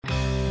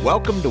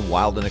Welcome to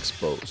Wild and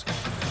Exposed,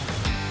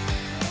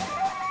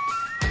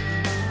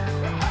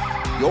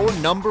 your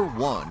number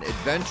one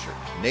adventure,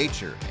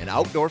 nature, and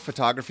outdoor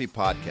photography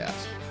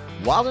podcast.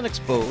 Wild and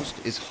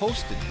Exposed is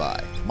hosted by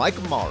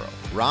Michael Morrow,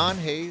 Ron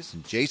Hayes,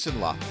 and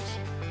Jason Loftus.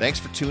 Thanks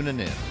for tuning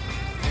in.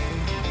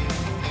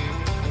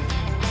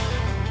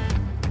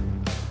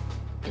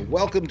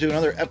 Welcome to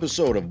another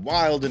episode of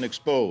Wild and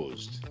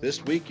Exposed.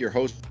 This week, your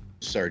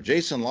hosts are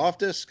Jason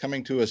Loftus,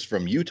 coming to us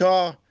from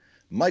Utah,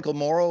 Michael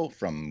Morrow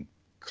from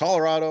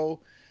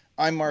Colorado.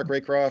 I'm Mark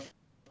Raycroft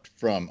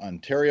from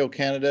Ontario,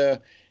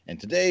 Canada, and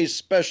today's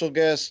special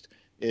guest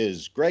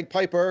is Greg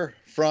Piper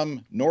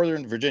from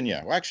Northern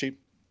Virginia. Well, actually,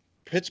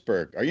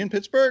 Pittsburgh. Are you in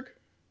Pittsburgh?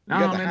 No,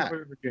 I'm in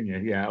Northern Virginia.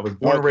 Yeah, I was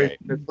born and raised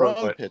in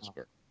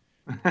Pittsburgh.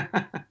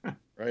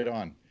 Right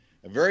on.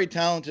 A very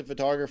talented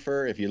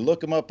photographer. If you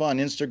look him up on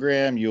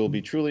Instagram, you will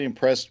be truly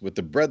impressed with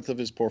the breadth of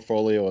his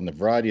portfolio and the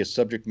variety of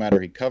subject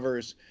matter he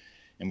covers.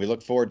 And we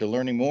look forward to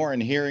learning more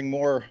and hearing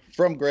more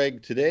from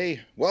Greg today.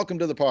 Welcome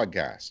to the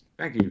podcast.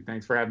 Thank you.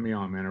 Thanks for having me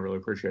on, man. I really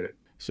appreciate it.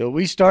 So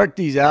we start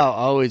these out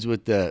always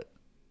with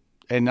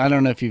and I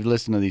don't know if you've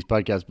listened to these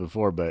podcasts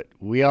before, but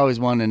we always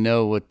want to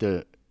know what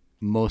the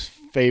most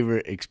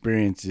favorite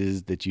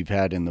experiences that you've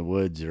had in the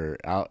woods or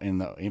out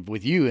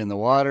with you in the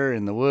water,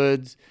 in the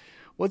woods.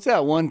 What's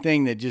that one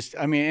thing that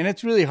and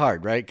it's really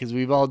hard, right? Because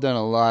we've all done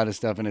a lot of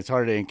stuff and it's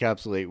hard to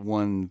encapsulate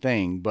one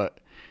thing, but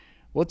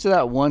what's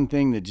that one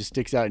thing that just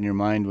sticks out in your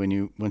mind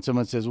when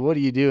someone says, what do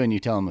you do? And you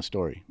tell them a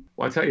story?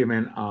 Well, I tell you,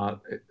 man,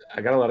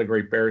 I got a lot of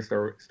great bear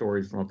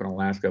stories from up in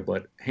Alaska,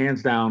 but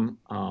hands down,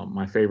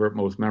 my favorite,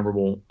 most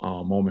memorable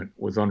moment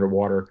was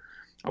underwater.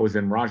 I was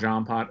in Raja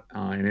Ampat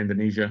in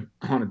Indonesia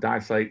on a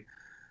dive site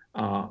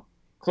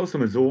close to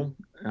Mosul,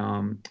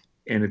 and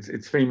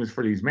it's famous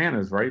for these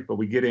mannas, right? But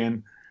we get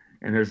in,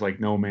 and there's like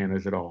no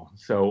mannas at all.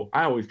 So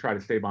I always try to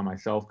stay by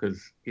myself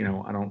because,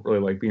 I don't really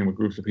like being with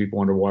groups of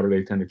people underwater.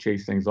 They tend to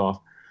chase things off.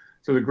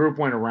 So the group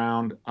went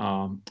around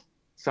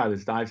side of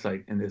this dive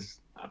site, and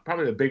this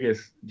probably the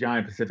biggest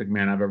giant Pacific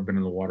man I've ever been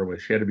in the water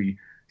with. She had to be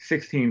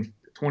 16,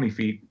 20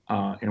 feet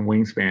in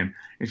wingspan,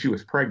 and she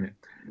was pregnant.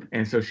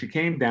 And so she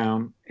came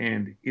down,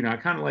 and, I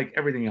kind of like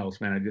everything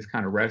else, man. I just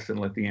kind of rest and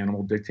let the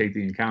animal dictate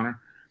the encounter.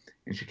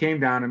 And she came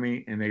down to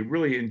me, and they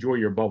really enjoy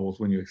your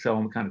bubbles when you excel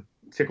them, kind of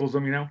tickles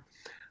them,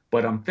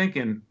 But I'm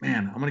thinking,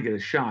 man, I'm going to get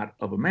a shot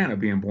of a manna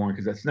being born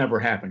because that's never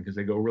happened because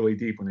they go really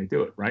deep when they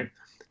do it, right?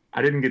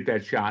 I didn't get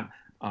that shot.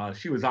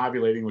 She was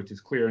ovulating, which is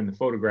clear in the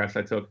photographs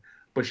I took.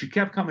 But she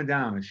kept coming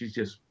down, and she's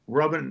just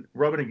rubbing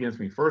against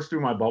me, first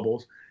through my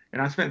bubbles.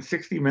 And I spent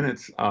 60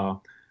 minutes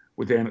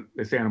with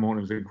this animal, and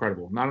it was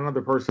incredible. Not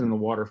another person in the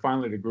water.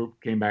 Finally, the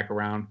group came back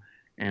around,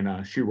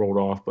 and she rolled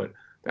off. But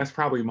that's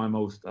probably my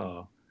most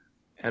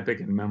epic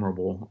and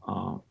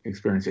memorable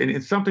experience. And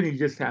it's something you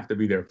just have to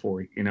be there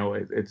for.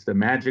 It's the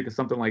magic of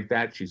something like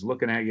that. She's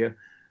looking at you.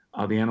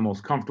 The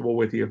animal's comfortable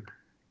with you.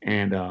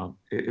 And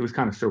it was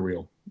kind of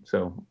surreal.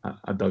 So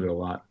I dug it a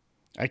lot.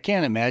 I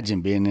can't imagine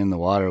being in the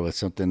water with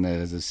something that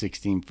has a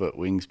 16-foot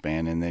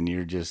wingspan, and then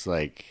you're just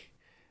like,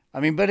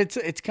 but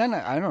it's kind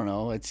of, I don't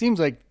know. It seems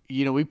like,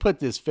 we put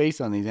this face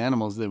on these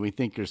animals that we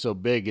think are so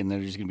big and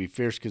they're just going to be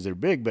fierce because they're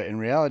big, but in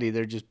reality,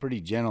 they're just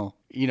pretty gentle,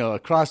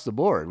 across the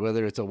board,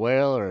 whether it's a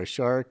whale or a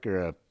shark or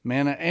a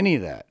manna, any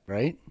of that,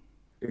 right?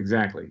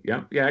 Exactly.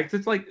 Yeah. Yeah.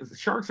 It's like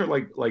sharks are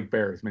like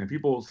bears, man.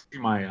 People see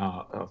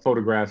my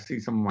photographs, see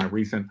some of my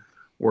recent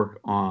work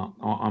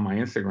on my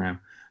Instagram.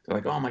 They're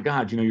like, oh my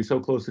God, you're so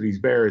close to these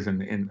bears,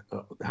 and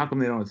how come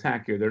they don't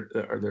attack you?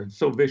 They're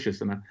so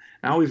vicious. And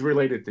I always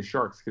relate it to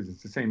sharks because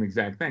it's the same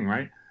exact thing,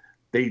 right?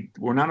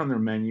 We're not on their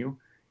menu.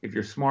 If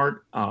you're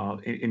smart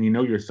and you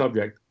know your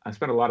subject, I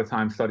spent a lot of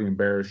time studying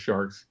bears,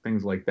 sharks,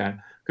 things like that.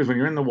 Because when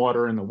you're in the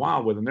water, in the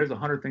wild with them, there's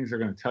 100 things they're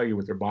going to tell you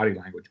with their body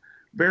language.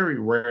 Very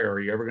rare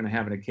are you ever going to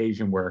have an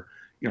occasion where,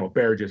 a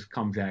bear just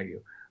comes at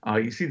you.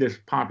 You see this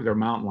popular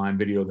mountain lion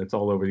video that's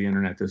all over the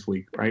internet this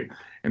week, right?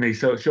 And they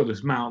show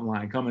this mountain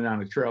lion coming down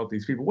the trail with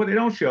these people. What they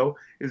don't show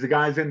is the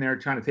guy's in there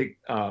trying to take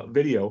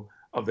video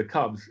of the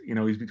cubs.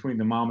 He's between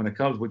the mom and the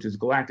cubs, which is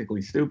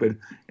galactically stupid.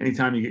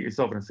 Anytime you get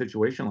yourself in a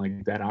situation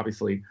like that,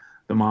 obviously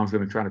the mom's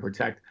going to try to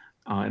protect.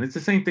 And it's the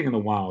same thing in the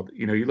wild.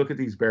 You look at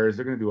these bears,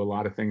 they're going to do a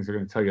lot of things. They're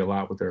going to tell you a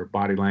lot with their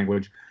body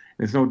language.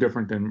 And it's no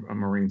different than a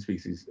marine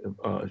species.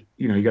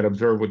 You got to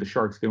observe what the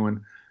shark's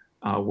doing.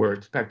 Where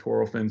its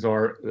pectoral fins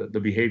are, the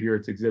behavior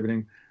it's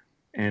exhibiting,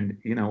 and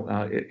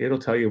it'll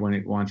tell you when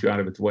it wants you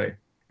out of its way.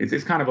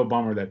 It's kind of a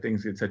bummer that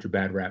things get such a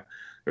bad rap.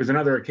 There's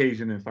another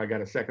occasion, if I got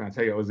a second, I'll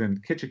tell you. I was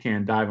in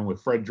Ketchikan diving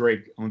with Fred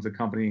Drake, owns a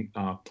company,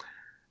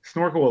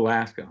 Snorkel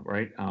Alaska,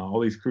 right? All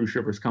these cruise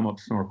shippers come up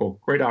to snorkel.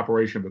 Great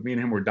operation, but me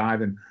and him were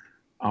diving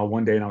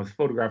one day, and I was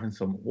photographing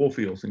some wolf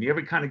eels. And you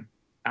ever kind of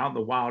out in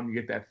the wild, and you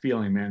get that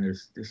feeling, man,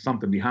 there's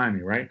something behind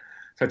me, right?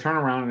 So I turn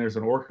around, and there's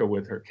an orca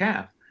with her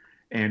calf.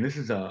 And this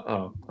is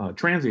a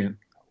transient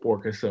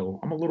orca, so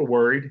I'm a little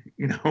worried,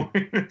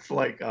 It's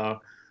like,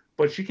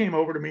 but she came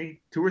over to me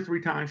 2 or 3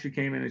 times. She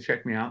came in and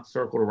checked me out,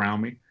 circled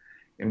around me,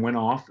 and went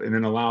off, and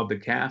then allowed the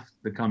calf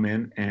to come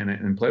in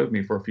and play with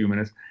me for a few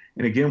minutes.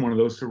 And again, one of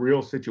those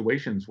surreal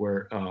situations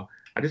where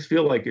I just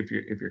feel like if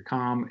you're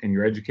calm and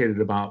you're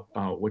educated about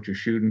what you're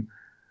shooting,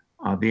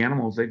 the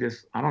animals, they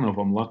just, I don't know if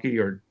I'm lucky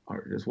or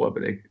just what,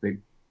 but they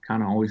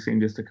kind of always seem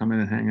just to come in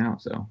and hang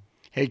out. So.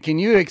 Hey, can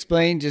you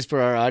explain just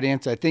for our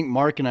audience? I think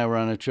Mark and I were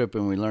on a trip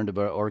and we learned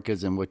about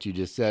orcas and what you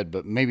just said,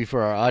 but maybe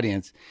for our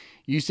audience,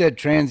 you said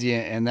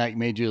transient and that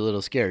made you a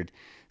little scared.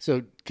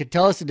 So could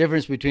tell us the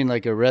difference between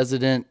like a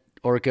resident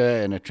orca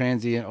and a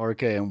transient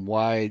orca and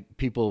why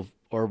people,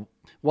 or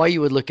why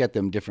you would look at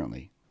them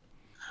differently.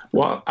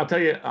 Well, I'll tell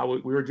you, I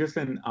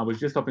was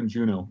just up in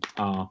Juneau,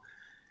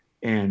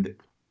 and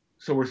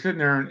so we're sitting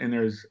there and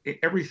there's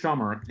every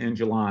summer in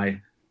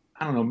July,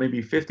 I don't know,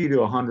 maybe 50 to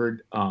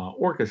 100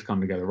 orcas come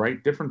together,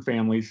 right? Different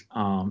families.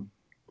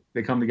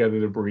 They come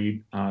together to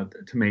breed,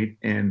 to mate,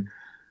 and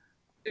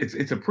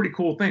it's a pretty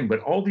cool thing. But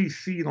all these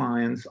sea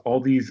lions, all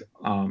these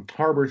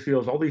harbor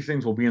seals, all these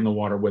things will be in the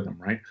water with them,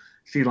 right?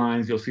 Sea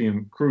lions, you'll see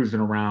them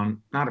cruising around,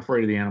 not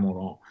afraid of the animal at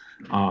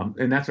all.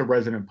 And that's a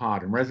resident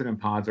pod. And resident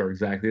pods are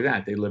exactly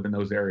that. They live in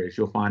those areas.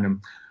 You'll find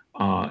them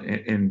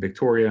in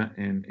Victoria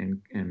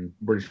and in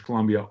British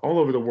Columbia, all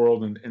over the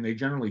world, and they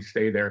generally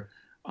stay there.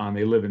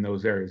 They live in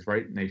those areas,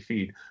 right? And they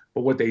feed.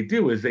 But what they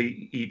do is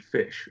they eat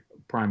fish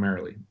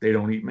primarily. They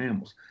don't eat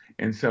mammals.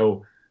 And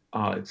so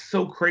it's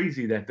so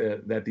crazy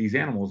that these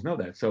animals know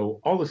that. So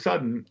all of a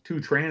sudden,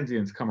 two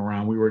transients come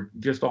around. We were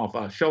just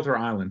off Shelter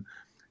Island,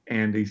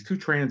 and these two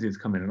transients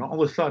come in. And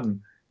all of a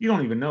sudden, you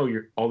don't even know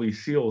all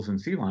these seals and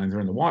sea lions are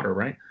in the water,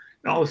 right?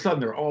 And all of a sudden,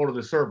 they're all to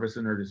the surface,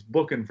 and they're just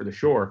booking for the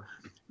shore.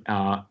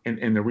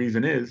 And the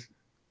reason is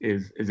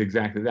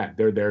exactly that.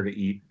 They're there to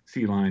eat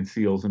sea lions,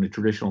 seals, and the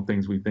traditional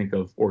things we think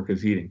of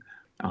orcas eating.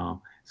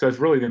 So it's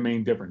really the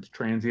main difference.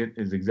 Transient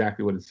is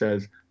exactly what it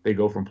says. They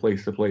go from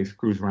place to place,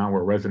 cruise around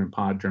where a resident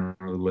pod generally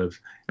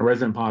lives. And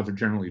resident pods are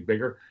generally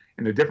bigger.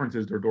 And the difference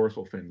is their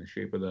dorsal fin, the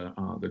shape of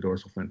the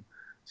dorsal fin.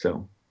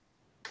 So,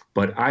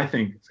 but I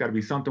think it's got to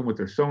be something with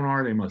their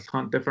sonar. They must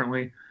hunt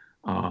differently.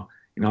 I'm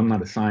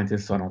not a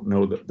scientist, so I don't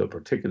know the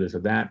particulars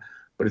of that.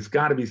 But it's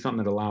got to be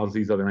something that allows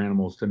these other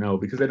animals to know,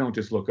 because they don't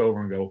just look over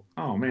and go,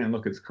 oh man,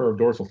 look, it's curved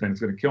dorsal fin, it's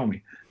going to kill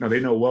me. No,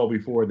 they know well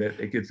before that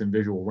it gets in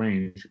visual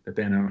range that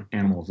the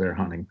animal's there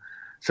hunting.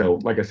 So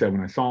like I said,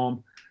 when I saw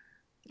them,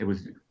 it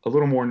was a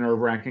little more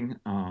nerve-wracking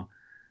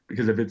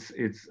because if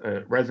it's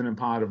a resident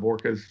pod of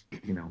orcas,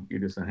 you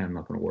just don't have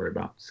nothing to worry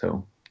about.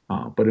 So,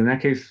 but in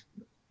that case,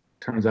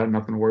 turns out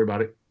nothing to worry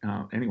about it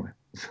anyway.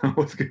 So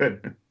it's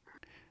good.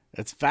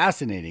 That's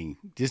fascinating.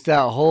 Just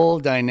that whole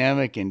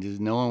dynamic and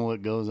just knowing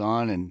what goes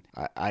on. And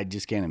I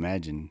just can't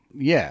imagine.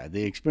 Yeah,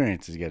 the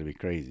experience has got to be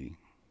crazy.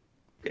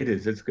 It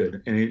is. It's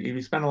good. And if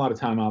you spend a lot of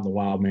time out in the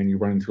wild, man, you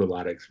run into a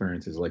lot of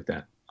experiences like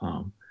that.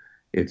 I'm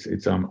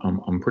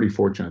pretty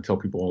fortunate. I tell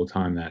people all the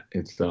time that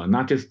it's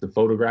not just the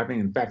photographing.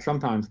 In fact,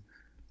 sometimes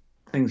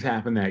things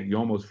happen that you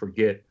almost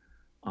forget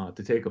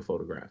to take a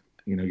photograph.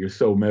 You're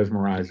so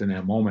mesmerized in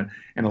that moment.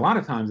 And a lot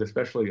of times,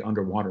 especially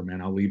underwater,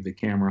 man, I'll leave the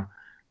camera.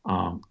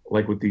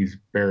 Like with these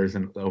bears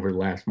and over the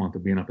last month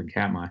of being up in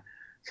Katmai,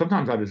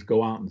 sometimes I just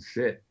go out and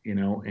sit,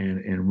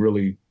 and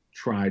really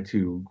try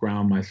to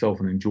ground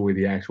myself and enjoy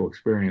the actual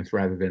experience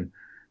rather than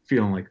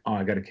feeling like, oh,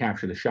 I got to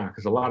capture the shot.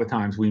 Because a lot of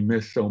times we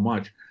miss so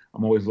much.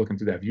 I'm always looking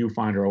through that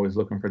viewfinder, always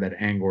looking for that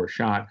angle or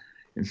shot.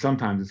 And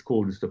sometimes it's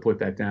cool just to put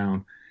that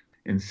down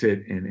and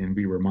sit and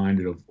be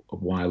reminded of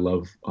why I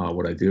love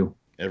what I do.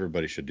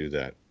 Everybody should do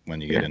that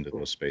when you get into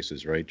those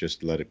spaces, right?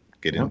 Just let it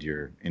get into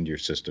your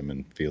system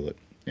and feel it.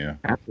 Yeah,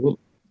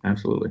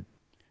 absolutely.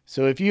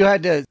 So if you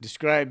had to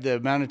describe the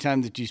amount of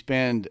time that you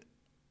spend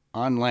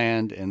on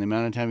land and the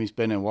amount of time you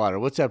spend in water,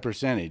 what's that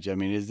percentage? I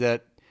mean, is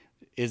it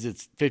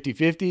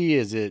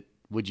 50-50?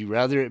 Would you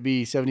rather it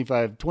be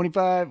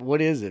 75-25?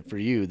 What is it for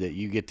you that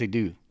you get to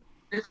do?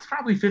 It's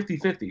probably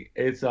 50-50.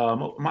 It's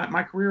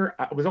my career.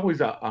 I was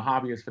always a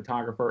hobbyist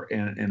photographer,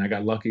 and I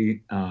got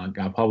lucky,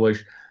 got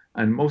published,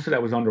 and most of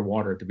that was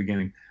underwater at the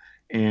beginning.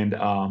 And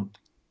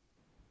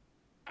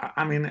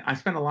I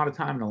spent a lot of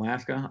time in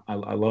Alaska. I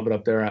love it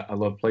up there. I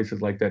love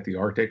places like that, the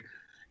Arctic.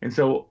 And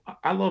so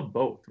I love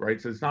both,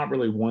 right? So it's not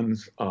really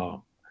one's,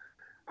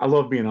 I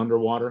love being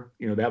underwater.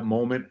 That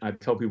moment, I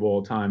tell people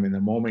all the time, in the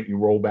moment you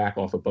roll back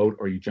off a boat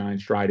or you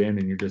giant stride in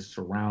and you're just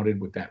surrounded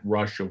with that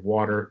rush of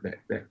water,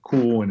 that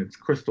cool, and it's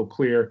crystal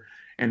clear.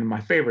 And my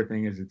favorite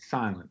thing is it's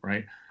silent,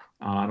 right?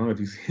 I don't know if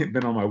you've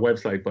been on my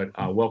website, but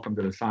welcome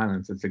to the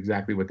silence. It's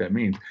exactly what that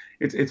means.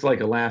 It's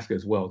like Alaska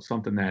as well. It's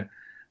something that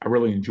I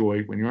really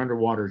enjoy. When you're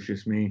underwater, it's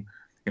just me.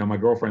 My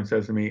girlfriend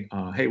says to me,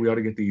 hey, we ought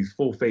to get these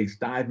full face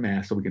dive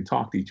masks so we can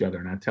talk to each other.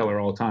 And I tell her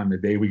all the time, the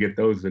day we get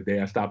those is the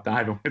day I stop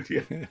diving with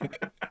you.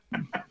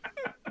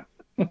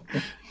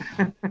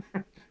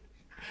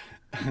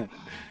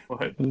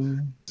 But,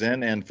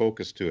 Zen and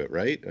focus to it,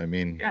 right? I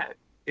mean, yeah,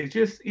 it's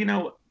just,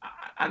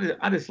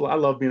 I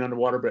love being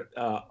underwater, but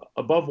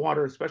above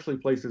water, especially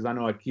places, I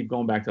know I keep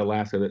going back to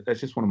Alaska. That's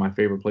just one of my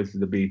favorite places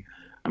to be.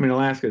 I mean,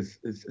 Alaska is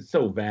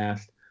so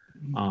vast.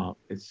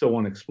 It's so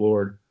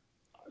unexplored.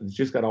 It's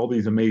just got all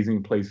these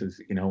amazing places,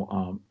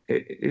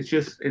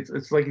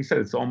 it's like you said,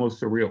 it's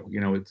almost surreal.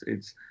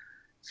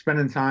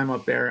 spending time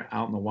up there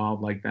out in the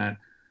wild like that,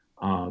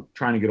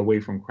 trying to get away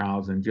from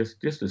crowds and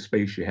just the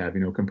space you have,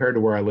 compared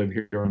to where I live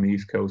here on the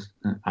East Coast.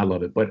 I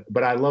love it.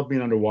 But I love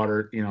being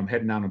underwater. I'm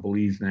heading down to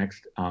Belize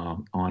next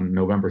on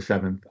November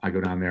 7th. I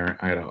go down there.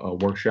 I had a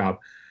workshop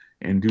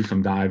and do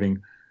some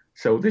diving.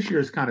 So this year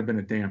has kind of been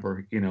a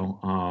damper.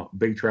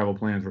 Big travel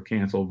plans were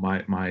canceled.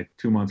 My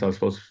 2 months I was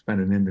supposed to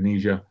spend in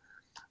Indonesia.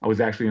 I was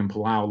actually in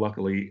Palau,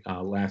 luckily,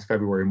 last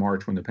February,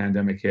 March, when the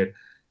pandemic hit.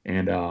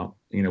 And,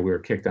 we were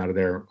kicked out of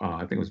there.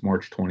 I think it was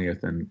March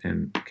 20th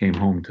and came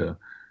home to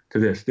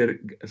this.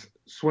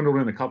 Swindled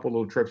in a couple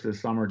little trips this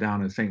summer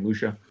down in St.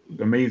 Lucia.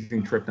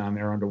 Amazing trip down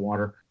there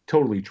underwater.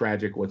 Totally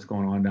tragic what's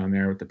going on down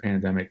there with the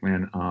pandemic,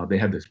 man. They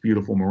had this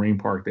beautiful marine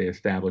park they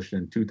established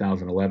in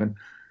 2011.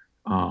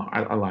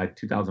 I lied,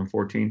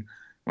 2014.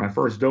 When I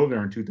first dove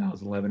there in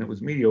 2011, it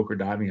was mediocre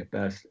diving at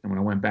best. And when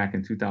I went back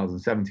in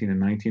 2017 and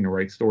 19 to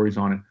write stories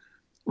on it,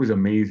 it was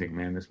amazing,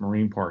 man. This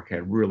marine park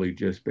had really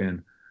just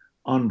been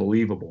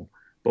unbelievable.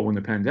 But when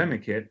the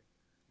pandemic hit,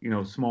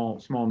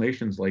 small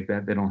nations like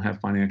that, they don't have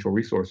financial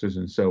resources.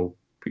 And so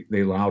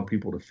they allowed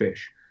people to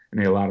fish,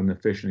 and they allowed them to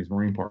fish in these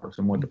marine parks.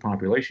 And what the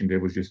population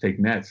did was just take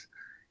nets,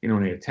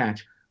 and they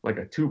attach like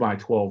a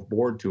 2x12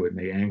 board to it, and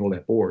they angle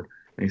that board,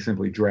 and they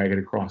simply drag it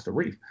across the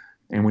reef.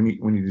 And when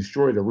you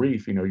destroy the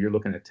reef, you're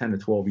looking at 10 to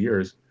 12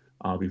 years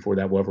before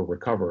that will ever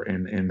recover.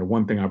 And the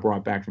one thing I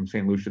brought back from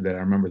St. Lucia that I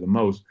remember the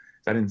most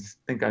is I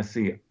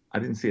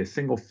didn't see a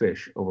single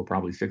fish over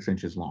probably 6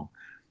 inches long.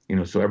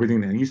 So everything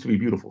that used to be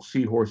beautiful,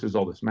 seahorses,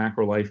 all this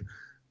macro life,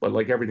 but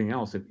like everything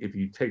else, if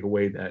you take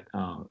away that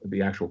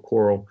the actual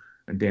coral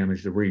and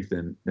damage the reef,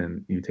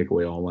 then you take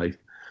away all life.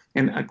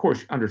 And of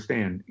course,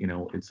 understand,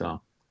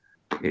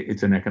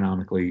 it's an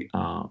economically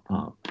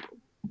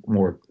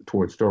more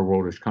towards third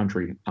worldish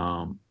country,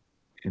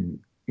 and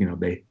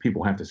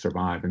people have to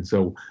survive. And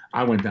so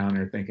I went down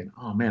there thinking,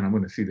 oh man, I'm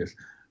going to see this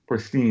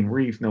pristine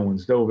reef. No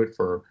one's dove it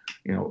for,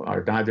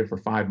 or dived it for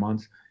 5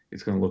 months.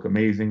 It's going to look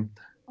amazing.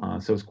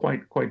 So it's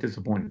quite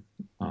disappointing.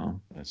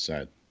 That's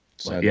sad.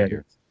 Yeah,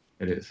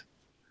 it is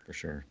for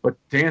sure. But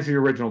to answer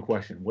your original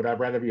question, would I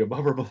rather be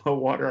above or below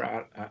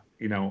water?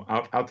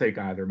 I'll take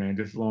either, man.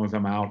 Just as long as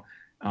I'm out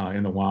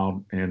in the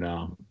wild, and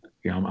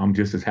I'm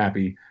just as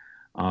happy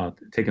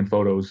taking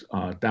photos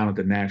down at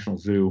the National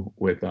Zoo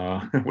with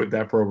with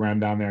that program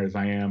down there as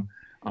I am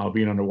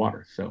being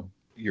underwater. So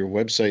your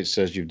website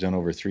says you've done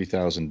over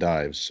 3,000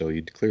 dives, so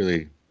you'd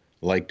clearly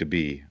like to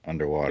be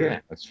underwater. Yeah.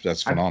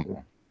 That's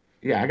phenomenal.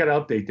 I got to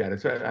update that.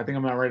 I think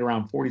I'm right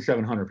around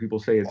 4,700. People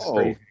say it's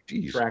crazy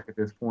to track at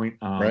this point.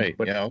 Right.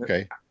 But yeah.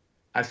 Okay.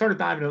 I started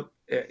diving.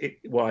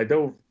 I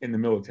dove in the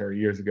military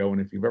years ago,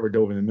 and if you've ever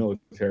dove in the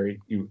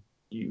military,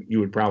 you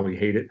would probably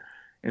hate it.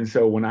 And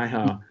so when I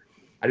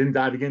didn't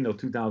dive again until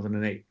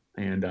 2008,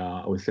 and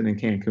I was sitting in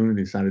Cancun and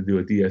decided to do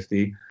a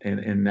DSD.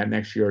 And that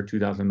next year,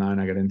 2009,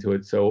 I got into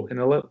it. So in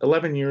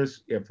 11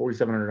 years,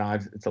 4,700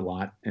 dives. It's a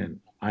lot, and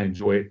I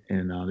enjoy it.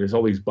 And there's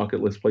all these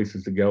bucket list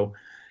places to go.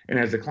 And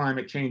as the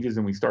climate changes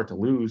and we start to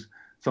lose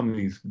some of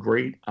these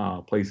great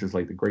places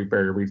like the Great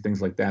Barrier Reef,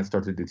 things like that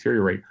start to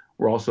deteriorate,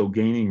 we're also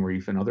gaining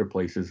reef in other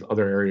places,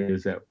 other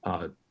areas that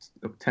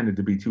tended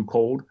to be too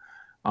cold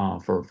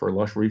for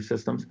lush reef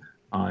systems.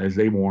 As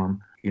they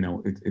warm,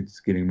 it's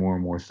getting more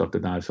and more stuff to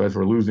dive. So as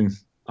we're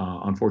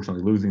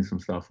unfortunately losing some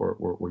stuff,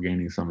 we're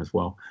gaining some as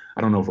well.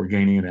 I don't know if we're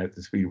gaining it at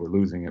the speed we're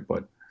losing it,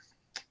 but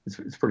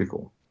it's pretty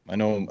cool. I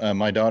know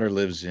my daughter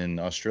lives in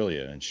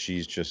Australia, and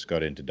she's just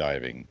got into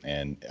diving,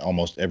 and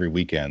almost every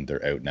weekend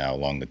they're out now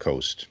along the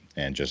coast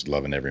and just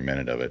loving every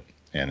minute of it.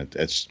 And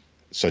it's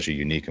such a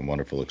unique and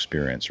wonderful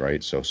experience,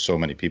 right? So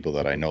many people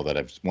that I know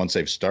that once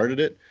they've started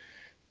it,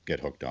 get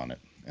hooked on it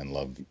and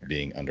love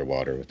being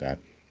underwater with that.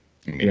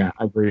 I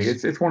agree.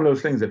 It's one of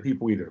those things that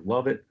people either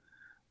love it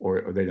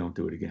or they don't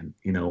do it again.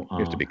 You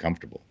have to be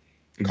comfortable,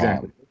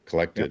 exactly, calm,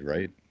 collected,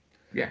 right?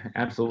 Yeah,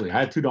 absolutely. I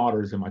had 2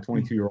 daughters, and my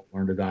 22-year-old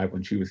learned to dive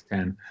when she was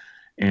 10,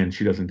 and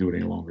she doesn't do it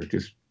any longer.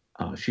 Just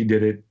she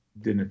did it,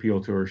 didn't appeal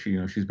to her.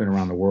 She's been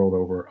around the world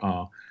over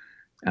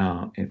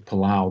in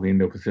Palau, the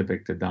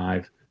Indo-Pacific, to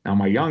dive. Now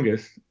my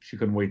youngest, she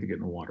couldn't wait to get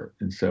in the water,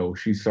 and so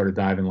she started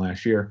diving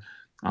last year,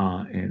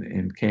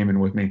 and came in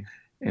with me,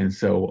 and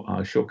so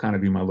she'll kind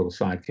of be my little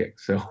sidekick.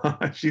 So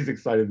she's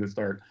excited to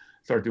start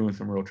doing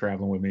some real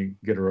traveling with me.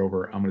 Get her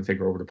over. I'm going to take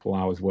her over to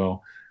Palau as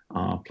well.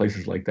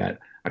 Places like that.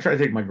 I try to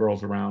take my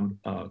girls around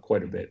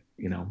quite a bit,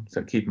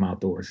 so keep them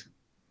outdoors.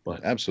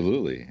 But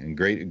absolutely, and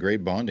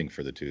great bonding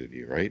for the two of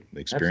you, right? The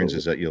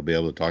experiences that you'll be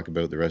able to talk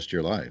about the rest of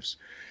your lives.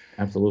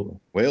 Absolutely.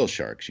 Whale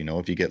sharks,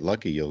 if you get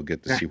lucky, you'll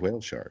get to see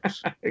whale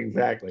sharks.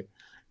 Exactly.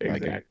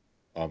 Like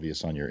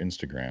obvious on your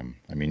Instagram.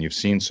 I mean, you've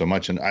seen so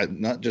much, and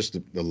not just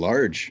the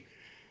large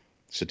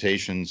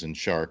cetaceans and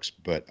sharks,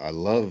 but I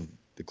love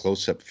the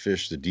close-up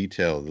fish, the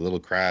detail, the little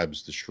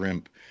crabs, the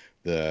shrimp,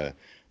 the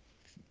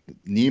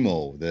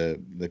Nemo, the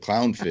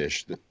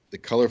clownfish, the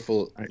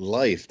colorful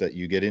life that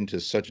you get into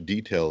such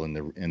detail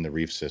in the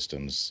reef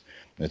systems.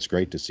 It's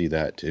great to see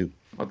that too.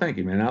 Well, thank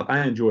you, man.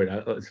 I enjoy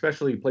it,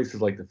 especially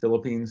places like the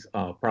Philippines,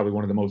 probably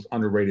one of the most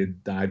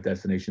underrated dive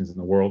destinations in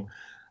the world.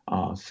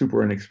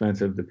 super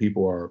inexpensive. The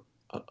people are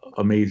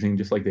amazing,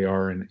 just like they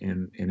are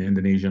in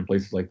Indonesia and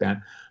places like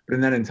that. But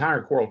in that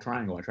entire coral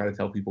triangle, I try to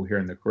tell people here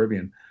in the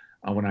Caribbean,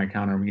 when I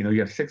encounter them, you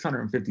have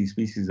 650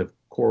 species of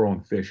coral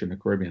and fish in the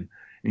Caribbean,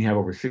 and you have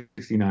over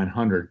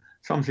 6,900.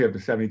 Some say up to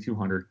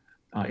 7,200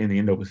 in the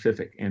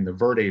Indo-Pacific. And the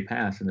Verde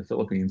Pass in the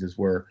Philippines is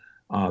where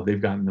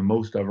they've gotten the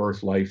most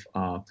diverse life.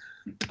 What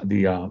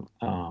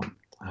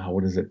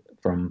is it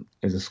from?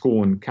 Is a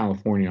school in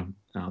California.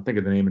 I'll think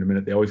of the name in a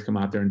minute. They always come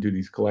out there and do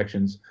these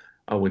collections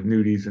with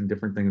nudies and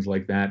different things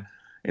like that.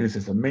 And it's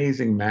this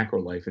amazing macro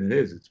life, and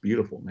it's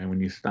beautiful, man. When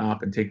you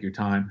stop and take your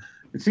time,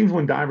 it seems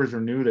when divers are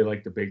new, they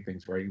like the big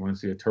things, right? You want to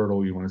see a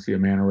turtle, you want to see a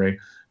manta ray.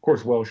 Of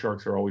course, whale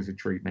sharks are always a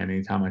treat, man.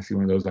 Anytime I see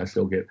one of those, I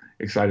still get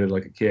excited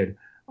like a kid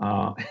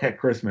at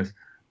Christmas.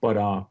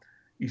 But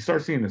you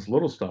start seeing this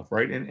little stuff,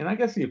 right? And I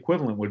guess the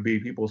equivalent would be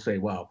people say,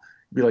 well,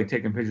 it'd be like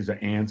taking pictures of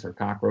ants or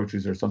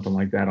cockroaches or something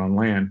like that on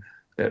land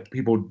that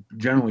people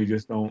generally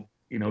just don't,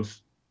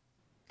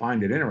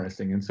 find it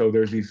interesting. And so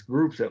there's these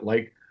groups that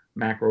like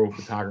macro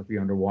photography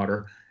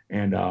underwater,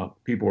 and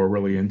people are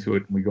really into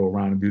it. And we go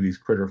around and do these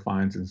critter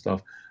finds and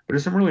stuff. But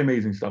there's some really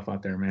amazing stuff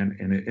out there, man.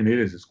 And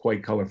it's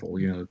quite colorful.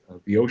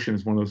 The ocean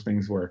is one of those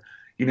things where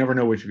you never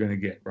know what you're going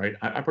to get, right?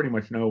 I pretty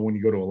much know when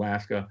you go to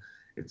Alaska,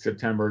 it's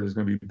September, there's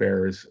going to be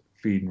bears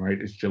feeding, right?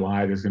 It's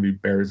July, there's going to be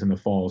bears in the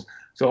falls.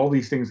 So all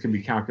these things can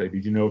be calculated.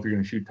 If you're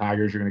going to shoot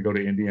tigers, you're going to go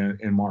to India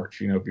in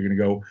March. If you're going to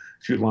go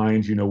shoot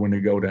lions, when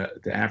to go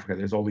to Africa.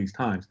 There's all these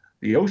times.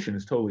 The ocean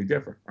is totally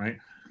different, right?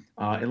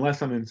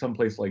 Unless I'm in some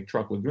place like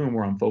Truck Lagoon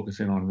where I'm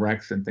focusing on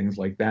wrecks and things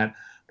like that.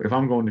 But if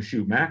I'm going to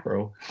shoot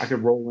macro, I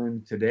could roll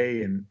in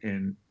today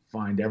and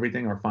find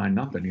everything or find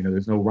nothing.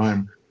 There's no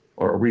rhyme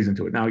or a reason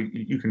to it. Now,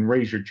 you can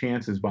raise your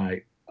chances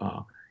by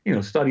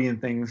studying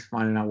things,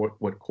 finding out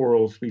what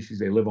coral species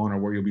they live on or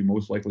where you'll be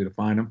most likely to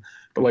find them.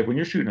 But like when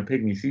you're shooting a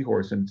pygmy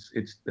seahorse and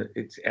it's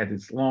at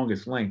its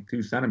longest length,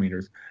 2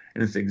 centimeters,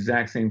 and it's the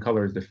exact same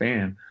color as the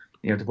fan,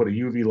 you have to put a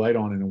UV light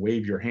on and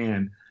wave your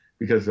hand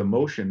because the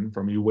motion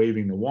from you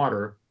waving the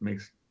water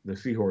makes the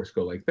seahorse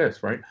go like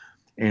this, right?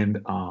 And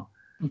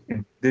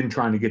then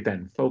trying to get that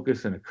in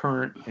focus and a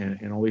current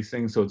and all these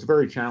things. So it's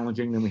very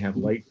challenging. Then we have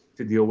light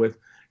to deal with.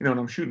 When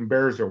I'm shooting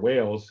bears or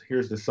whales,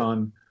 here's the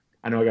sun.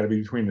 I know I got to be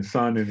between the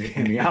sun and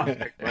the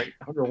object, right?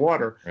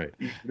 Underwater, right.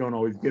 You don't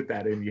always get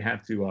that, and you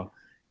have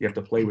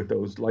to play with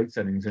those light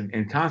settings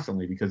and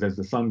constantly, because as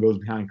the sun goes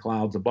behind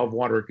clouds above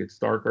water, it gets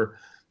darker.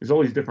 There's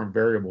all these different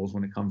variables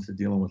when it comes to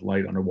dealing with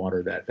light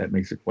underwater that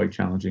makes it quite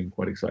challenging,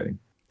 quite exciting.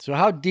 So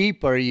how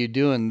deep are you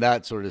doing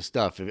that sort of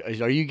stuff?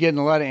 Are you getting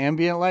a lot of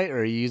ambient light, or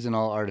are you using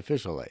all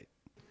artificial light?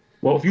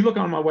 Well, if you look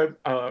on my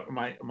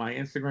my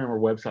Instagram or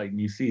website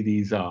and you see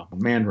these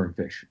mandarin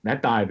fish,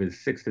 that dive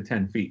is 6 to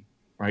 10 feet.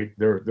 Right,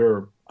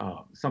 they're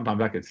sometimes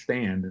I could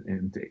stand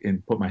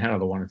and put my head out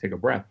of the water and take a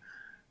breath.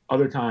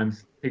 Other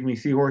times, pygmy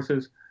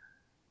seahorses,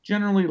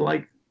 generally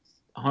like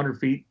 100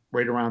 feet,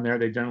 right around there.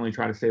 They generally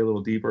try to stay a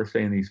little deeper,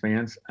 stay in these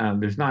fans.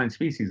 There's 9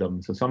 species of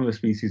them, so some of the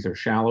species are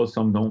shallow,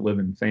 some don't live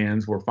in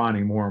fans. We're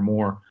finding more and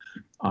more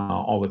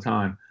all the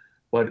time.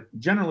 But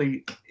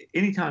generally,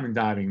 anytime in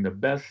diving,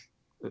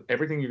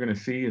 everything you're going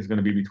to see is going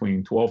to be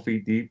between 12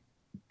 feet deep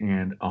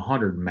and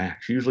 100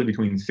 max. Usually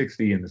between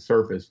 60 and the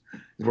surface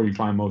is where you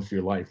find most of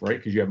your life, right?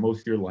 Because you have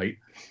most of your light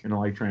in the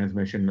light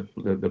transmission.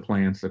 The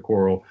plants, the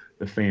coral,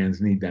 the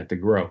fans need that to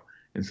grow,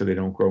 and so they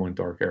don't grow in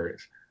dark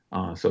areas.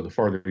 So the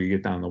farther you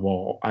get down the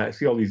wall, I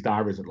see all these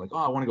divers that are like, oh,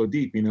 I want to go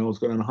deep. Let's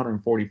go down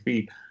 140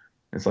 feet.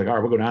 It's like, all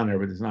right, we'll go down there,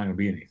 but there's not going to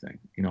be anything.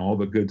 All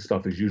the good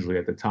stuff is usually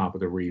at the top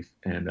of the reef,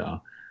 and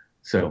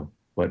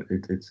but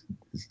it's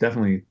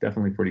definitely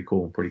pretty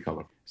cool and pretty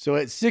colorful. So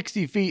at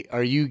 60 feet,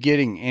 are you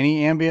getting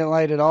any ambient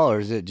light at all, or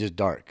is it just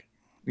dark?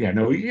 Yeah,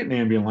 no, you get an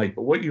ambient light,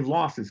 but what you've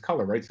lost is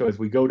color, right? So as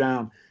we go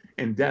down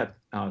in depth,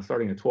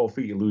 starting at 12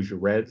 feet, you lose your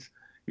reds.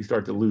 You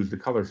start to lose the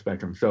color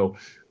spectrum. So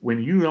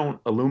when you don't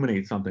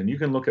illuminate something, you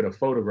can look at a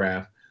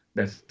photograph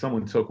that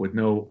someone took with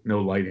no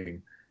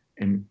lighting,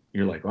 and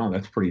you're like, wow,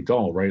 that's pretty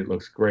dull, right? It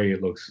looks gray,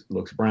 it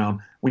looks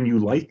brown. When you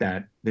light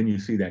that, then you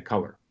see that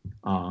color.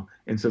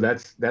 And so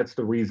that's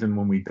the reason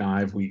when we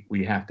dive,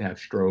 we have to have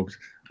strobes.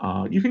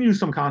 You can use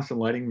some constant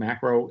lighting,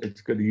 macro.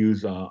 It's good to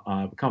use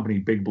the company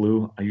Big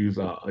Blue. I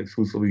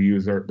exclusively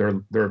use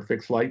their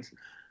fixed lights,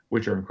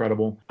 which are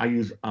incredible. I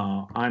use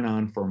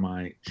Inon for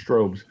my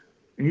strobes.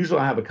 And usually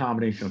I have a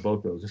combination of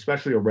both those,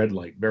 especially a red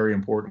light. Very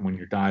important when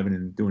you're diving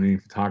and doing any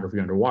photography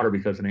underwater,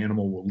 because an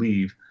animal will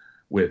leave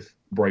with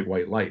bright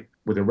white light.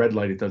 With a red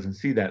light, it doesn't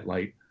see that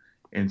light.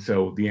 And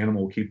so the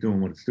animal will keep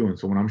doing what it's doing.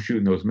 So when I'm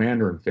shooting those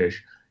mandarin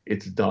fish,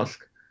 it's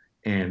dusk,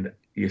 and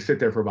you sit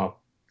there for about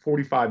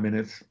 45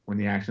 minutes. When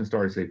the action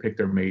starts, they pick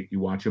their mate. You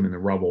watch them in the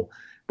rubble.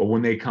 But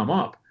when they come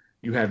up,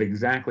 you have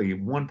exactly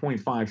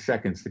 1.5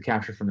 seconds to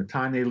capture from the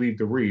time they leave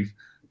the reef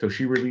till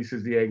she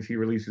releases the eggs, he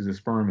releases the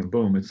sperm, and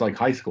boom, it's like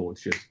high school.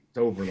 It's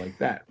over like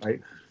that,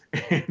 right?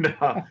 And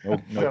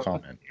no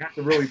comment. You have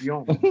to really be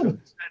on to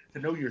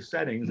know your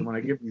settings. And when I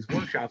give these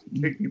workshops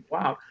and take people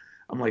out,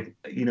 I'm like,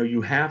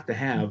 you have to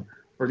have,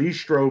 for these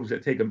strobes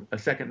that take a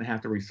second and a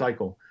half to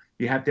recycle,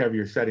 you have to have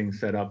your settings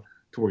set up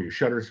to where your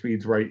shutter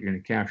speed's right. You're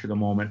going to capture the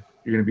moment.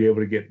 You're going to be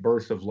able to get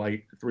bursts of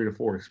light, 3 to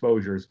 4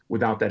 exposures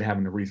without that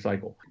having to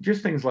recycle.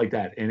 Just things like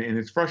that. And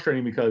it's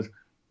frustrating because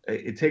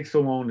it takes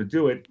so long to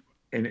do it.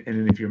 And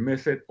if you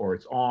miss it, or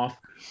it's off,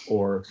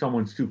 or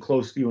someone's too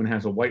close to you and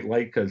has a white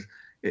light, because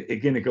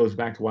again, it goes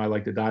back to why I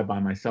like to dive by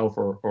myself,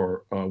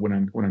 or when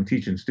I'm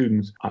teaching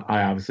students.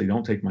 I obviously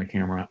don't take my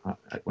camera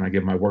when I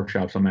give my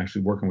workshops. I'm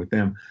actually working with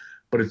them,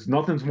 but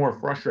nothing's more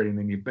frustrating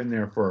than you've been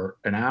there for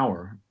an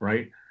hour,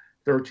 right?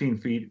 13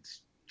 feet.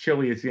 It's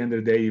chilly. It's the end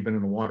of the day. You've been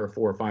in the water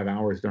 4 or 5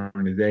 hours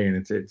during the day, and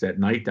it's at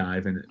night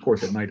dive, and of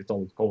course at night it's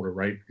always colder,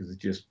 right? Because it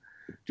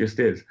just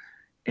is.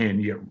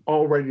 And you're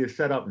all ready to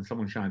set up, and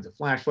someone shines a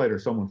flashlight or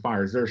someone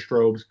fires their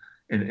strobes,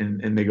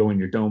 and they go in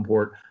your dome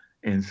port.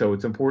 And so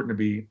it's important to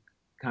be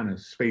kind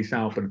of spaced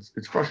out, but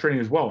it's frustrating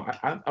as well.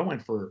 I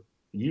went for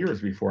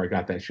years before I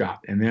got that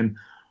shot. And then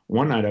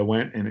one night I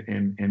went,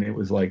 and it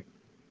was like,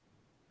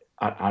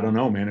 I don't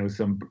know, man. It was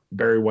some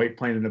Barry White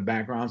playing in the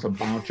background, some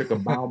bow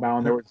chicka bow bow,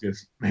 and there was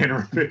just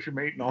mandarin fish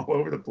mating all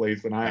over the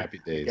place. And I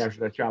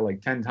captured that shot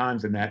like 10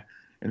 times in that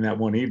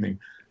one evening.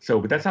 So,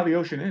 but that's how the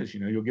ocean is.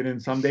 You'll get in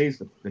some days,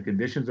 the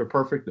conditions are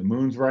perfect, the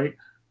moon's right,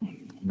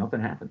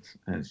 nothing happens,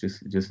 and it's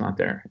just not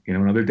there.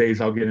 And other days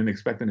I'll get in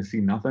expecting to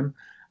see nothing.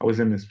 I was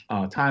in this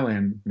Thailand,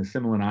 in the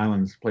Similan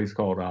Islands, place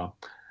called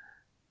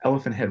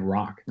Elephant Head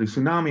Rock. The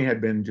tsunami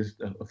had been just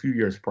a few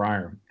years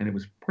prior, and it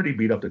was pretty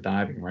beat up to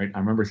diving, right? I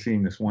remember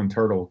seeing this one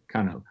turtle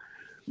kind of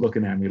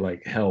looking at me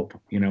like, help,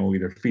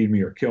 either feed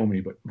me or kill me,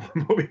 but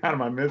move me out of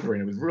my misery.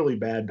 And it was really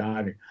bad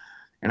diving.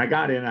 And I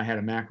got in, I had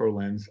a macro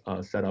lens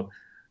set up,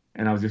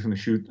 and I was just going to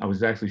shoot. I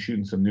was actually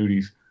shooting some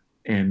nudies,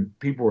 and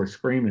people were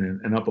screaming,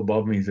 and up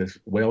above me is this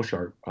whale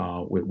shark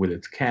with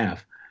its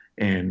calf,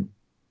 and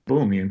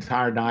boom, the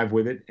entire dive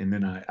with it. And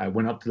then I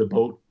went up to the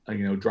boat,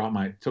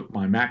 took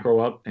my macro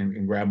up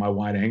and grabbed my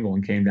wide angle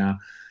and came down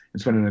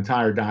and spent an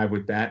entire dive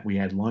with that. We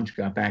had lunch,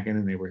 got back in,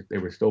 and they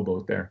were still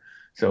both there.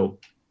 So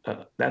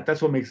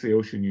that's what makes the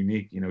ocean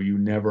unique. You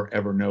never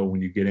ever know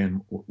when you get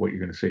in what you're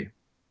going to see.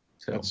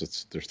 So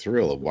it's the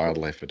thrill of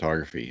wildlife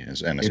photography,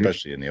 and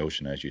especially in the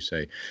ocean, as you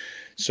say.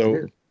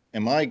 So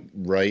am I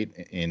right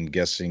in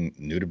guessing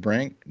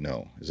nudibranch?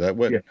 No. Is that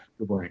what? Yeah,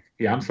 nudibranch.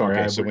 Yeah, I'm sorry.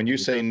 Okay, so when you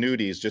say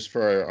nudies, just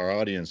for our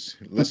audience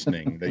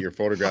listening, that you're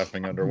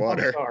photographing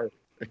underwater. I'm sorry.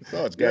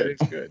 Oh, it's good.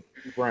 It's good.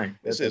 Right.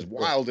 This is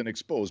Wild and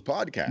Exposed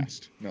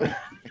podcast. No.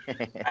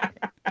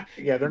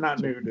 Yeah, they're not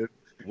nude.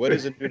 What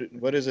is a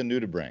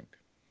nudibranch?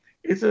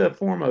 It's a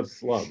form of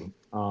slug,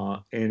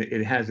 and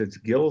it has its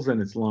gills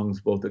and its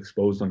lungs both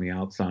exposed on the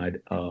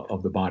outside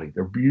of the body.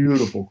 They're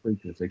beautiful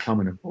creatures. They come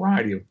in a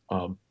variety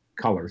of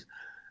colors.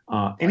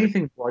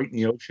 Anything bright in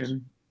the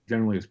ocean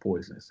generally is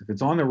poisonous. If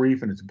it's on the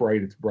reef and it's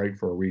bright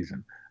for a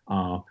reason,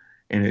 and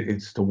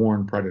it's to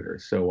warn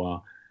predators.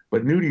 So,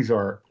 but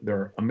nudies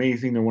they're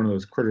amazing. They're one of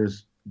those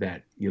critters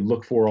that you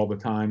look for all the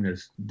time.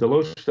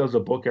 Deloach does a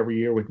book every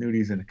year with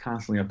nudies, and it's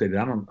constantly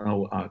updated. I don't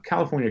know,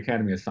 California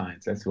Academy of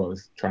Science, that's what I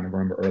was trying to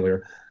remember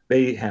earlier.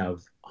 They have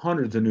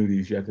hundreds of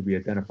nudies you have to be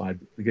identified,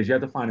 because you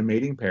have to find a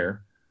mating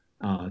pair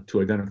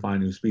to identify a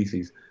new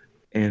species.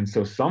 And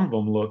so some of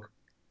them look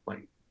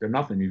like they're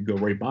nothing. You go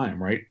right by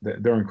them, right?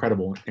 They're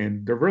incredible.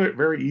 And they're very,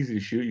 very easy to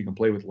shoot. You can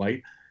play with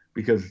light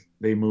because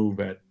they move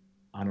at,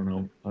 I don't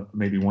know,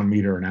 maybe 1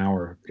 meter an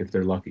hour if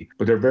they're lucky.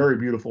 But they're very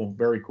beautiful,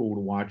 very cool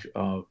to watch.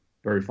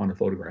 Very fun to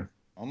photograph.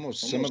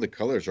 Almost some of the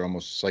colors are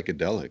almost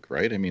psychedelic,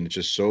 right? I mean, it's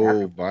just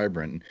so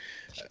vibrant.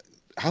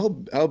 How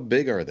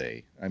big are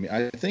they? I mean,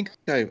 I think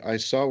I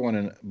saw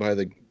one by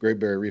the Great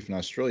Barrier Reef in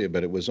Australia,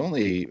 but it was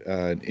only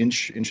an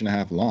inch and a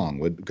half long.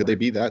 Could they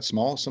be that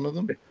small, some of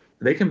them?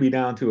 They can be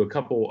down to a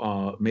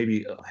couple,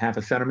 maybe half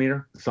a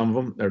centimeter. Some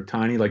of them, they're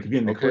tiny. Like if you're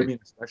in the Caribbean,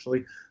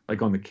 especially,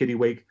 like on the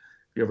Kittiwake, if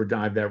you ever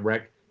dive that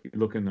wreck, you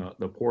look in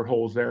the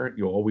portholes there,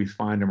 you'll always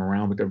find them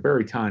around, but they're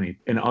very tiny.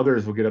 And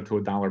others will get up to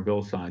a dollar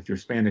bill size. Your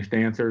Spanish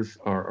dancers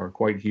are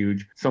quite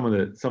huge. Some of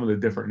the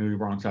different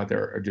nudibranchs out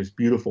there are just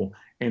beautiful.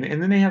 And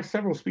then they have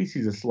several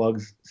species of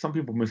slugs. Some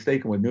people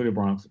mistake them with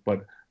nudibranchs,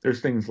 but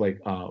there's things like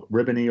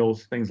ribbon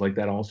eels, things like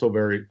that, also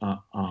very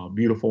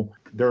beautiful.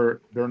 They're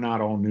not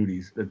all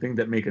nudies. The thing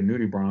that make a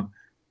nudibranch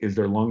is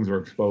their lungs are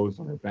exposed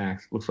on their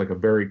backs. Looks like a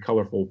very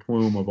colorful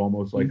plume of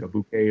almost like a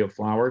bouquet of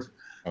flowers.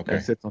 Okay.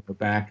 That sits on the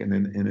back, and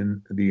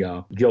then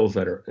the gills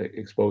that are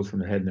exposed from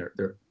the head,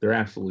 and they're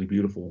absolutely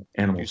beautiful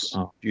animals.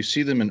 Do you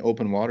see them in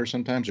open water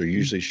sometimes, or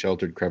usually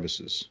sheltered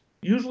crevices?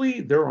 Usually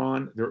they're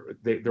on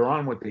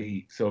what they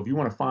eat. So if you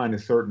want to find a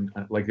certain,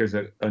 like there's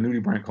a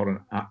nudibranch called an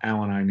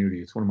Alani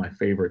nudie. It's one of my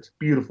favorites.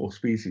 Beautiful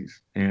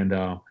species, and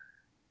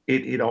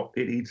it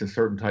eats a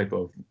certain type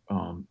of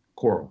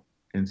coral.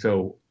 And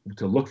so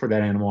to look for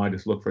that animal, I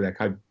just look for that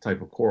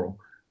type of coral,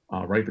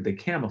 right? But they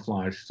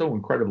camouflage so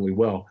incredibly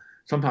well.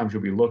 Sometimes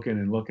you'll be looking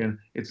and looking.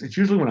 It's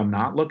usually when I'm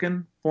not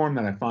looking for them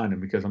that I find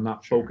them, because I'm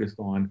not focused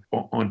on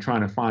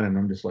trying to find them.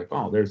 I'm just like,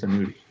 oh, there's a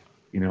nudie.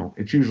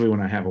 it's usually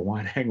when I have a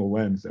wide angle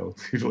lens, so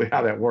it's usually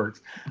how that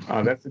works.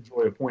 That's the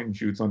joy of point and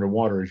shoots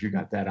underwater, is you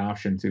got that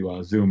option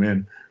to zoom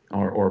in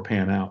or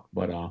pan out.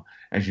 But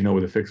as you know,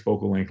 with a fixed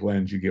focal length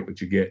lens, you get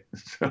what you get.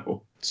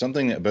 So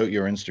something about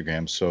your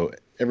Instagram. So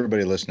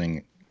everybody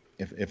listening,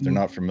 if they're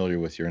not familiar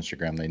with your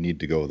Instagram, they need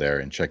to go there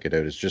and check it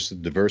out. It's just the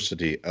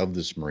diversity of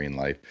this marine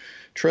life,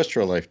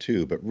 terrestrial life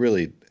too, but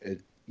really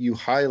you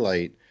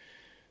highlight,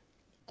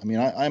 I mean,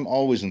 I'm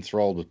always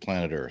enthralled with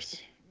planet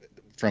Earth,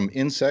 from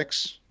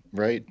insects,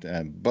 right?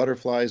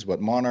 Butterflies,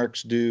 what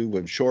monarchs do,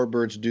 what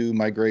shorebirds do,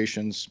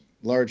 migrations,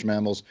 large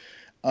mammals.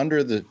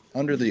 Under the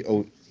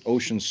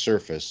ocean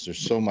surface, there's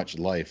so much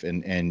life,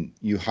 and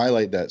you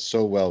highlight that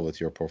so well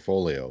with your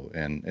portfolio,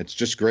 and it's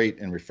just great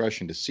and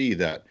refreshing to see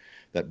that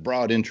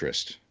broad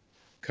interest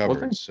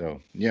covered. Well,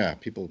 so yeah,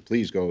 people,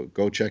 please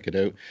go check it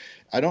out.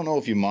 I don't know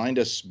if you mind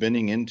us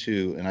spinning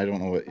into, and I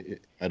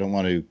don't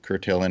want to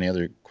curtail any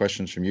other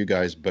questions from you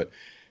guys, but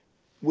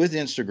with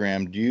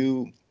Instagram, do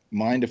you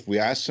mind if we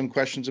ask some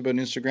questions about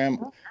Instagram?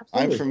 absolutely.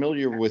 I'm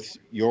familiar with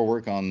your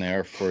work on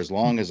there for as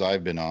long as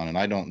I've been on, and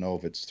I don't know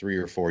if it's 3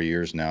 or 4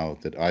 years now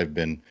that I've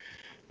been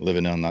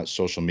living on that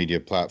social media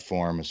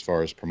platform as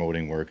far as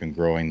promoting work and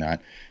growing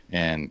that.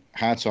 And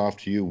hats off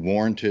to you,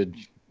 warranted,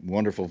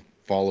 wonderful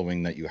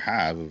following that you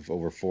have of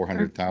over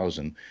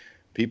 400,000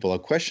 people. A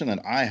question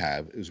that I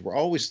have is, we're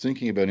always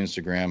thinking about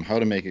Instagram, how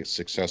to make it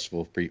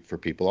successful for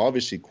people.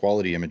 Obviously,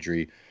 quality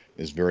imagery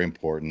is very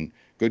important.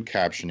 Good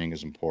captioning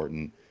is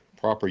important.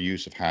 Proper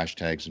use of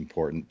hashtags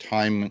important.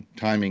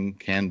 Timing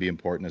can be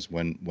important as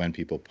when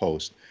people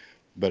post.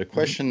 But a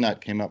question that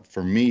came up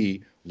for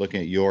me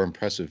looking at your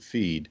impressive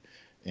feed,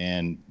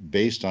 and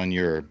based on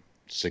your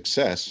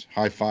success,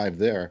 high five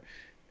there,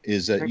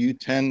 is that you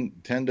tend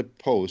to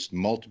post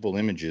multiple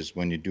images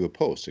when you do a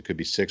post. It could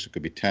be 6, it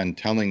could be 10,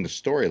 telling the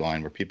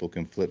storyline where people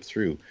can flip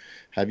through.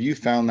 Have you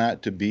found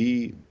that to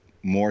be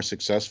more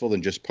successful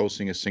than just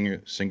posting a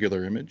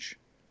singular image?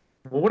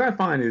 Well, what I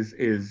find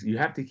is you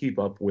have to keep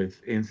up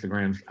with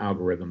Instagram's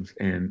algorithms,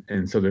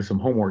 and so there's some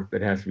homework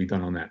that has to be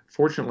done on that.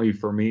 Fortunately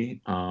for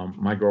me,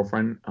 my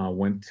girlfriend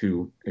went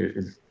to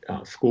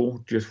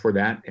school just for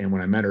that, and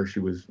when I met her, she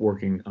was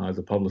working as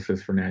a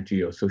publicist for Nat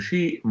Geo. So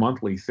she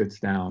monthly sits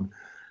down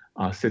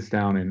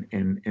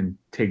and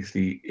takes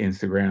the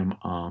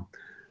Instagram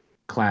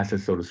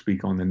classes, so to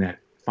speak, on the net,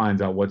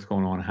 finds out what's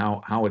going on,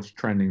 how it's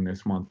trending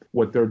this month,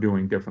 what they're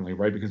doing differently,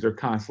 right? Because they're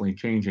constantly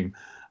changing.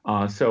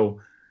 So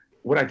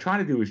what I try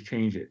to do is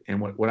change it.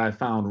 And what I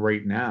found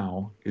right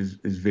now is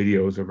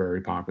videos are very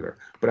popular.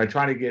 But I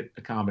try to get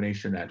a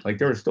combination of that. Like,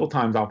 there are still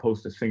times I'll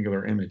post a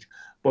singular image.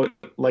 But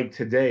like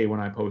today, when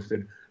I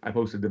posted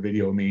the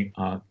video of me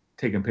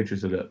taking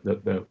pictures of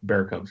the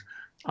bear cubs.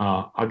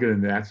 I'll get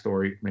into that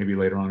story maybe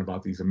later on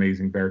about these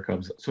amazing bear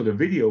cubs. So the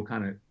video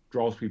kind of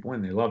draws people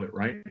in. They love it,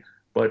 right?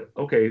 But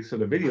okay, so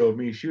the video of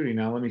me shooting,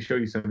 now let me show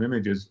you some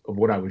images of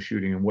what I was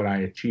shooting and what I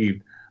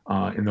achieved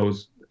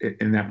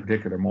in that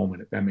particular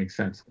moment, if that makes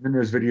sense. And then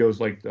there's videos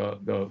like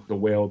the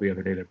whale the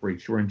other day that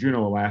breached. We're in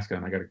Juneau, Alaska,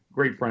 and I got a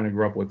great friend I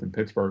grew up with in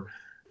Pittsburgh.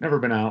 Never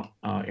been out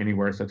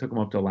anywhere, so I took him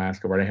up to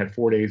Alaska, right? I had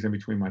 4 days in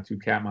between my 2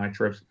 Katmai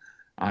trips.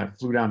 I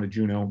flew down to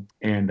Juneau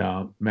and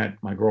met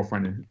my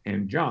girlfriend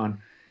and John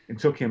and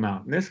took him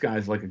out. And this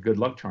guy's like a good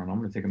luck charm. I'm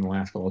going to take him to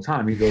Alaska all the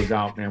time. He goes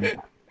out,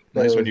 man.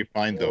 Nice when you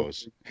find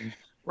those.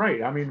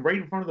 Right. I mean, right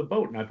in front of the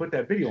boat. And I put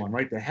that video on,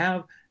 right? To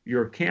have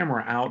your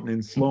camera out and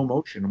in slow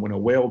motion when a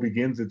whale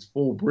begins its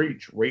full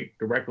breach right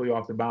directly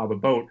off the bow of the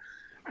boat.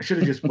 I should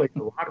have just played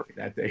the lottery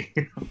that day,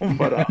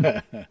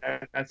 but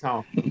that's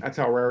how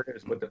rare it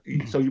is. But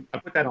I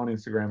put that on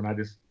Instagram,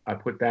 and I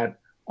put that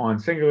on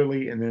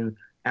singularly, and then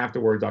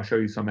afterwards I'll show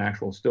you some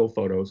actual still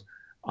photos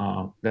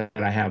that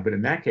I have. But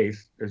in that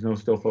case, there's no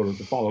still photos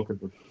to follow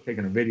because we're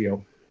taking a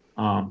video,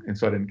 and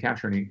so I didn't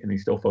capture any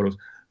still photos.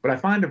 But I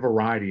find a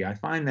variety. I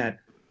find that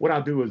what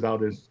I'll do is I'll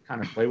just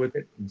kind of play with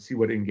it and see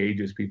what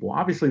engages people.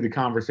 Obviously, the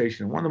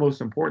conversation. One of the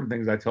most important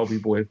things I tell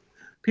people is,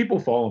 people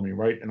follow me,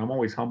 right? And I'm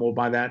always humbled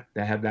by that,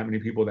 to have that many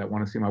people that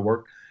want to see my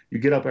work. You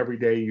get up every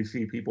day, you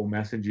see people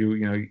message you,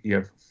 you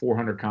have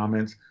 400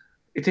 comments.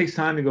 It takes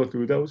time to go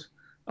through those,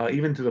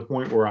 even to the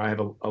point where I have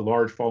a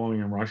large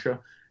following in Russia,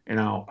 and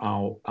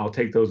I'll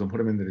take those and put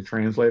them into the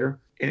translator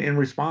and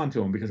respond to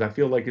them, because I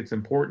feel like it's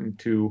important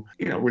to,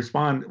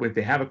 respond if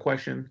they have a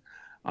question.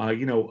 I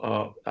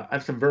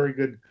have some very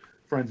good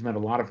friends, met a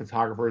lot of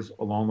photographers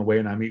along the way,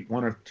 and I meet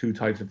one or two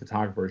types of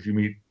photographers. You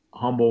meet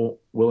humble,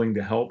 willing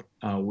to help,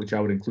 which I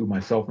would include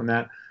myself in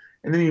that.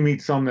 And then you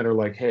meet some that are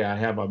like, hey, I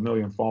have 1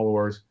 million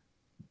followers.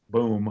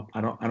 Boom.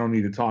 I don't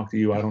need to talk to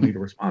you. I don't need to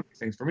respond to these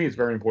things. For me, it's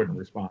very important to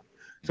respond.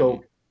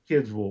 So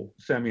kids will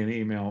send me an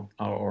email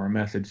or a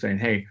message saying,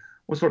 hey,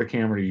 what sort of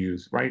camera do you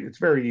use? Right? It's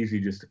very easy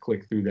just to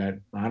click through that.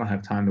 I don't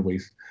have time to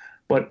waste.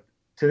 But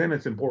to them,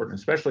 it's important,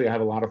 especially I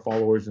have a lot of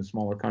followers in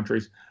smaller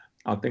countries,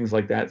 things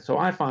like that. So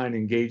I find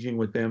engaging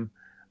with them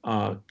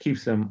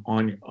keeps them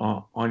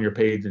on your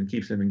page and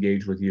keeps them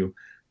engaged with you.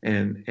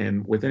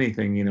 And with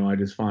anything, I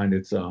just find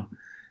it's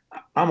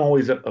I'm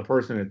always a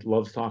person that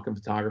loves talking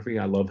photography.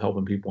 I love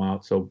helping people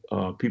out. So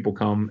people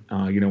come,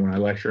 when I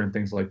lecture and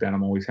things like that,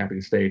 I'm always happy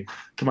to stay.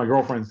 To my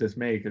girlfriend's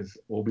dismay, because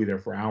we'll be there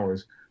for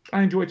hours.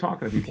 I enjoy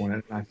talking to people,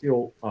 and I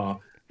feel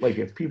like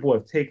if people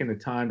have taken the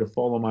time to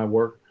follow my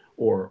work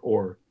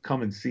or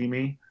come and see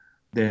me,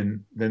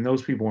 then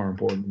those people are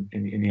important,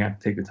 and you have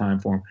to take the time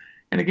for them.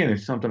 And again,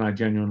 it's something I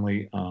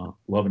genuinely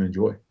love and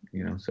enjoy.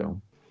 So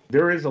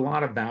there is a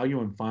lot of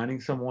value in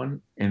finding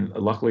someone, and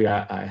luckily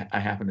I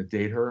happen to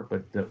date her,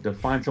 but to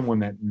find someone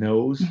that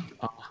knows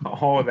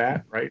all of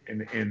that, right,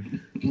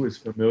 and who is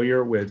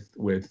familiar with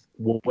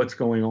what's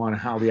going on,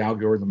 how the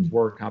algorithms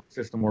work, how the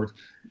system works,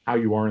 how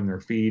you are in their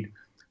feed,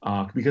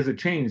 because it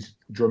changed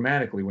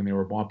dramatically when they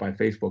were bought by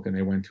Facebook and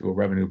they went to a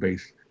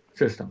revenue-based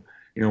system.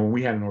 When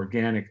we had an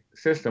organic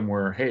system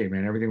where, hey,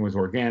 man, everything was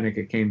organic,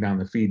 it came down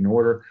the feed in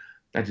order.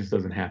 That just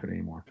doesn't happen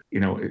anymore.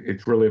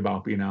 It's really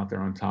about being out there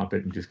on top of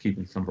it and just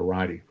keeping some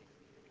variety.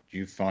 Do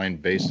you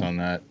find, based on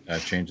that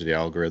change of the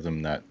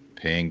algorithm, that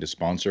paying to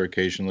sponsor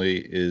occasionally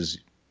is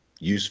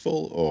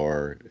useful,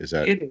 or is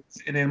that? It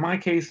is, and in my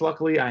case,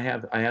 luckily, I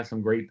have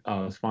some great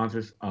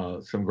sponsors,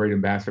 some great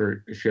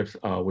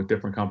ambassadorships with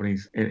different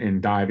companies in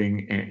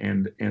diving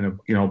and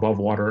above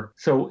water.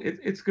 So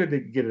it's good to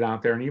get it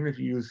out there, and even if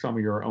you use some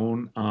of your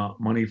own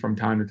money from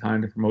time to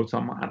time to promote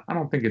something, I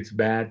don't think it's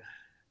bad.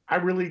 I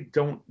really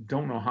don't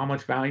know how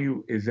much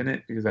value is in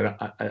it, because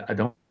I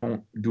don't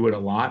do it a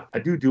lot. I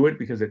do it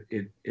because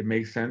it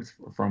makes sense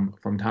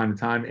from time to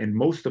time. And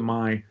most of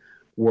my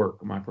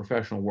work, my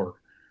professional work,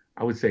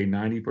 I would say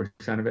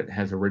 90% of it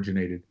has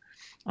originated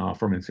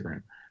from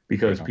Instagram,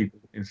 because people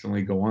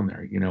instantly go on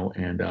there,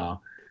 and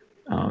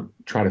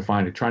try to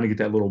find it, trying to get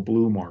that little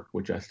blue mark,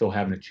 which I still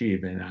haven't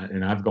achieved.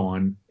 And I've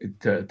gone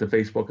to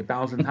Facebook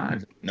 1,000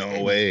 times.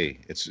 No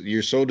way.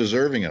 You're so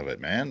deserving of it,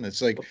 man.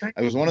 It's like,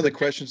 it was one of the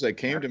questions that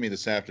came to me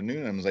this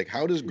afternoon. I was like,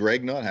 how does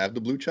Greg not have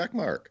the blue check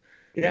mark?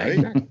 Yeah, right?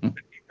 Exactly.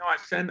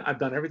 I've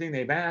done everything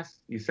they've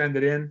asked. You send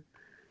it in,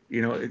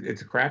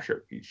 it's a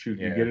crapshoot. You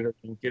get it or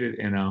you don't get it.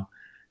 And,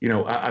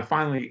 I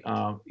finally,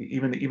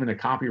 even the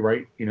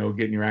copyright,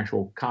 getting your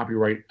actual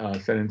copyright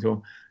set into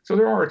them. So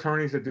there are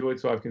attorneys that do it.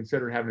 So I've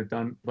considered having it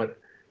done, but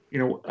I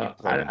just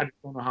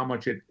don't know how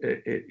much it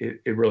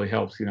really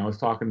helps. I was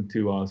talking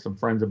to some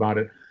friends about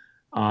it.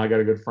 I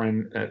got a good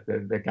friend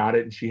that got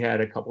it, and she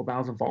had a couple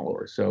thousand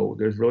followers. So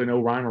there's really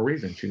no rhyme or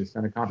reason. She just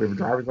sent a copy of her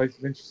driver's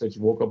license in. She said she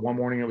woke up one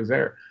morning, it was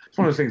there. It's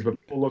one of those things,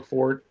 but people look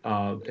for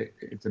it.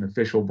 It's an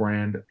official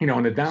brand.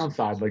 On the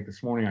downside, like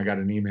this morning, I got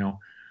an email.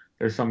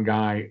 There's some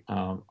guy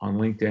on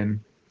LinkedIn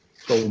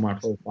stole my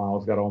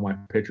profiles, got all my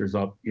pictures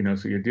up,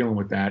 so you're dealing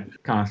with that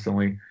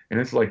constantly. And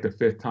it's like the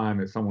 5th time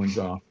that someone's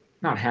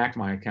not hacked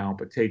my account,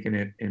 but taken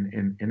it,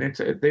 and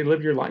they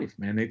live your life,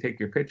 man. They take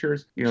your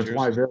pictures. It's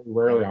why very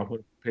rarely I'll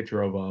put a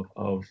picture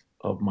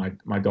of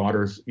my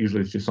daughter's.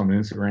 Usually it's just on the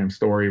Instagram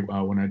story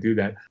when I do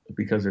that,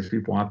 because there's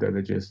people out there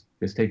that just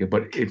take it.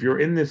 But if you're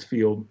in this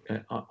field,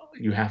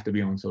 you have to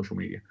be on social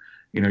media.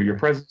 Your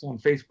presence on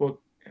Facebook.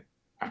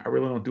 I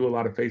really don't do a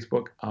lot of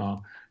Facebook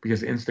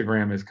because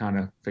Instagram is kind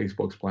of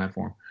Facebook's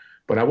platform.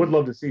 But I would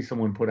love to see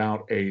someone put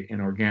out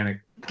an organic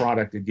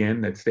product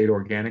again that stayed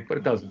organic, but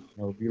it doesn't.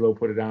 Velo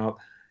put it out,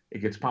 it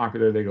gets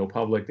popular, they go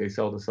public, they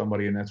sell to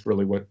somebody, and that's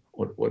really what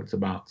it's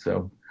about.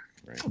 So,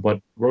 right.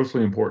 But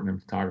grossly important in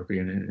photography,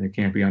 and it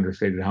can't be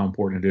understated how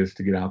important it is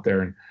to get out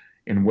there,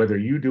 and whether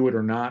you do it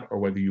or not, or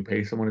whether you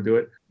pay someone to do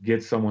it,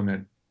 get someone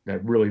that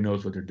really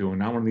knows what they're doing.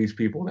 Not one of these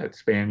people that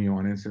spam you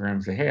on Instagram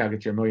and say, hey, I'll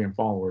get you 1 million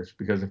followers,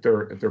 because if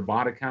they're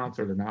bot accounts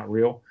or they're not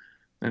real,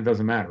 then it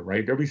doesn't matter,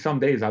 right? There'll be some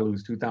days I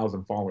lose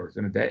 2,000 followers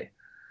in a day.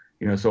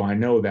 So I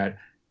know that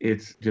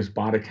it's just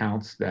bot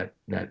accounts that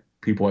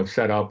people have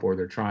set up, or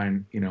they're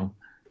trying,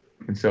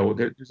 and so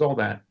there's all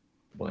that.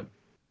 But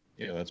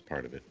yeah, that's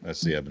part of it.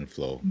 That's the ebb and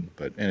flow.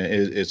 But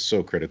it's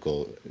so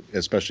critical,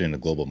 especially in the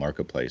global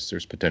marketplace.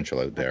 There's potential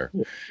out there,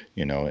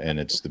 and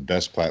it's the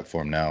best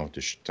platform now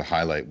to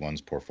highlight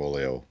one's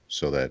portfolio,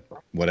 so that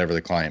whatever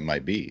the client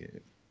might be.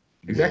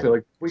 Exactly.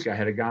 Like this week, I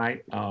had a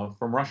guy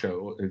from Russia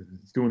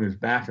doing his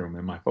bathroom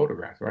in my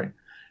photographs, right?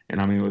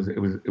 And I mean,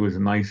 it was a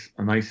nice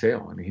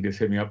sale. I mean, he just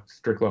hit me up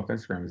strictly off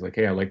Instagram. He's like,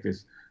 hey, I like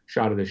this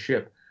shot of this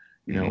ship,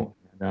 and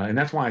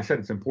that's why I said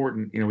it's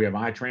important. We have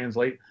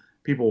iTranslate.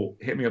 People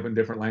hit me up in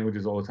different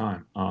languages all the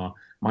time.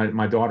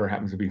 My daughter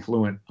happens to be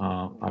fluent.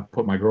 I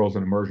put my girls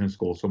in immersion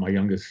school, so my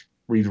youngest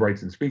reads,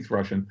 writes, and speaks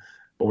Russian.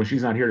 But when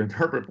she's not here to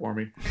interpret for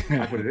me,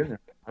 I put it in there.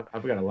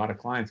 I've got a lot of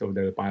clients over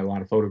there that buy a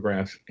lot of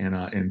photographs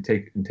and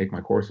take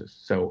my courses.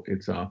 So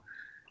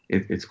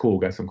it's cool.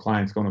 Got some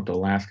clients going up to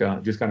Alaska.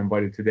 Just got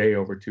invited today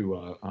over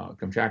to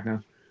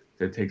Kamchatka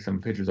to take some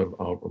pictures of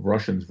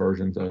Russians'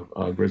 versions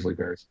of grizzly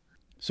bears.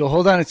 So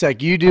hold on a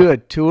sec. You do a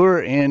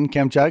tour in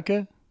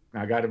Kamchatka?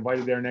 I got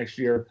invited there next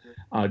year.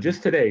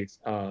 Just today,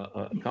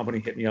 a company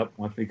hit me up,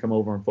 wants me to come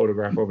over and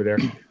photograph over there.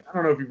 I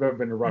don't know if you've ever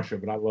been to Russia,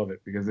 but I love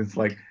it, because it's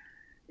like,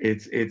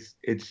 it's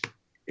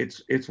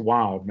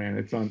wild, man.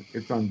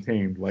 It's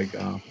untamed. Like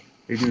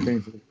they do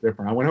things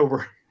different. I went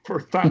over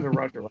first time to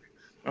Russia. Like,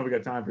 I don't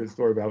got time for this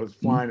story, but I was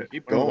flying.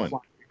 Keep going.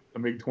 A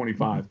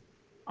MiG-25,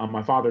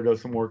 My father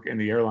does some work in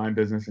the airline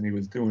business, and he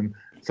was doing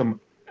some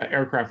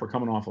aircraft were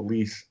coming off a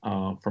lease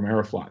from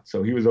Aeroflot.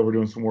 So he was over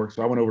doing some work.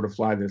 So I went over to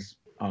fly this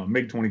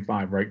MiG-25,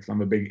 right? Because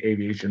I'm a big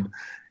aviation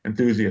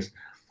enthusiast.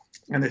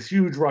 And this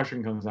huge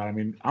Russian comes out. I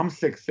mean, I'm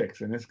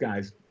 6'6", and this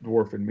guy's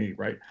dwarfing me,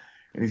 right?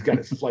 And he's got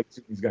his flight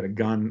suit, he's got a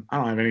gun. I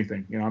don't have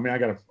anything, I mean, I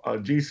got a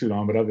G suit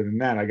on, but other than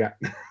that, I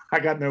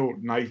got no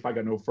knife, I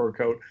got no fur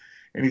coat.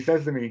 And he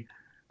says to me,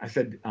 I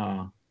said,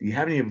 do you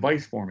have any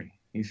advice for me?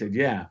 He said,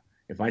 yeah.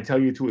 If I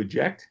tell you to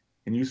eject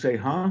and you say,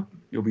 huh,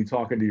 you'll be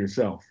talking to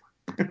yourself.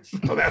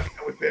 So that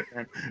was it,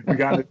 man. We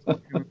got it.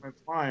 It's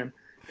flying.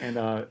 And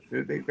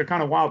they're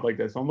kind of wild like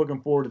that. So I'm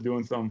looking forward to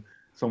doing some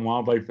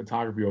wildlife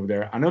photography over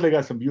there. I know they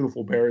got some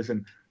beautiful bears,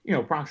 and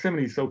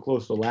proximity is so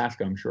close to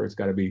Alaska. I'm sure it's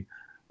got to be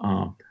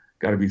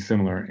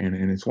similar.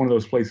 And it's one of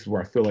those places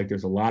where I feel like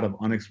there's a lot of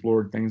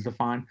unexplored things to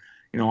find.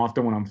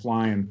 Often when I'm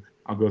flying,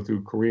 I'll go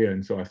through Korea,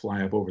 and so I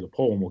fly up over the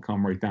pole, and we'll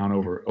come right down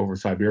over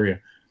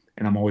Siberia.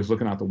 And I'm always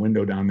looking out the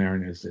window down there,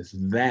 and there's this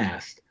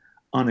vast,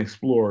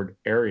 unexplored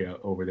area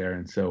over there.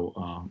 And so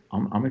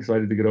I'm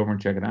excited to get over and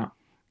check it out.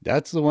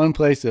 That's the one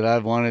place that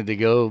I've wanted to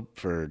go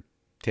for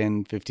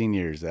 10, 15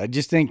 years. I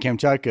just think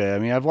Kamchatka, I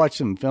mean, I've watched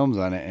some films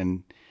on it,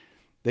 and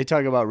they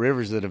talk about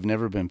rivers that have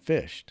never been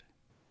fished.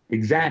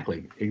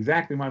 Exactly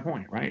my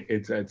point, right?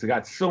 It's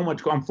got so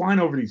much. I'm flying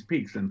over these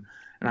peaks, and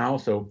I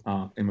also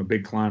am a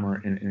big climber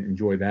and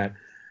enjoy that.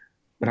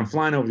 But I'm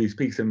flying over these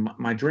peaks, and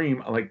my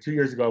dream, like 2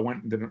 years ago, I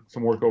went and did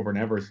some work over in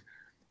Everest,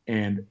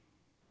 and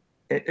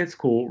it's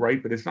cool,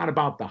 right? But it's not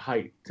about the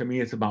height. To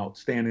me, it's about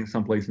standing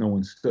someplace no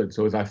one stood.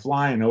 So as I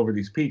fly in over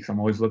these peaks, I'm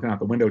always looking out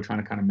the window,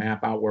 trying to kind of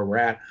map out where we're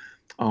at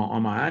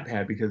on my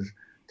iPad, because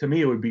to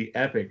me, it would be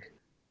epic.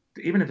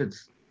 Even if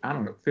it's, I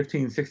don't know,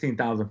 15,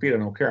 16,000 feet, I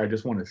don't care. I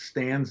just want to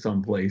stand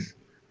someplace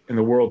in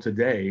the world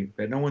today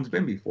that no one's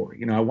been before.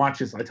 I watch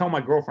this. I tell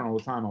my girlfriend all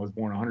the time I was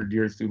born 100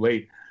 years too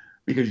late,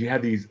 because you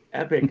have these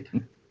epic,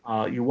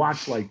 you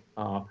watch like,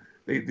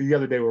 the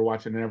other day we were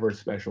watching an Everest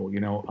special,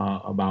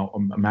 about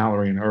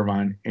Mallory and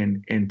Irvine,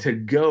 and to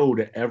go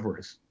to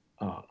Everest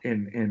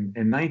in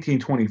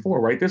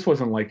 1924, right? This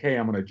wasn't like, hey,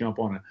 I'm going to jump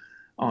on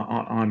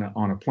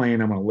a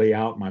plane, I'm going to lay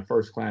out my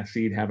first class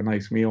seat, have a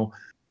nice meal,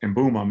 and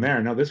boom, I'm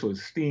there. Now this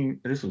was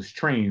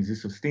trains,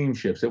 this was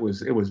steamships. It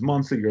was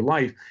months of your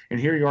life, and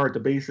here you are at the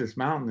base of this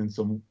mountain in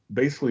some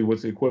basically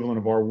what's the equivalent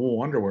of our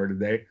wool underwear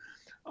today,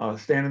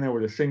 standing there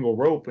with a single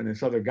rope and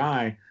this other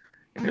guy.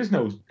 And there's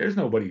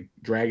nobody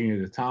dragging you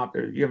to the top.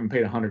 You haven't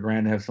paid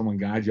 $100,000 to have someone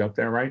guide you up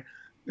there, right?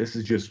 This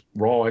is just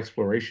raw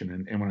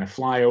exploration. And when I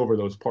fly over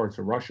those parts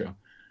of Russia,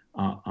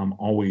 I'm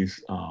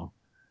always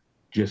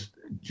just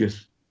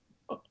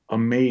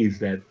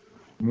amazed that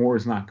more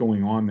is not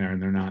going on there,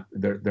 and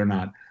they're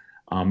not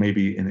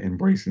maybe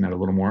embracing that a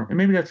little more. And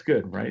maybe that's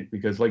good, right?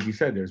 Because like you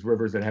said, there's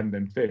rivers that haven't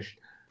been fished,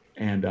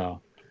 and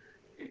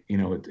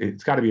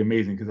it's got to be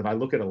amazing. Because if I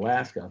look at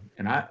Alaska,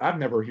 and I've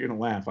never,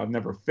 laugh, I've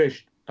never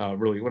fished.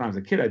 Really, when I was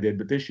a kid, I did,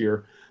 but this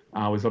year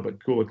I was up at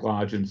Kulik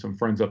Lodge, and some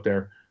friends up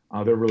there.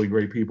 They're really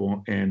great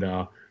people, and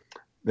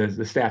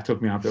the staff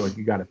took me out there like,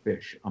 you got to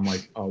fish. I'm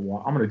like, oh,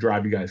 well, I'm going to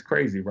drive you guys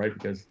crazy, right?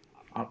 Because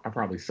I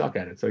probably suck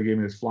at it. So he gave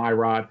me this fly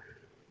rod,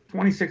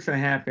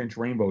 26.5-inch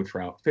rainbow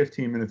trout,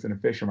 15 minutes in a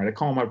fishing rod. I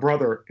call my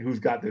brother, who's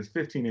got this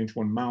 15-inch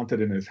one mounted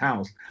in his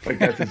house, like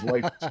that's his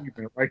life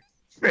achievement, right?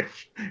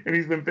 Fish, and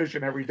he's been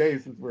fishing every day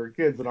since we were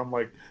kids, and I'm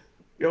like,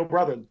 yo,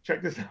 brother,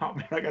 check this out,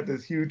 man. I got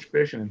this huge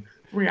fish, and in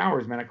 3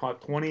 hours, man, I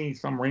caught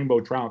 20-some rainbow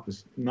trout.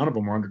 None of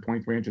them are under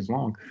 23 inches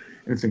long.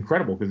 And it's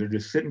incredible because they're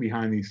just sitting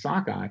behind these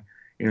sockeye.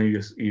 You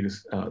just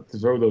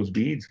throw those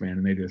beads, man,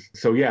 and they just.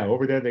 So yeah,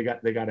 over there they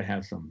got to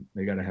have some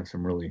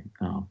really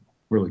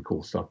really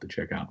cool stuff to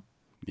check out.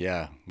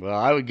 Yeah, well,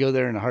 I would go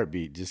there in a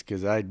heartbeat just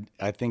because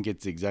I think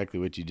it's exactly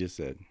what you just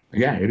said.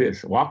 Yeah, it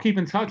is. Well, I'll keep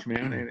in touch,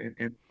 man,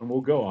 and we'll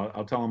go.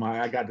 I'll tell them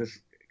I got this.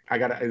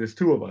 There's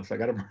two of us. I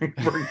got to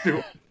bring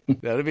two.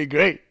 That'd be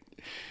great.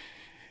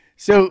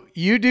 So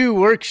you do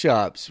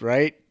workshops,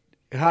 right?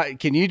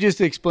 Can you just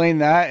explain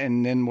that,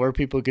 and then where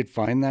people could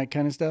find that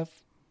kind of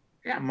stuff?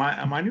 Yeah,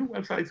 my new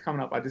website's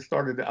coming up. I just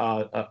started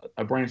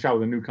a branch out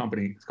with a new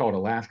company. It's called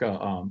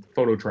Alaska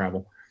Photo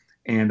Travel,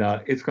 and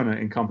it's going to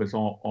encompass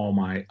all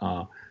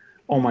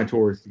my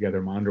tours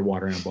together, my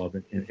underwater and above,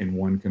 in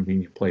one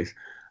convenient place.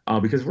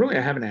 Because really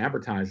I haven't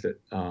advertised it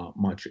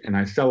much, and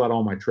I sell out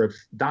all my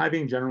trips.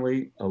 Diving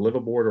generally, a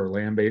liveaboard or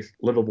land-based.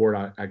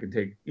 Liveaboard, I can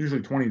take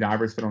usually 20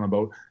 divers fit on a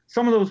boat.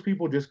 Some of those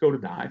people just go to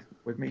dive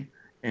with me,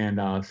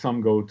 and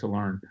some go to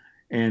learn.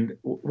 And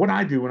what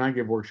I do when I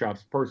give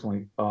workshops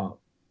personally,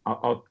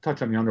 I'll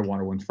touch on the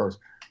underwater ones first.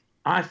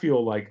 I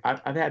feel like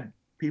I've had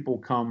people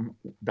come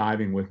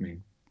diving with me,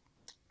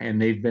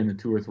 and they've been to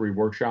 2 or 3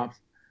 workshops,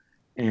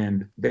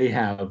 and they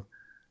have,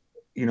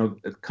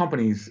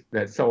 companies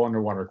that sell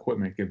underwater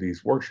equipment give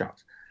these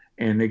workshops,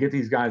 and they get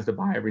these guys to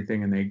buy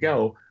everything, and they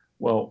go,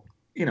 well,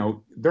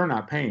 they're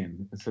not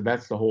paying. So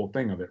that's the whole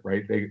thing of it,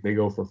 right? They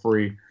go for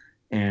free,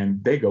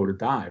 and they go to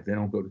dive. They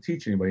don't go to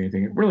teach anybody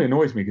anything. It really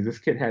annoys me because this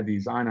kid had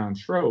these Xenon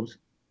strobes,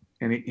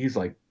 and he's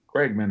like,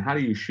 Greg, man, how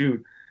do you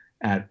shoot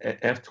at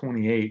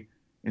f/28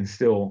 and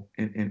still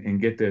and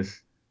get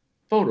this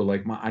photo.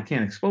 Like I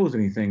can't expose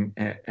anything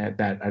at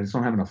that. I just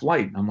don't have enough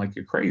light. And I'm like,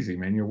 you're crazy,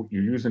 man. You're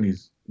using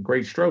these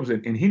great strobes,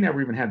 and he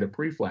never even had the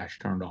pre-flash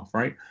turned off,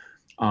 right?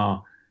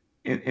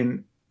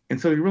 And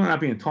so you're really not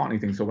being taught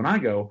anything. So when I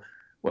go,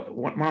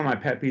 one of my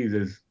pet peeves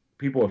is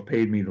people have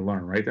paid me to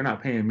learn, right? They're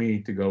not paying me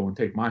to go and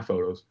take my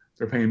photos.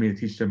 They're paying me to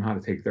teach them how to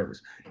take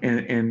theirs.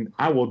 And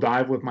I will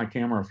dive with my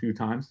camera a few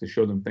times to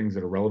show them things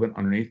that are relevant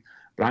underneath,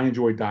 but I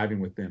enjoy diving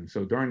with them.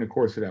 So during the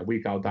course of that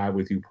week, I'll dive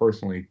with you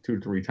personally 2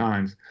 to 3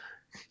 times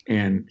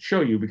and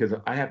show you, because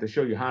I have to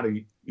show you how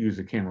to use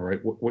the camera, right?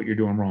 What you're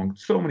doing wrong.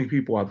 So many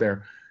people out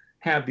there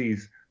have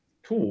these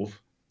tools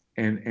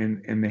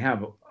and they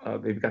have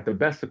they've got the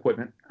best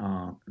equipment.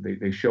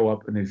 They show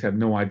up and they just have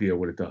no idea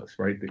what it does,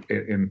 right?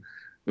 And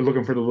they're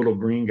looking for the little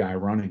green guy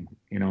running,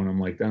 and I'm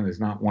like, that is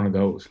not one of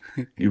those.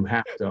 You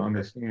have to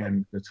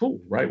understand the tool,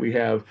 right? We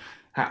have,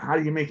 how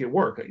do you make it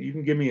work? You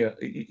can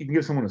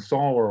give someone a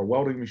saw or a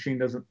welding machine,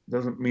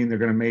 doesn't mean they're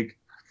going to make,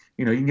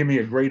 you can give me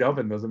a great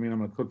oven, doesn't mean I'm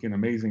going to cook you an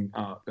amazing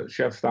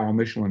chef style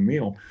Michelin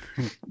meal.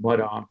 But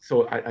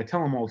so I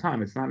tell them all the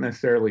time, it's not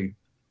necessarily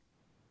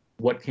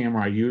what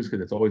camera I use,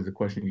 because it's always the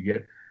question you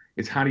get.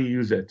 It's how do you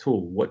use that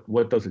tool?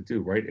 What does it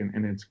do, right?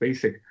 And it's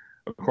basic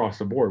across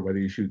the board, whether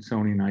you shoot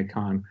Sony,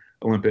 Nikon,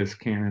 Olympus,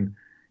 Canon.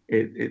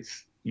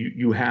 It's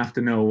you have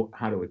to know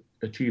how to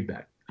achieve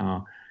that.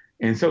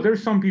 And so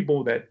there's some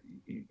people that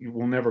you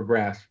will never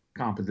grasp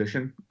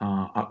composition.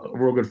 A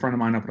real good friend of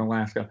mine up in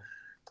Alaska,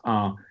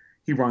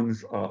 he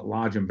runs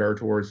Lodge and Bear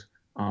Tours,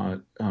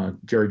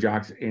 Jerry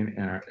Jackson,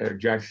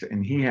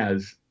 and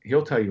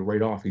he'll tell you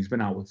right off, he's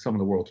been out with some of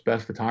the world's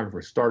best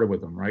photographers, started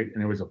with them, right?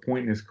 And there was a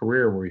point in his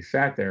career where he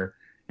sat there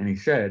and he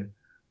said,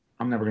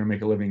 I'm never going to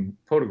make a living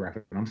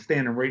photographing. And I'm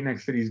standing right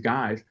next to these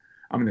guys.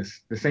 I'm in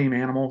the same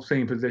animal,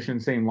 same position,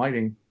 same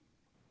lighting.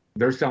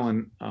 They're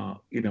selling,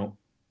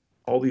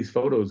 all these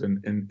photos,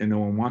 and no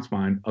one wants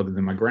mine other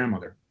than my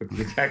grandmother. Which is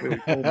exactly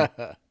what he told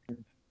me.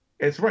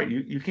 It's right.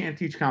 You can't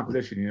teach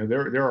composition.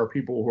 There are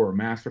people who are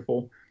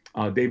masterful.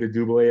 David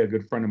Dubois, a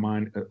good friend of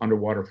mine,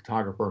 underwater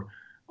photographer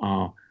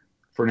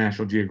for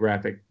National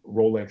Geographic,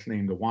 Rolex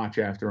named the watch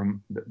after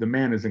him. The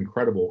man is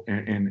incredible.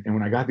 And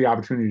when I got the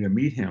opportunity to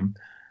meet him,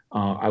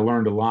 I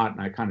learned a lot,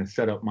 and I kind of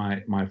set up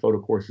my photo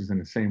courses in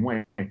the same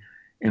way.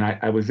 And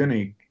I was in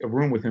a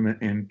room with him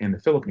in the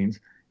Philippines,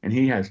 and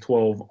he has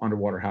 12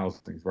 underwater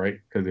housings, right?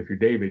 Because if you're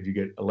David, you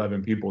get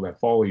 11 people that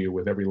follow you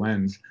with every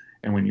lens.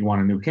 And when you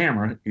want a new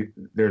camera,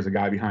 there's a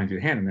guy behind you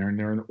handing there, and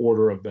they're in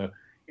order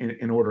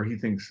in order he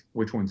thinks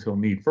which ones he'll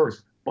need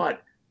first.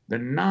 But the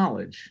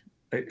knowledge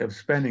of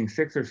spending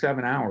 6 or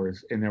 7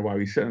 hours in there while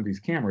he's setting up these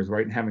cameras,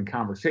 right, and having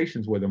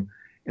conversations with him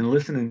and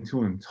listening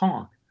to him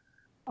talk,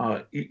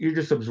 you're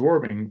just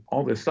absorbing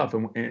all this stuff.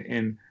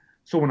 And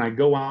so when I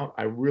go out,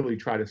 I really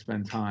try to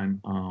spend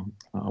time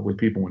with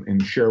people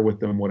and share with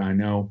them what I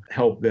know,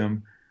 help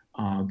them.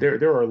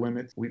 There are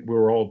limits.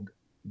 We're all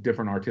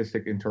different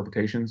artistic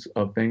interpretations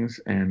of things,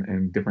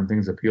 and different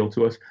things appeal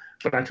to us.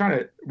 But I try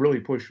to really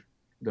push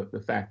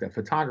the fact that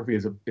photography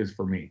is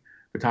for me.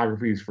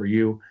 Photography is for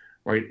you,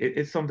 right?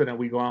 It's something that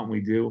we go out and we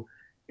do,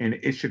 and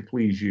it should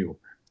please you.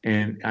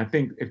 And I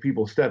think if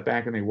people step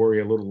back and they worry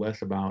a little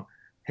less about,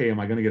 hey, am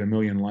I going to get 1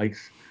 million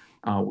likes?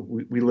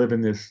 We live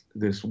in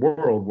this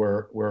world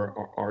where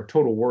our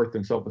total worth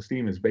and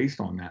self-esteem is based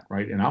on that,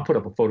 right? And I'll put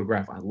up a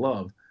photograph I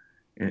love,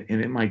 and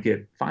it might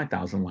get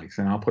 5,000 likes,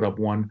 and I'll put up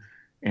one,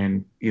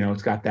 and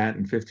it's got that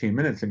in 15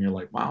 minutes, and you're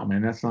like, wow,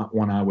 man, that's not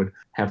one I would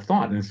have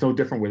thought. And it's no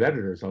different with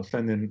editors. I'll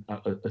send in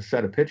a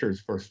set of pictures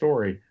for a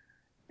story,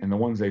 and the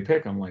ones they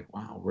pick, I'm like,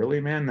 wow,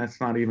 really, man?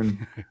 That's not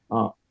even.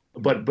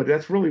 But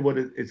that's really what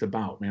it's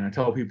about, man. I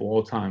tell people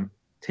all the time,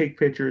 take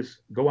pictures,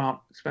 go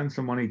out, spend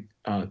some money,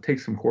 take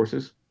some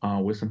courses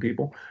with some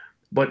people,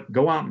 but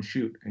go out and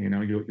shoot.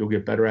 You'll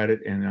get better at it.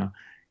 And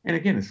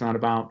again, it's not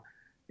about.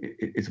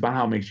 It's about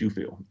how it makes you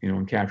feel,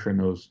 and capturing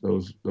those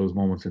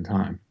moments in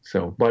time.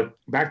 So, but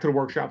back to the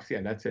workshops,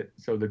 yeah, that's it.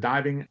 So the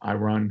diving I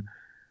run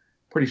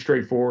pretty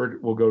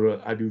straightforward.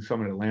 I do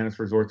some at Atlantis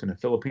Resorts in the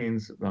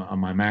Philippines on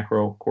my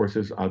macro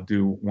courses. I'll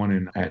do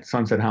one at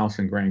Sunset House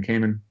in Grand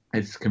Cayman.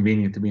 It's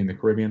convenient to be in the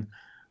Caribbean,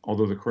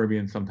 although the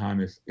Caribbean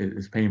sometimes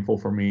is painful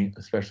for me,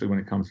 especially when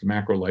it comes to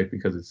macro life,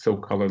 because it's so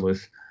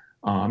colorless.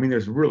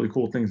 There's really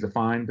cool things to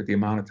find, but the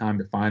amount of time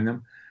to find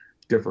them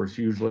differs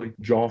hugely.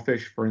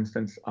 Jawfish, for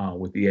instance,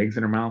 with the eggs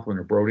in their mouth when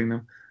they're brooding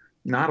them.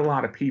 Not a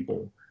lot of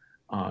people,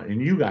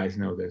 and you guys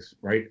know this,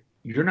 right?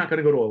 You're not going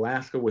to go to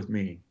Alaska with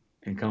me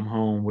and come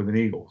home with an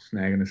eagle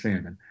snagging a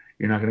salmon.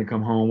 You're not going to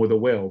come home with a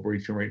whale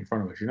breaching right in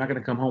front of us. You're not going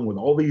to come home with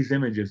all these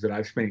images that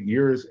I've spent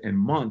years and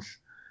months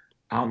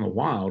out in the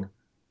wild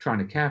trying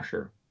to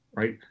capture,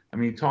 right?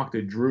 Talk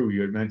to Drew.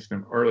 You had mentioned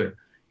him earlier.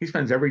 He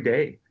spends every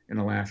day in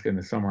Alaska in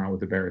the summer out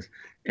with the bears,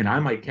 and I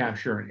might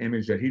capture an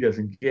image that he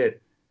doesn't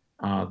get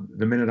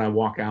the minute I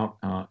walk out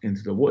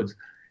into the woods.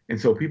 And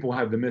so people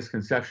have the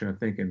misconception of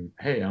thinking,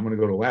 hey, I'm going to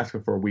go to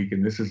Alaska for a week,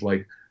 and this is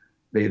like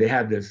they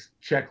have this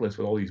checklist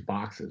with all these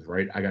boxes,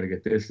 right? I got to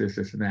get this,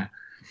 and that.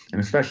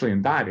 And especially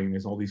in diving,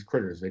 there's all these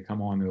critters. They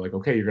come on, they're like,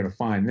 okay, you're going to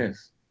find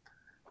this.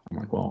 I'm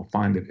like, well, I'll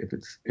find it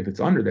if it's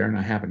under there and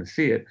I happen to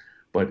see it.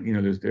 But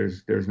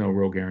there's no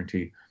real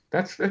guarantee.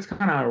 That's kind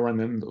of how I run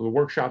them. The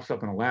workshops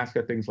up in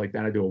Alaska, things like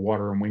that. I do a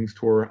water and wings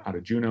tour out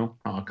of Juneau.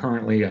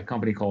 Currently, a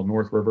company called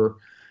North River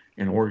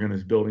in Oregon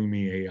is building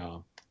me a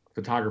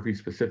photography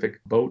specific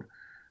boat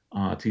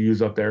to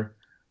use up there,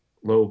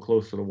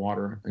 close to the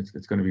water.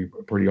 It's going to be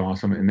pretty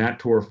awesome. And that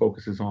tour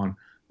focuses on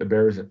the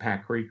bears at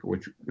Pack Creek,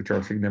 which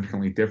are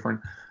significantly different.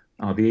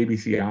 The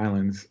ABC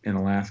Islands in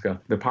Alaska,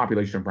 the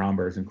population of brown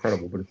bear is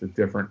incredible, but it's a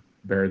different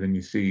bear than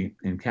you see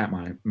in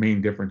Katmai.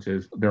 Main difference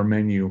is their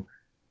menu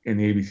in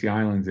the ABC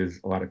Islands is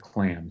a lot of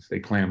clams. They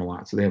clam a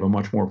lot, so they have a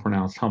much more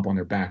pronounced hump on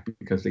their back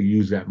because they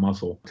use that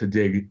muscle to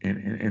dig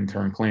and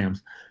turn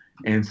clams.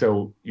 And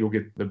so you'll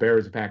get the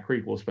bears at Pack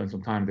Creek. We'll spend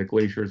some time at the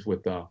glaciers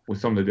with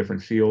some of the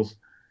different seals,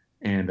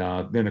 and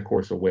then of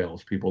course the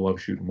whales. People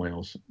love shooting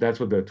whales. That's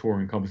what the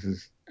tour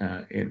encompasses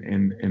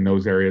in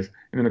those areas.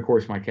 And then of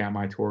course my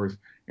Katmai tours.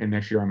 And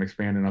next year I'm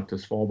expanding up to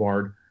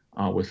Svalbard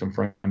with some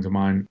friends of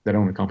mine that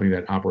own a company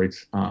that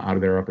operates out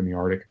of there up in the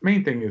Arctic.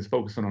 Main thing is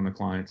focusing on the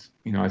clients.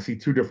 I see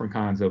two different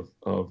kinds of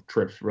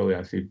trips. Really,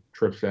 I see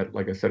trips that,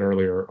 like I said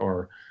earlier,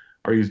 are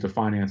used to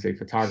finance a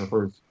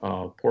photographer's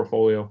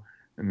portfolio.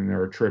 And then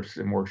there are trips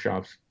and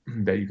workshops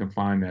that you can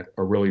find that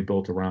are really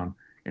built around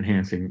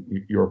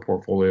enhancing your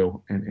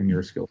portfolio and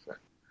your skill set.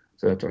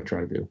 So that's what I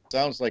try to do.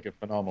 Sounds like a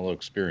phenomenal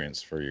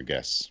experience for your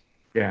guests.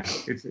 Yeah,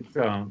 it's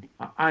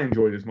I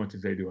enjoy it as much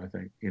as they do. I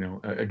think,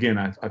 again,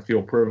 I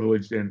feel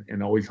privileged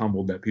and always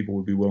humbled that people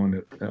would be willing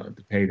to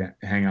pay to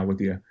hang out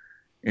with you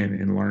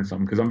and learn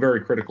something, because I'm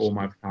very critical of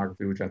my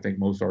photography, which I think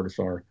most artists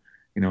are,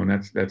 and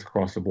that's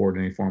across the board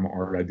in any form of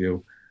art I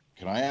do.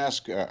 Can I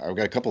ask, I've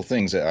got a couple of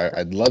things.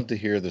 I'd love to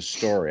hear the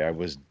story. I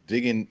was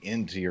digging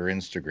into your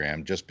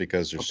Instagram just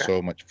because there's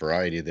so much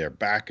variety there.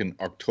 Back in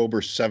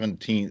October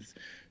 17th,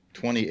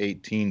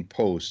 2018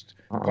 post,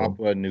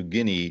 Papua New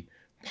Guinea,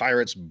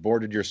 pirates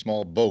boarded your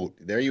small boat.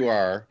 There you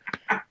are.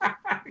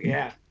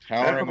 Yeah.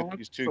 Towering with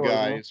these two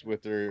guys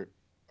with their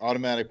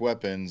automatic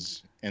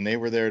weapons, and they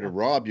were there to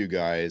rob you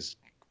guys.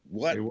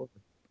 What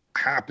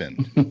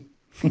happened?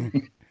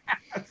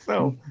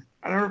 So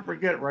I'll never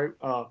forget, right?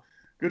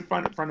 Good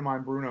friend of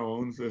mine, Bruno,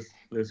 owns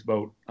this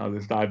boat,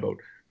 this dive boat,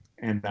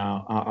 and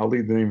I'll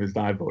leave the name of his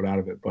dive boat out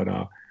of it. But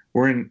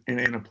we're in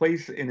a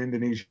place in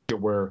Indonesia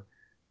where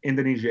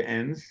Indonesia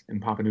ends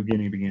and Papua New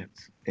Guinea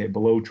begins,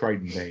 below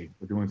Triton Bay.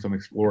 We're doing some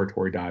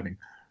exploratory diving.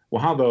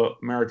 Well, how the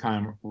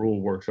maritime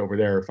rule works over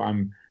there, if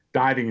I'm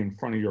diving in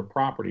front of your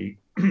property,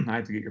 I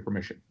have to get your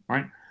permission,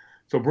 right?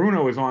 So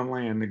Bruno is on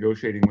land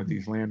negotiating with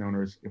these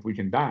landowners if we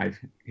can dive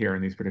here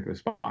in these particular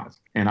spots.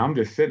 And I'm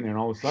just sitting there, and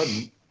all of a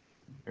sudden,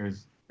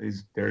 there's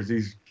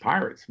these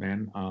pirates,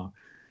 man,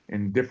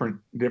 in different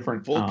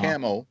full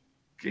camo.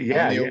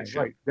 Yeah,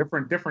 right.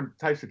 Different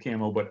types of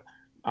camo, but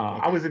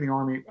I was in the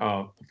Army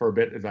for a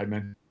bit, as I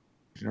mentioned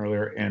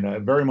earlier, and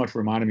it very much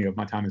reminded me of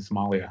my time in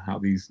Somalia, how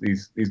these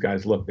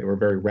guys looked. They were a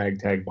very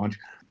ragtag bunch.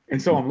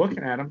 And so I'm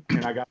looking at them,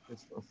 and I got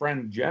this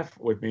friend, Jeff,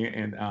 with me,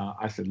 and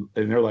I said,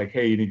 and they're like,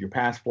 hey, you need your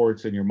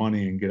passports and your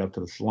money and get up to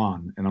the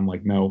salon. And I'm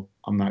like, no,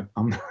 I'm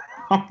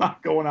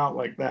not going out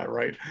like that,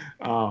 right?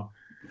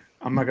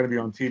 I'm not going to be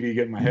on TV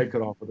getting my head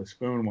cut off with a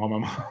spoon while my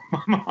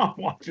mom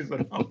watches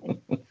at home.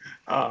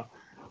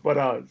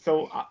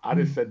 So I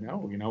just said no.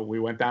 We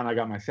went down. I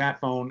got my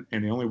sat phone,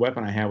 and the only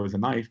weapon I had was a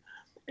knife,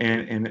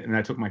 and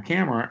I took my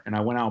camera and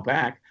I went out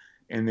back,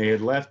 and they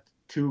had left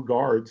two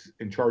guards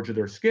in charge of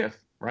their skiff,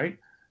 right?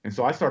 And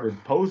so I started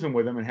posing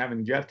with them and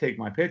having Jeff take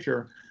my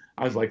picture.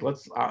 I was like,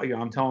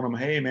 I'm telling them,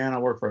 hey man, I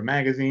work for a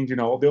magazine. The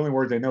only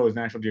words they know is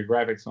National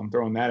Geographic, so I'm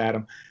throwing that at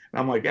them. And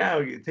I'm like,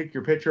 yeah, take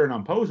your picture, and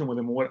I'm posing with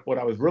them. What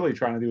I was really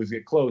trying to do is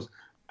get close.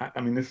 I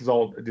mean, this is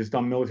all just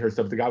dumb military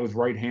stuff. The guy was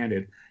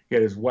right-handed. He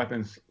had his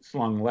weapons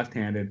slung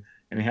left-handed,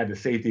 and he had the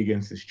safety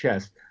against his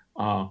chest.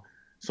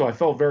 So I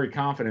felt very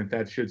confident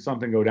that should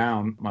something go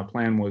down, my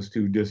plan was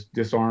to just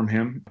disarm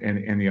him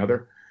and the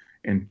other.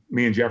 And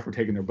me and Jeff were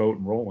taking their boat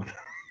and rolling.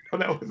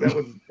 That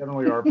was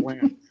generally our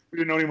plan. We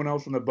didn't know anyone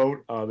else in the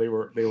boat. They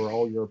were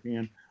all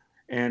European.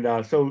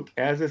 And so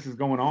as this is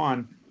going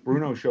on,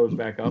 Bruno shows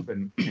back up,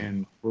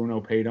 and Bruno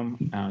paid him,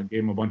 gave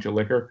him a bunch of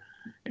liquor,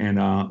 and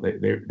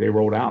they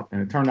rolled out.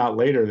 And it turned out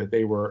later that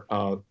they were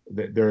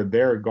they're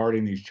there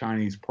guarding these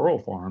Chinese pearl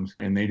farms,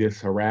 and they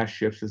just harass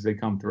ships as they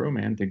come through,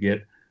 man, to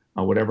get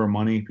whatever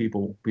money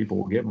people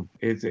will give them.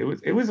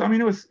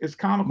 It's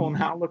comical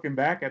now looking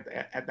back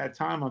at that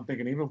time. I'm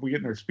thinking, even if we get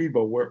in their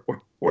speedboat, where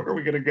are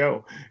we going to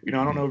go? I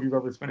don't know if you've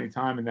ever spent any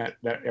time in that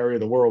area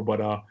of the world,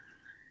 but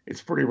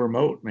it's pretty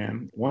remote,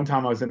 man. One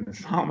time I was in the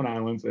Solomon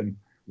Islands, and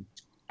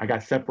I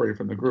got separated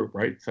from the group,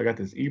 right? So I got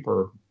this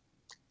EPIRB,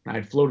 and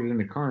I floated in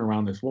the current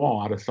around this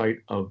wall out of sight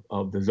of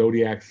the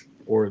Zodiacs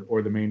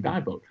or the main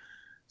dive boat.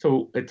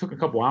 So it took a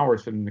couple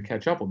hours for them to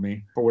catch up with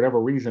me. For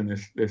whatever reason,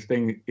 this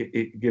thing,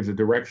 it gives a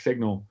direct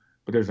signal,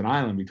 but there's an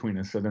island between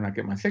us, so they're not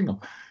getting my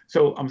signal.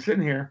 So I'm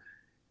sitting here,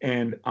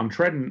 and I'm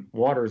treading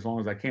water as long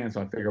as I can. So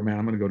I figure, man,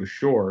 I'm going to go to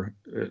shore.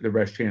 The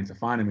best chance of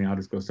finding me, I'll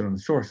just go sit on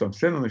the shore. So I'm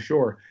sitting on the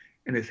shore,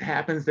 and it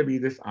happens to be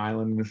this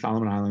island in the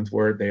Solomon Islands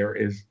where there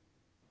is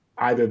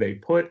either they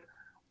put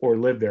or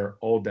live there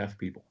all deaf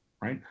people,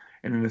 right?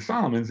 And in the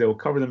Solomons, they will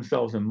cover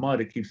themselves in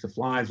mud. It keeps the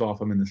flies off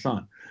them in the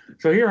sun.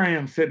 So here I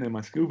am sitting in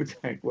my scuba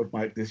tank with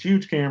this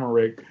huge camera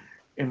rig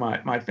and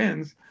my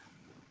fins,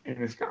 and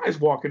this guy's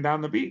walking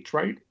down the beach,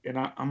 right? And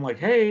I'm like,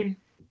 hey,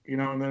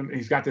 and then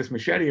he's got this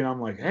machete, and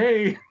I'm like,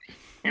 hey,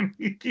 and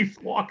he keeps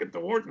walking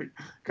towards me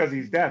because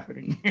he's deaf and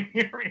he can't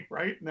hear me,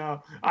 right?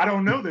 Now, I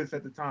don't know this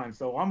at the time.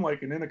 So I'm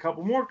like, and then a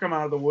couple more come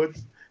out of the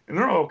woods, and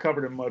they're all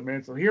covered in mud,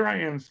 man. So here I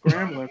am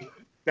scrambling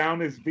down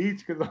this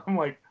beach because I'm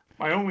like,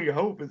 my only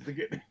hope is to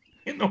get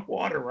in the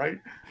water, right?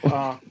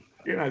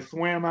 I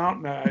swam out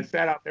and I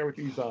sat out there with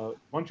these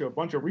bunch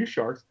of reef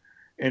sharks,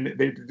 and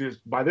they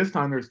just, by this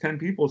time there's 10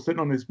 people sitting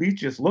on this beach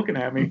just looking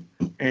at me,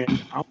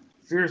 and I'm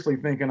seriously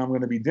thinking I'm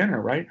going to be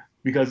dinner, right?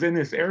 Because in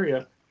these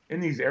areas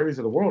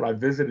of the world, I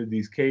visited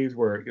these caves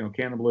where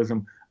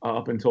cannibalism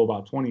up until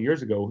about 20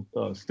 years ago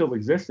still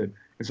existed,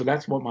 and so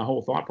that's what my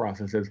whole thought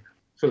process is.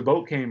 So the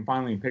boat came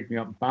finally and picked me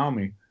up and found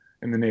me,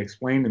 and then they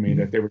explained to me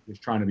that they were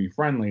just trying to be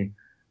friendly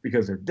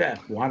because they're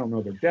deaf. Well, I don't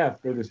know they're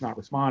deaf. They're just not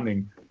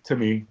responding to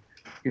me,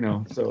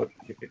 So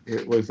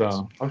it was. I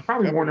was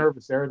probably more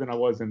nervous there than I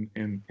was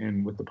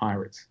in with the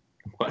pirates.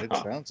 It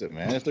sounds it,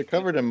 man. If they're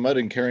covered in mud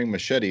and carrying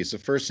machetes, the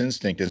first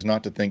instinct is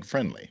not to think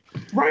friendly.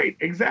 Right.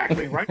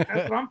 Exactly. Right.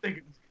 That's what I'm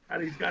thinking.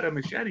 He's got a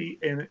machete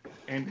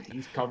and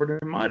he's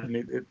covered in mud, and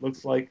it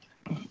looks like,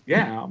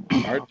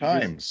 hard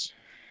times.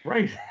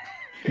 Right.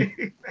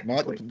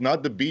 Exactly.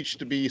 Not the beach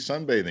to be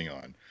sunbathing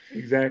on.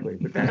 Exactly.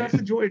 But that's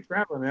the joy of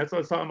traveling. That's what I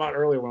was talking about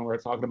earlier when we were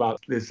talking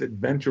about this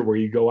adventure where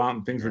you go out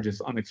and things are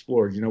just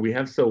unexplored. We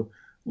have so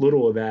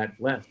little of that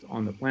left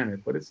on the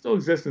planet, but it still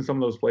exists in some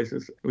of those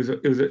places.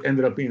 It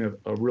ended up being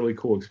a really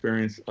cool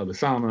experience. The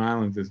Solomon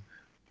Islands is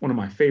one of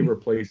my favorite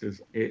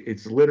places.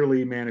 It's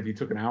literally, man, if you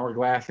took an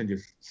hourglass and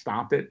just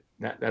stopped it,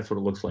 that's what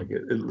it looks like.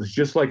 It was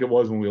just like it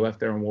was when we left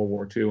there in World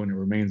War II, and it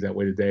remains that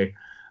way today.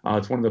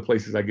 It's one of the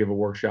places I give a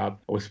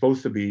workshop. I was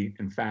supposed to be,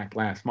 in fact,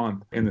 last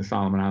month in the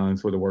Solomon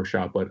Islands with a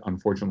workshop, but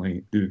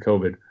unfortunately, due to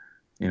COVID,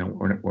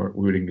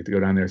 we didn't get to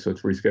go down there, so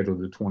it's rescheduled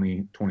to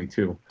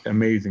 2022.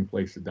 Amazing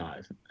place to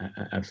dive,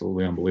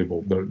 absolutely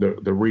unbelievable.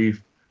 The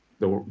reef,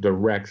 the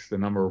wrecks, the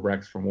number of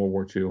wrecks from World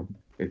War II,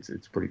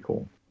 it's pretty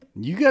cool.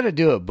 You got to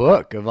do a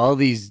book of all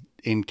these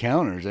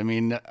encounters. I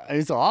mean,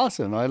 it's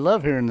awesome. I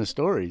love hearing the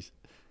stories.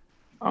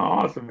 Oh,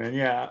 awesome, man.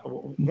 Yeah.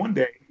 One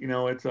day,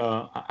 it's,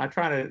 I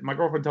try to, my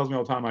girlfriend tells me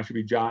all the time I should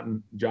be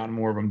jotting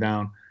more of them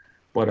down.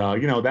 But,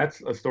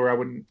 that's a story I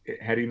wouldn't,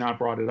 had he not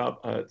brought it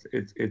up.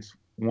 It's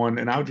one,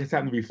 and I would just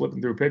happen to be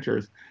flipping through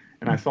pictures,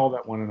 and I saw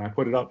that one and I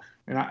put it up,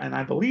 and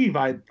I believe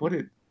I put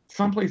it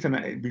someplace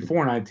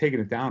before and I'd taken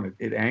it down.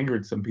 It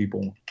angered some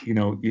people.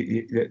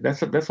 That's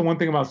the one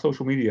thing about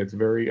social media. It's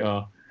very,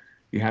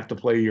 you have to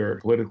play your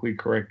politically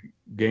correct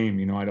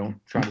game. I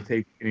don't try to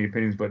take any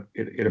opinions, but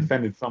it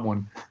offended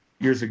someone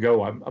years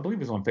ago. I believe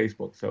it was on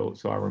Facebook,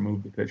 so I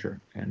removed the picture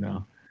and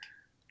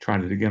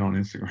tried it again on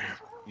Instagram.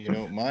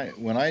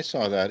 When I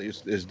saw that,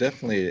 it's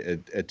definitely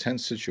a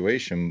tense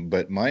situation,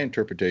 but my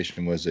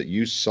interpretation was that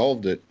you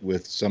solved it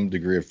with some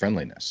degree of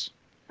friendliness.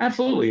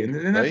 Absolutely,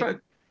 and that's right?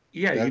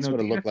 That's what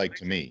it looked like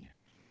to me.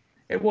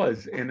 It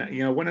was, and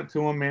went up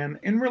to him, man,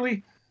 and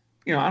really,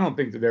 I don't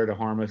think they're there to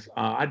harm us.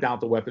 I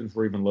doubt the weapons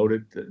were even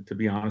loaded, to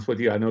be honest with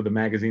you. I know the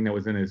magazine that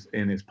was in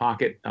his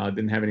pocket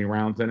didn't have any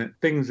rounds in it.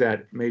 Things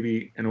that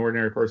maybe an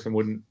ordinary person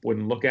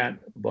wouldn't look at,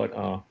 but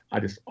I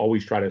just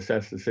always try to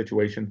assess the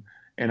situation.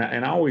 And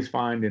I always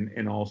find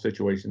in all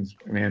situations,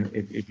 man,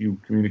 if you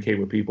communicate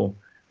with people,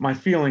 my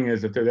feeling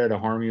is if they're there to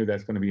harm you,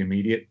 that's going to be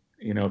immediate.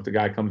 If the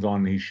guy comes on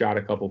and he shot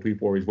a couple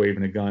people or he's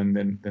waving a gun,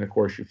 then of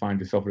course you find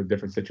yourself in a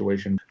different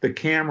situation. The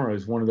camera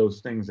is one of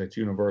those things that's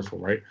universal,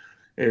 right?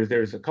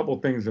 There's a couple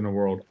things in the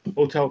world.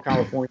 Hotel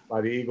California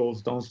by the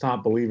Eagles, Don't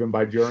Stop Believing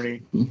by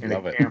Journey, and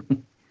a camera.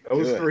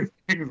 Those three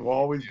things will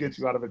always get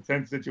you out of a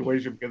tense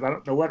situation,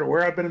 because no matter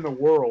where I've been in the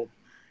world,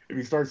 if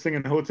you start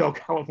singing Hotel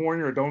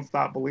California or Don't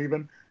Stop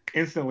Believing,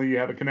 instantly you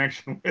have a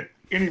connection with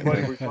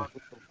anybody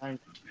regardless of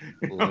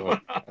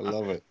language. I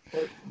love it.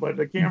 But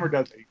the camera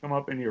does it. You come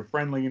up and you're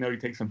friendly, you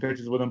take some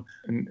pictures with them,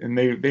 and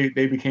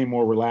they became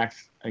more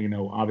relaxed.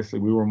 Obviously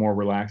we were more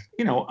relaxed.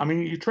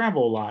 You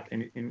travel a lot,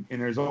 and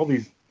there's all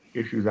these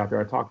issues out there.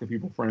 I talk to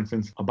people, for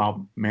instance, about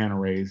manta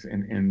rays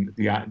and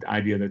the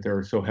idea that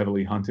they're so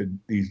heavily hunted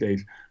these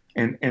days.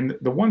 And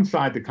the one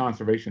side, the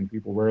conservation,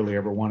 people rarely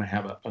ever want to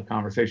have a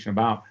conversation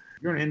about.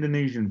 You're an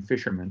Indonesian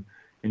fisherman,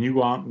 and you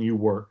go out and you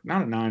work,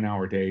 not a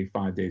 9-hour day,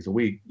 5 days a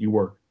week. You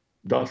work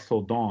dusk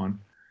till dawn,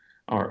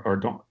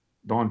 or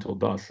dawn till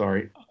dusk,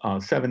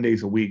 7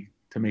 days a week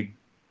to make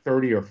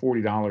 $30 or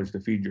 $40 to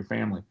feed your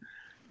family.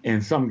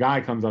 And some guy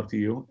comes up to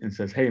you and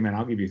says, hey, man,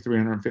 I'll give you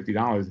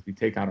 $350 if you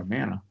take out a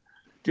manta.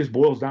 Just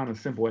boils down to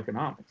simple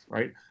economics,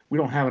 right? We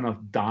don't have enough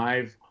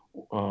dive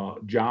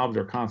jobs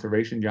or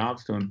conservation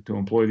jobs to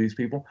employ these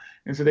people,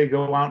 and so they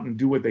go out and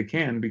do what they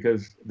can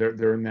because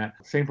they're in that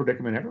same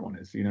predicament everyone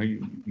is. You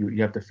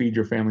have to feed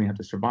your family, you have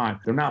to survive.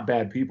 They're not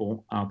bad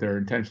people out there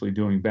intentionally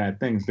doing bad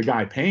things. The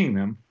guy paying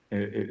them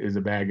is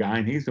a bad guy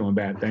and he's doing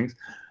bad things.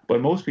 But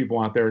most people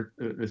out there,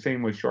 the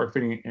same with shark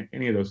finning,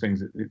 any of those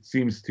things, it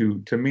seems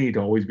to me to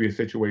always be a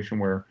situation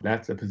where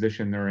that's a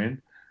position they're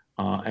in,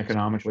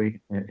 economically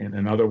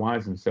and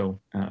otherwise. And so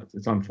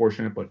it's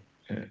unfortunate, but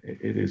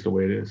it is the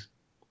way it is.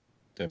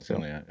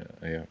 Definitely,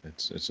 yeah.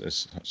 It's a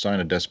sign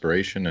of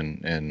desperation,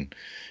 and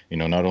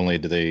not only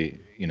do they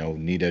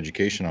need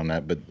education on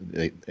that, but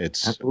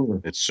it's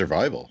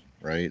survival,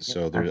 right? Yeah,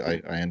 so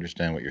I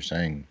understand what you're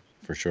saying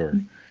for sure.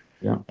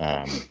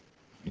 Yeah.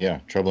 Yeah,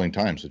 troubling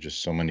times with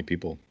just so many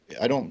people.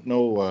 I don't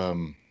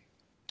know.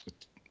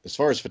 As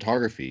far as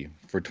photography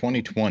for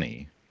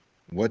 2020,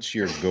 what's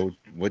your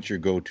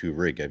go-to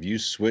rig? Have you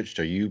switched?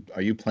 Are you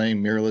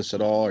playing mirrorless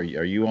at all? Are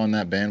you on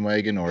that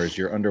bandwagon, or is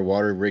your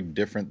underwater rig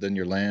different than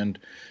your land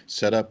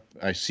setup?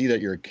 I see that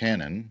you're a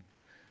Canon.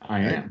 I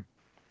am.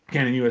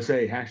 Canon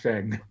USA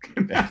hashtag.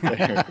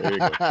 There you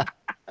go.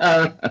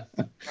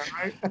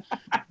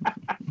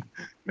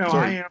 No, so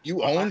I am.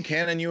 You own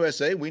Canon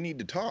USA? We need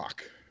to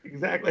talk.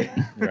 Exactly.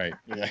 Right.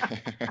 Yeah.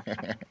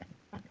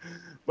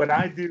 But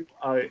I do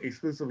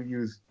exclusively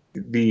use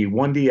the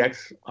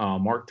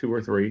 1DX Mark II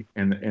or 3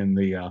 and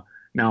the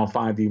now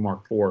 5D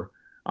Mark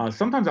IV.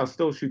 Sometimes I'll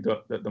still shoot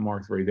the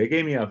Mark III. They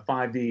gave me a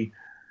 5D,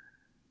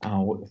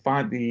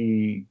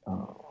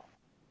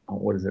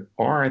 what is it?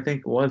 R, I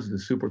think it was the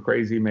super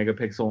crazy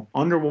megapixel.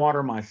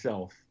 Underwater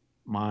myself,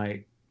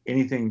 my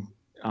anything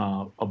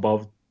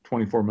above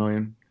 24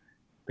 million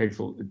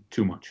pixel,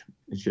 too much.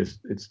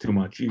 It's too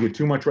much. You get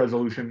too much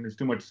resolution. There's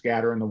too much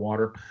scatter in the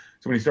water.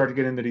 So when you start to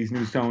get into these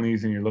new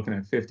Sonys and you're looking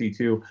at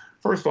 52,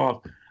 first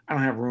off, I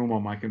don't have room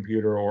on my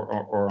computer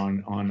or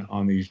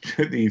on these.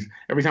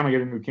 Every time I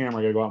get a new camera,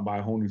 I got to go out and buy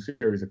a whole new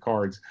series of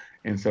cards.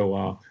 And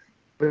so,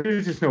 but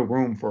there's just no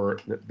room for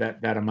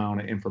that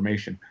amount of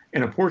information.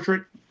 In a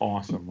portrait,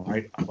 awesome,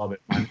 right? I love it.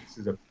 This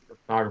is a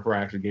photographer.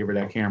 I actually gave her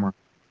that camera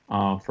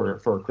for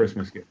a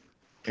Christmas gift.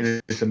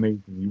 And it's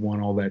amazing. You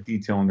want all that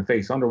detail in the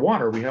face.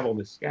 Underwater, we have all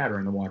this scatter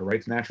in the water, right?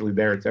 It's naturally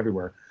there. It's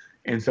everywhere.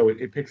 And so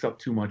it picks up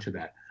too much of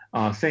that.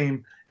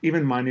 Same,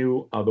 even my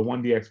new, the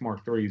 1DX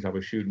Mark IIIs I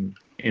was shooting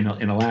in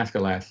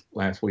Alaska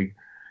last week,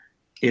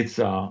 it's,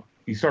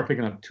 you start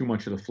picking up too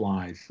much of the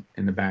flies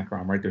in the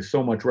background, right? There's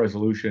so much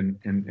resolution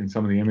in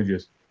some of the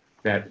images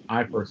that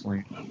I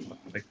personally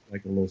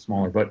like a little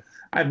smaller. But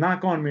I've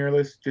not gone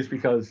mirrorless just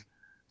because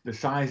the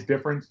size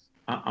difference.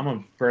 I'm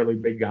a fairly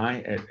big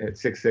guy at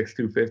 6'6",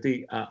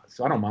 250,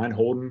 so I don't mind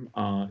holding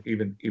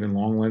even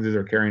long lenses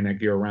or carrying that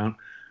gear around.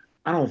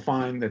 I don't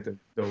find that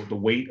the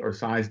weight or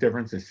size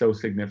difference is so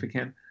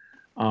significant.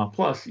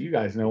 Plus, you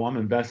guys know I'm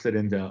invested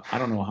into I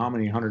don't know how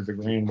many hundreds of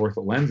grand worth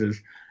of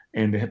lenses,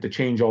 and to have to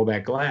change all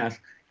that glass.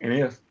 And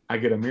if I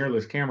get a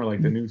mirrorless camera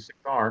like the new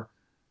 6R,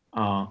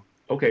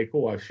 okay,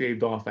 cool, I've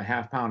shaved off a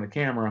half pound of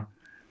camera.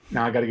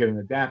 Now I got to get an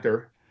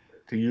adapter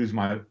to use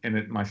my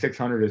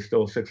 600 is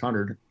still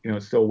 600.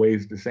 It still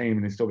weighs the same,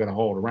 and it's still got to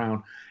haul it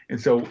around. And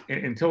so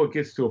until it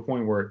gets to a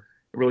point where it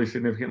really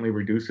significantly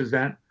reduces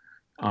that,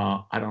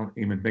 I don't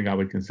even think I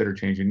would consider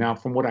changing. Now,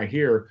 from what I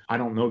hear, I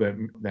don't know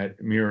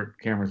that mirror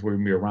cameras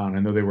would be around. I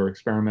know they were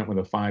experimenting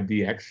with a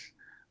 5DX,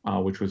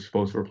 which was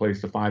supposed to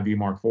replace the 5D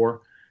Mark IV,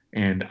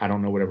 and I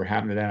don't know whatever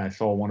happened to that. I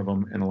saw one of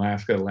them in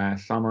Alaska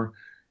last summer,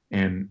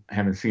 and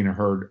haven't seen or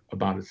heard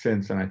about it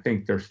since. And I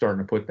think they're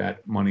starting to put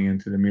that money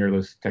into the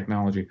mirrorless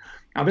technology.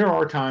 Now, there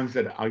are times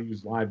that I'll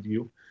use live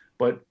view,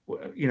 but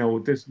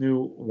with this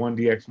new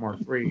 1DX Mark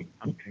III,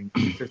 I'm getting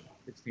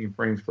 16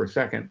 frames per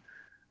second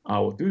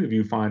through the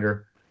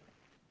viewfinder.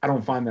 I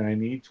don't find that I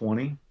need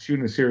 20.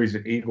 Shooting a series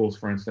of Eagles,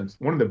 for instance,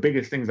 one of the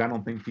biggest things I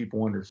don't think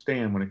people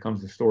understand when it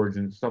comes to storage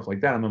and stuff like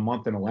that. I'm a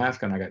month in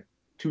Alaska, and I got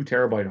 2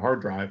 terabyte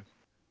hard drive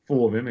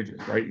full of images,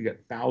 right? You got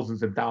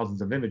thousands and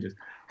thousands of images.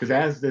 Because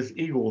as this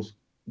Eagle's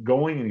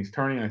going and he's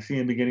turning, I see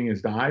him beginning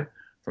his dive.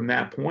 From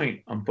that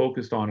point, I'm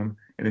focused on him,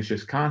 and it's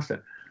just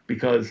constant.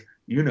 Because,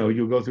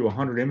 you'll go through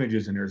 100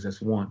 images, and there's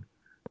this one,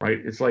 right?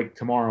 It's like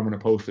tomorrow I'm going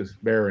to post this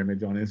bear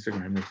image on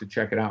Instagram just to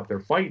check it out. They're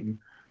fighting,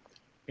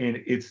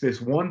 and it's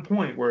this one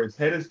point where his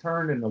head is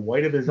turned in the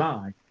white of his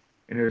eye,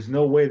 and there's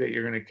no way that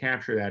you're going to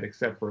capture that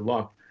except for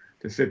luck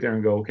to sit there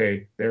and go,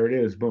 okay, there it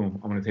is, boom,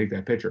 I'm going to take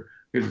that picture.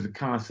 Because it's a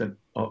constant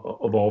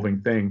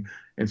evolving thing.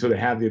 And so to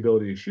have the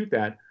ability to shoot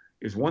that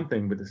is one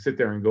thing, but to sit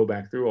there and go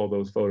back through all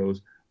those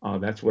photos,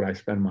 that's what I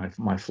spend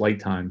my flight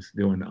times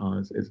doing,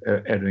 is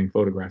editing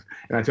photographs.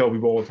 And I tell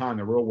people all the time,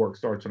 the real work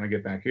starts when I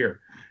get back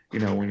here,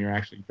 when you're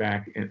actually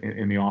back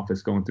in the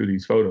office going through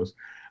these photos.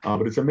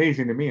 But it's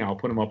amazing to me. I'll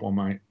put them up on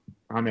my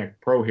iMac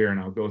Pro here, and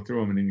I'll go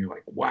through them, and then you're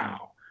like,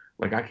 wow,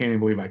 like I can't even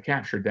believe I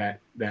captured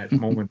that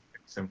moment.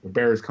 So the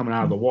bear is coming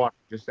out of the water,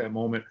 just that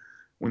moment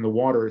when the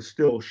water is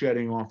still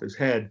shedding off his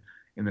head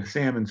and the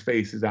salmon's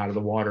face is out of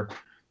the water,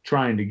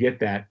 trying to get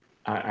that.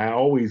 I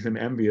always am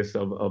envious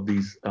of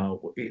these,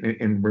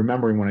 in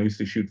remembering when I used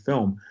to shoot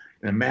film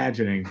and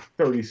imagining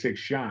 36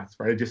 shots,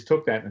 right? I just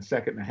took that in a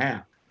second and a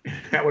half.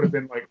 That would have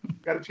been like,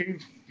 got to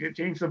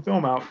change the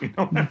film out, you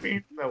know what I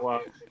mean?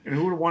 So, and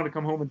who would want to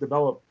come home and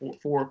develop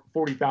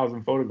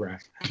 40,000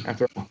 photographs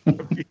after,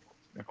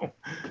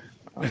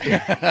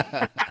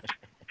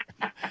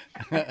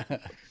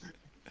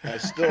 I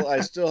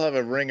still have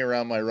a ring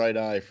around my right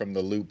eye from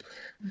the loop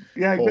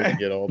Yeah, holding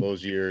exactly. it all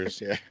those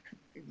years. Yeah.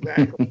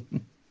 Exactly.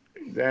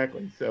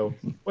 Exactly. So,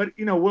 but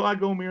will I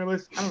go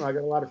mirrorless? I don't know. I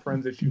got a lot of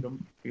friends that shoot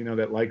them,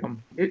 that like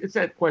them. It's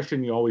that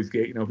question you always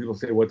get. People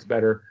say, what's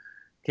better,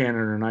 Canon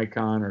or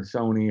Nikon or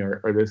Sony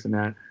or this and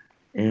that.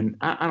 And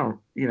I don't,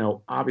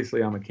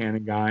 obviously I'm a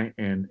Canon guy,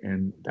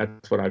 and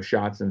that's what I've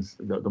shot since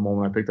the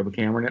moment I picked up a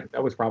camera. And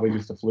that was probably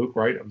just a fluke,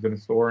 right? I was in a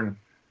store and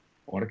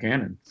bought a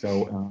Canon.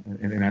 So,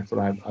 and that's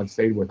what I've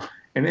stayed with.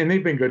 And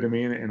they've been good to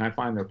me, and I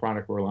find their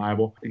product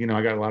reliable. I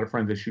got a lot of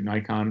friends that shoot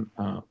Nikon,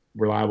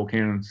 reliable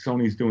Canon.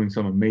 Sony's doing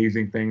some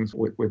amazing things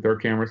with their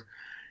cameras.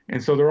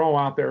 And so they're all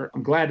out there.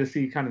 I'm glad to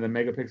see kind of the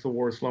megapixel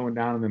war slowing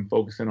down and then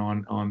focusing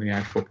on the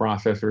actual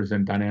processors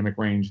and dynamic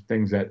range,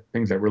 things that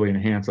really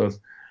enhance us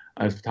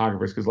as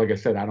photographers. Because like I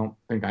said, I don't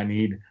think I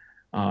need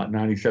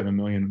 97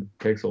 million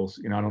pixels.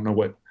 I don't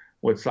know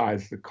what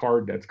size the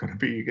card that's going to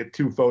be. You get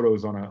 2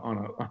 photos on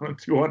a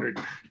 200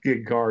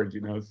 gig card,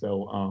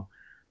 So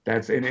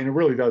and it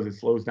really does. It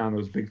slows down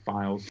those big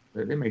files.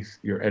 It makes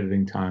your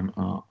editing time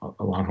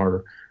a lot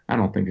harder. I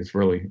don't think it's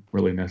really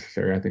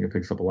necessary. I think it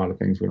picks up a lot of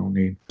things we don't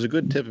need. There's a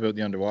good tip about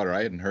the underwater.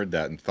 I hadn't heard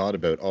that and thought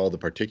about all the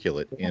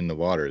particulate in the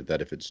water,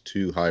 that if it's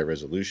too high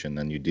resolution,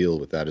 then you deal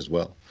with that as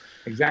well.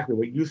 Exactly.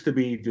 What used to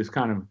be just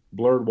kind of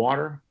blurred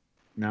water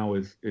now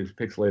is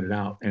pixelated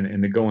out.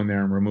 And to go in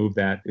there and remove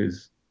that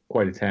is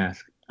quite a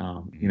task.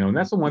 And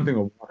that's the one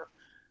thing with water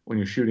when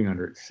you're shooting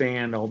under it.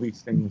 Sand, all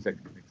these things that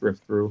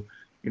drift through.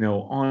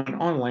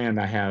 On land,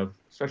 I have,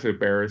 especially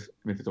with bears,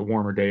 if it's a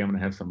warmer day, I'm going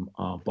to have some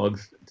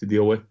bugs to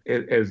deal with.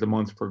 As the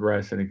months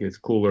progress and it gets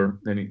cooler,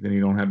 then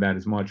you don't have that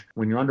as much.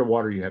 When you're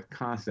underwater, you have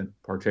constant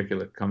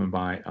particulate coming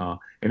by,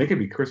 and it can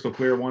be crystal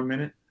clear 1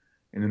 minute,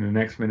 and then the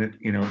next minute,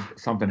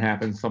 something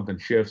happens, something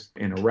shifts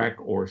in a wreck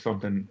or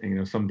something,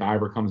 some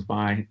diver comes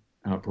by,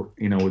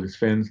 with his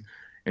fins,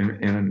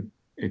 and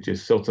it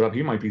just silts it up.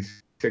 He might be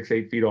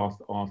 6-8 feet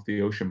off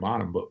the ocean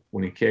bottom, but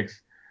when he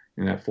kicks,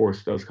 and that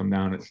force does come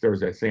down, it stirs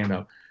that sand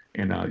up,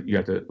 and you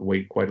have to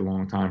wait quite a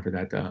long time for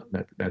that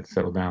to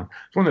settle down.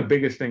 It's one of the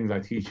biggest things I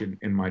teach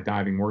in my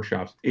diving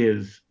workshops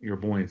is your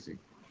buoyancy.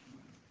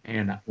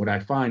 And what I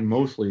find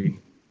mostly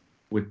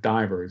with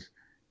divers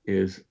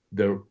is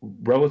the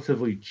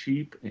relatively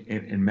cheap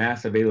and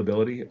mass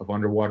availability of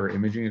underwater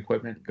imaging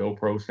equipment,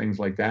 GoPros, things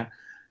like that.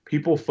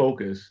 People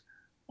focus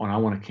on, I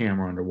want a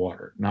camera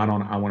underwater, not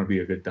on, I want to be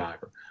a good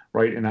diver.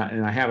 Right, and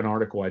I have an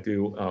article I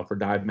do for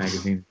Dive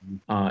Magazine.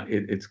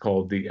 It's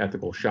called The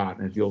Ethical Shot,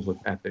 and it deals with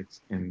ethics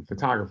in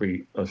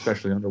photography,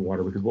 especially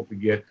underwater, because what we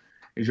get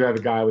is you have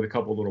a guy with a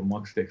couple of little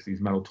muck sticks,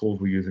 these metal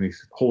tools we use, and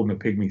he's holding a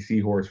pygmy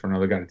seahorse for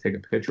another guy to take a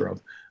picture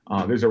of.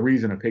 There's a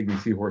reason a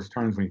pygmy seahorse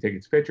turns when you take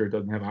its picture. It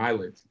doesn't have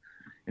eyelids.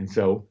 And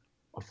so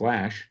a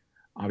flash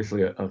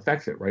obviously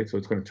affects it, right? So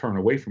it's going to turn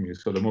away from you.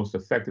 So the most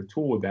effective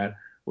tool with that,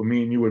 with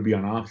me and you would be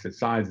on opposite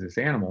sides of this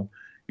animal.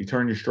 You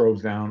turn your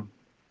strobes down,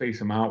 face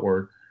them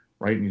outward,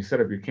 right? And you set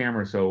up your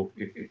camera so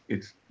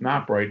it's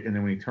not bright. And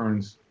then when he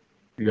turns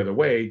the other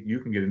way, you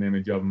can get an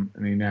image of him,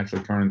 and he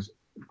naturally turns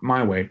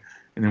my way.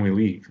 And then we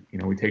leave.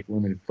 We take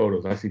limited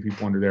photos. I see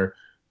people under there,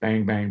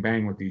 bang, bang,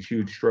 bang, with these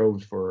huge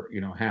strobes for,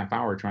 half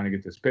hour trying to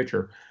get this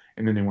picture.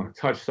 And then they want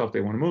to touch stuff. They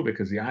want to move it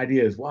because the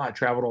idea is, I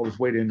traveled all this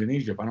way to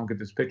Indonesia. If I don't get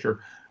this picture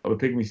of a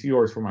pygmy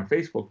seahorse for my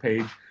Facebook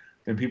page,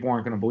 then people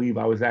aren't going to believe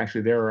I was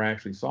actually there or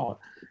actually saw it.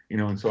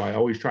 And so I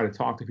always try to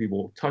talk to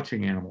people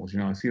touching animals.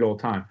 I see it all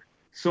the time.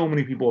 So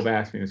many people have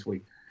asked me this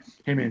week,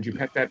 hey man, did you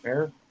pet that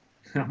bear?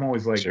 And I'm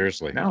always like,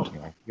 seriously, no.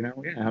 Yeah.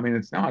 I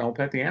mean, I don't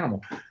pet the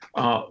animal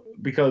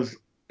because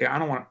I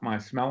don't want my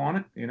smell on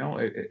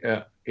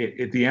it.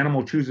 If the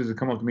animal chooses to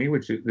come up to me,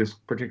 which this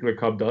particular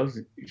cub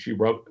does, she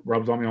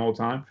rubs on me all the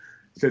time,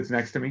 sits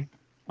next to me.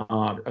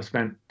 I've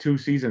spent 2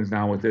 seasons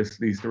now with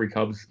these 3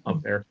 cubs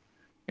up there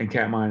in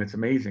Katmai. It's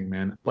amazing,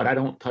 man. But I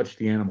don't touch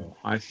the animal.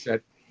 I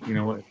set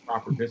a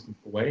proper distance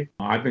away.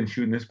 I've been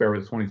shooting this bear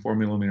with a 24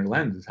 millimeter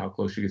lens is how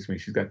close she gets to me.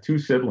 She's got 2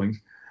 siblings.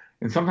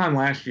 And sometime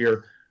last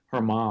year,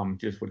 her mom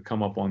just would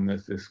come up on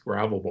this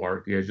gravel bar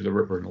at the edge of the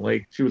river in the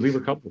lake. She would leave her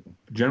cub with them.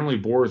 Generally,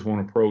 boars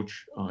won't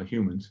approach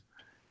humans.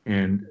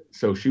 And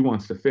so she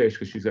wants to fish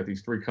because she's got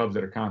these 3 cubs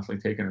that are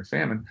constantly taking her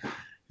salmon.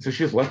 So she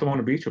just left them on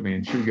the beach with me,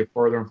 and she would get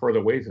further and further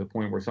away to the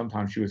point where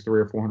sometimes she was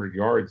 300 or 400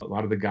 yards. A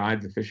lot of the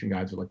guides, the fishing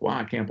guides, were like, wow,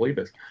 I can't believe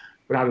this.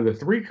 But out of the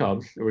 3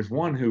 cubs, there was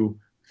one who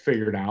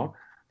figured out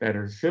that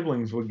her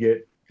siblings would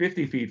get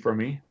 50 feet from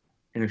me.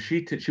 And if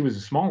she was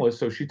the smallest,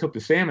 so she took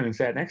the salmon and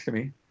sat next to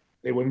me,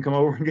 they wouldn't come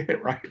over and get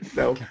it, right?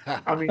 So,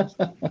 I mean, it's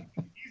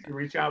easy to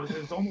reach out.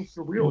 It's almost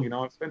surreal,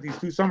 I've spent these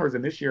 2 summers,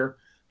 and this year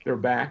they're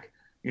back,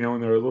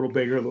 and they're a little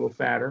bigger, a little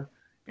fatter.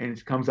 And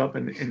she comes up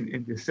and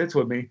just sits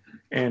with me.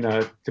 And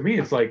to me,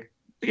 it's like,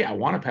 yeah, I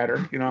want to pet her.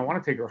 I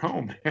want to take her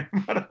home.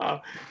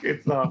 But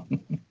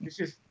it's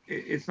just,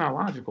 it's not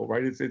logical,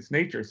 right? It's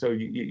nature. So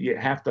you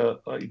have to,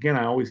 again,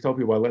 I always tell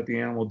people I let the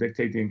animal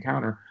dictate the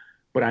encounter,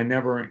 but I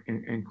never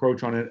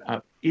encroach on it.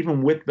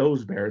 Even with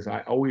those bears,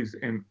 I always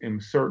am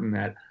certain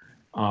that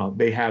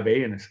they have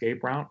an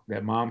escape route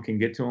that mom can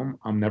get to them.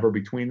 I'm never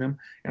between them,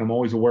 and I'm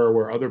always aware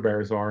where other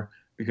bears are,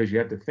 because you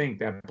have to think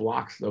that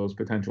blocks those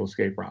potential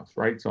escape routes,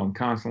 right? So I'm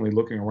constantly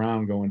looking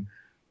around going,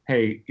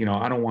 hey,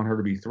 I don't want her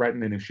to be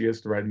threatened, and if she is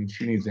threatened,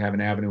 she needs to have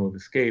an avenue of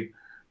escape,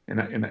 and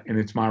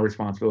it's my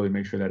responsibility to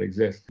make sure that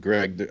exists.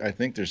 Greg, I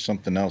think there's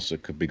something else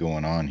that could be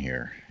going on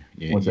here.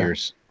 What's you're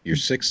that? you're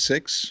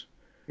 6'6",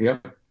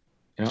 Yep.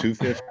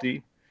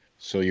 250,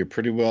 so you're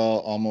pretty well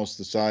almost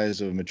the size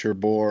of a mature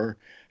boar.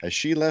 Has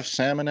she left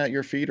salmon at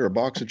your feet or a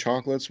box of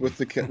chocolates with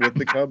the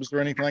cubs or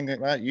anything like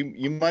that?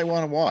 You might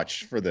want to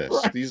watch for this.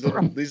 Right, these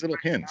little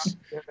hints.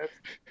 Yeah,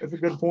 that's a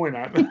good point.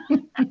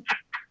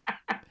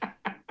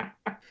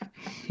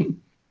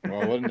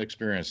 Well, what an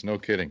experience! No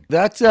kidding.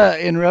 That's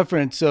in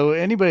reference. So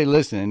anybody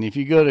listening, if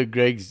you go to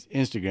Greg's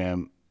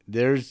Instagram,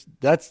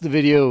 that's the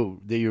video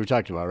that you were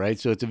talking about, right?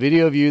 So it's a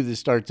video of you that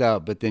starts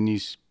out, but then you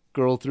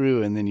scroll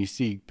through and then you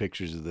see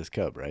pictures of this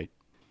cub, right?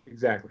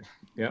 Exactly.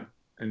 Yep.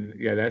 And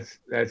yeah,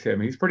 that's him.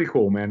 He's pretty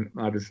cool, man.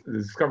 The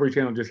Discovery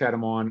Channel just had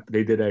him on.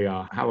 They did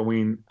a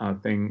Halloween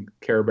thing,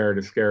 Care Bear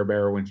to Scare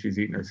Bear, when she's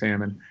eating her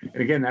salmon.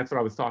 And again, that's what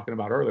I was talking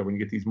about earlier. When you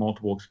get these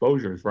multiple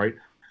exposures, right?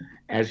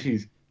 As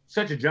she's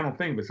such a gentle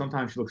thing, but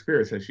sometimes she looks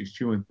fierce as she's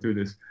chewing through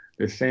this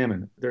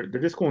salmon. They're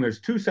just cool. And there's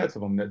two sets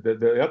of them.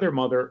 The other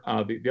mother,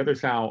 the other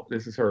sow,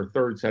 this is her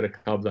third set of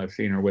cubs I've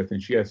seen her with,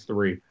 and she has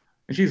 3.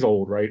 And she's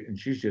old, right? And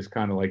she's just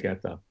kind of like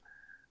at the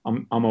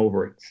I'm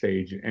over it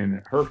stage.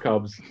 And her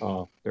cubs,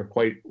 they're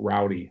quite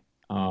rowdy.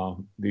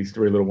 These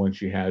 3 little ones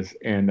she has,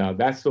 and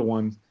that's the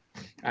ones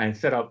I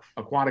set up.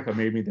 Aquatica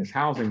made me this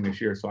housing this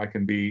year so I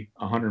can be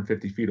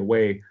 150 feet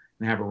away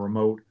and have a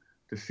remote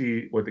to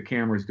see what the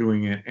camera's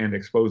doing and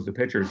expose the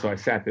pictures. So I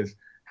sat this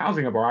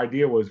housing up. Our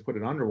idea was put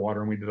it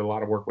underwater, and we did a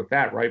lot of work with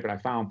that, right? But I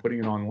found putting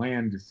it on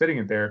land, just sitting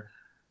it there,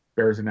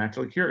 bears are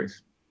naturally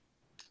curious.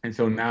 And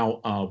so now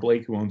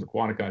Blake, who owns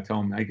Aquatica, I tell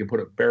him I can put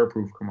a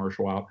bear-proof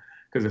commercial out,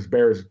 because this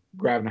bear is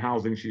grabbing the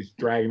housing, she's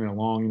dragging it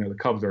along. The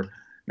cubs are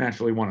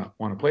naturally want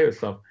to play with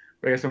stuff.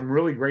 But I got some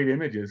really great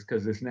images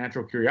because this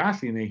natural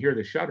curiosity, and they hear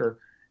the shutter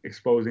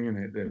exposing,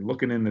 and they're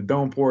looking in the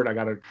dome port. I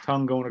got a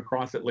tongue going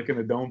across it, licking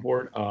the dome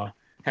port.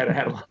 Had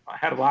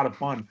a lot of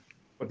fun.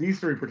 But these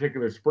 3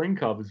 particular spring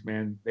cubs,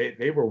 man,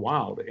 they were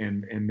wild,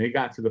 and they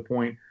got to the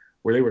point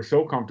where they were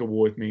so comfortable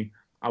with me.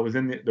 I was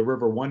in the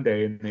river one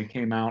day, and they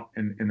came out,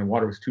 and the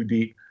water was too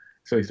deep,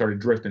 so they started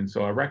drifting.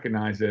 So I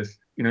recognized this.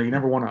 You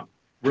never want to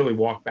really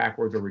walk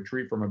backwards or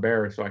retreat from a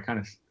bear. So I kind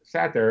of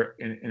sat there,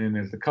 and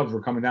as the cubs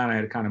were coming down, I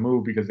had to kind of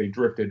move because they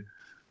drifted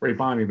right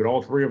by me. But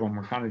all 3 of them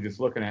were kind of just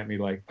looking at me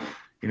like,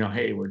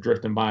 hey, we're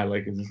drifting by.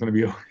 Like, is this gonna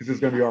be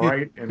all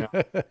right? And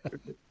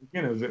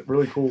again, it was a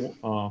really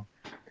cool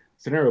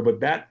scenario. But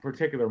that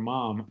particular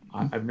mom,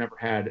 I've never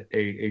had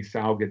a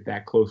sow get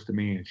that close to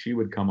me, and she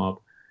would come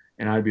up,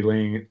 and I'd be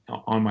laying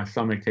on my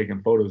stomach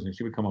taking photos, and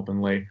she would come up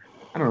and lay,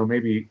 I don't know,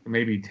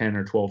 maybe 10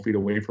 or 12 feet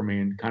away from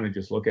me and kind of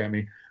just look at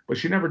me. But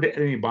she never did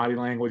any body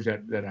language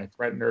that I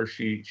threatened her.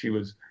 She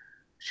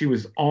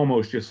was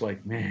almost just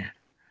like, man,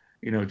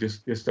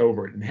 just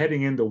over it. And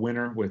heading into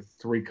winter with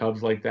 3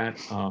 cubs like that,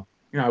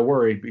 I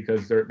worried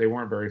because they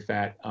weren't very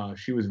fat.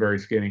 She was very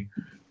skinny,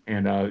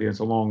 and it's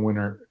a long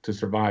winter to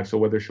survive. So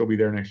whether she'll be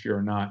there next year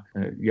or not,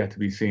 yet to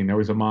be seen. There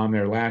was a mom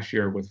there last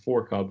year with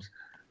 4 cubs,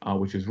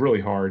 which is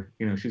really hard.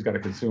 She's got to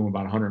consume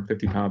about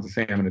 150 pounds of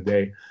salmon a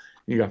day.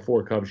 You got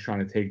 4 cubs trying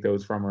to take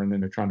those from her, and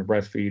then they're trying to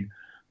breastfeed.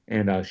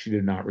 And she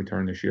did not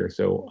return this year.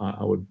 So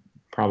I would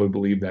probably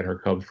believe that her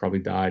cubs probably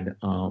died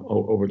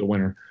over the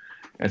winter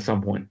at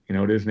some point.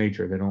 It is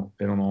nature.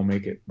 They don't all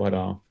make it.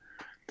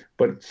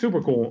 But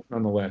super cool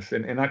nonetheless.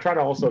 And I try to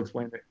also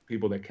explain to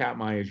people that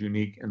Katmai is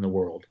unique in the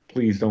world.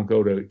 Please don't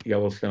go to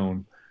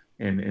Yellowstone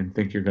and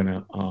think you're going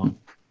to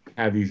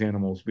have these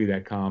animals be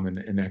that calm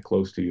and that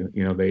close to you.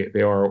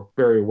 They are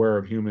very aware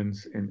of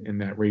humans in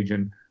that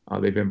region.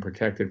 They've been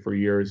protected for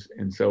years,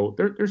 and so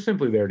they're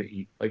simply there to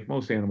eat. Like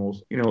most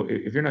animals,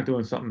 if you're not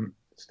doing something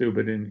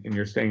stupid and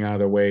you're staying out of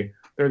their way,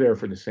 they're there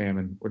for the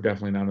salmon. We're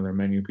definitely not on their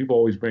menu. People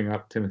always bring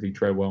up Timothy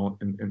Treadwell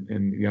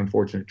and the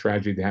unfortunate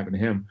tragedy that happened to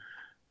him.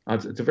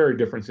 It's a very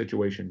different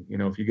situation.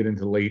 If you get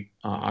into late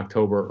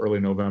October, early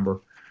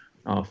November,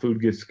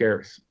 food gets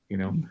scarce.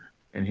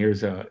 And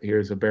here's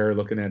a bear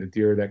looking at a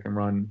deer that can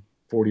run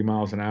 40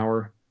 miles an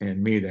hour,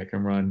 and me that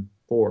can run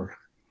 4.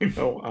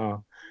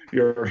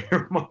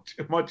 You're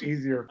much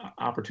easier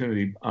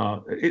opportunity.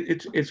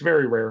 It's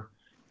very rare,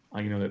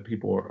 that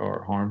people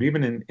are harmed,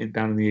 even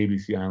down in the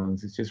ABC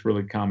Islands. It's just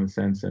really common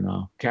sense. And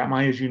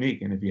Katmai is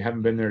unique, and if you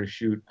haven't been there to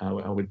shoot, I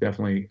would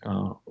definitely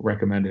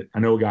recommend it. I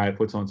know a guy that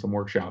puts on some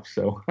workshops,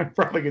 so I'd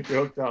probably get you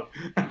hooked up.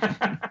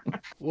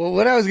 Well,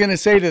 what I was going to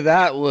say to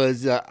that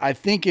was I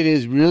think it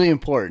is really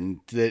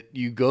important that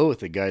you go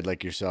with a guide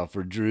like yourself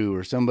or Drew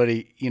or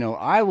somebody.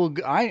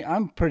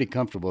 I'm pretty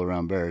comfortable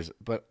around bears,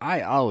 but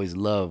I always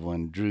love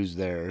when Drew's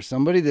there or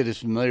somebody that is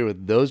familiar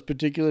with those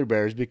particular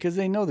bears because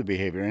they know the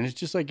behavior. And it's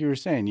just like you were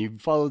saying,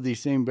 you've followed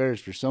these same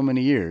bears for so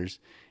many years,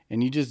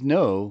 and you just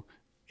know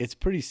it's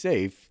pretty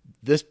safe.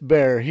 This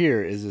bear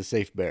here is a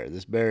safe bear.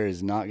 This bear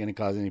is not going to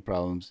cause any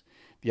problems.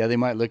 Yeah, they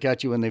might look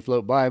at you when they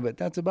float by, but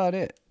that's about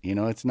it.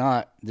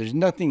 There's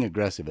nothing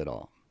aggressive at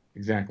all.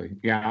 Exactly.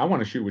 Yeah, I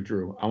want to shoot with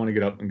Drew. I want to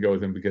get up and go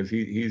with him because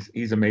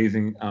he's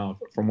amazing.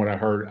 From what I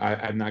heard,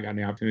 I've not gotten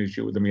the opportunity to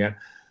shoot with him yet,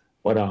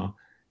 but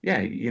yeah,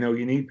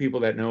 you need people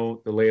that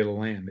know the lay of the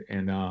land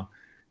and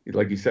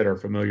like you said, are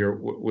familiar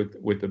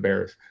with the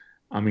bears.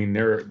 I mean,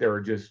 there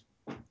are just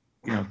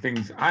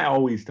things I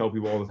always tell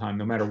people all the time.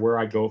 No matter where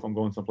I go, if I'm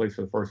going someplace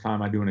for the first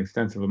time, I do an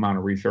extensive amount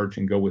of research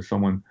and go with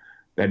someone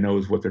that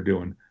knows what they're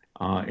doing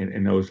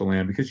and knows the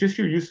land because just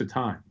you're used to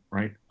time,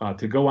 right?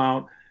 To go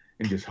out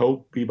and just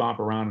bebop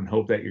around and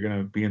hope that you're going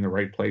to be in the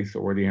right place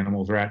or where the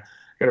animals are at.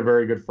 Got a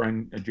very good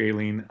friend,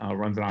 Jaylene,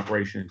 runs an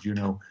operation, as you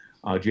know,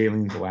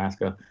 Jaylene's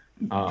Alaska.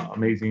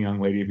 Amazing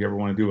young lady. If you ever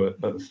want to do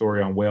a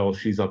story on whales,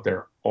 she's up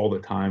there all the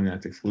time.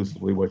 That's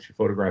exclusively what she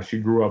photographs. She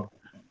grew up,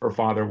 her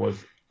father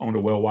owned a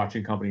whale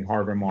watching company,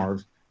 Harvey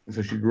Mars. And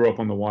so she grew up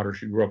on the water.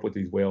 She grew up with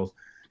these whales.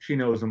 She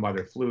knows them by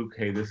their fluke.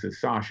 Hey, this is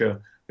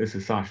Sasha. This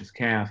is Sasha's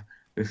calf.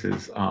 This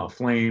is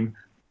Flame.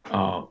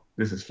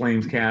 This is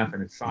Flame's calf,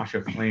 and it's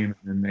Sasha Flame,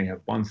 and then they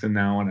have Bunsen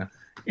now,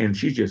 and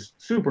she's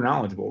just super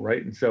knowledgeable,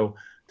 right? And so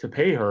to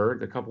pay her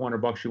the couple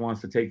 $100 she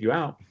wants to take you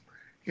out,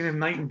 you have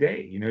night and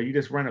day. You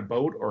just rent a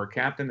boat or a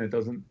captain that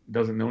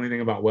doesn't know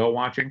anything about whale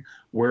watching,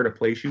 where to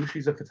place you.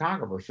 She's a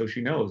photographer, so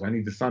she knows I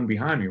need the sun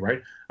behind me,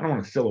 right? I don't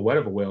want a silhouette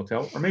of a whale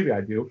tail, or maybe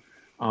I do.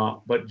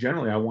 But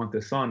generally, I want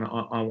the sun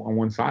on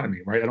one side of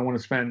me, right? I don't want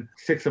to spend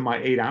 6 of my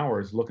 8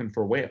 hours looking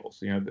for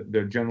whales.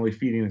 They're generally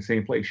feeding in the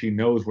same place. She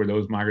knows where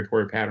those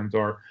migratory patterns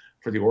are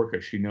for the orca.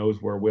 She knows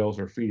where whales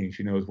are feeding.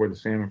 She knows where the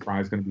salmon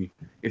fry is going to be.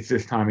 It's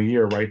this time of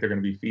year, right? They're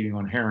going to be feeding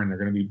on herring. They're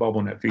going to be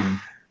bubble net feeding.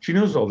 She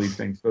knows all these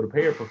things. So to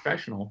pay a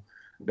professional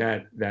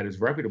that is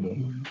reputable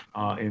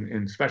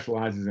and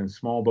specializes in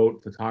small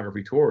boat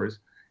photography tours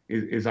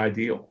is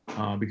ideal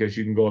because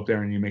you can go up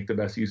there and you make the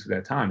best use of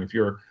that time. If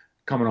you're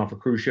coming off a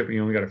cruise ship and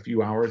you only got a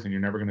few hours and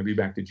you're never going to be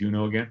back to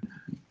Juneau again,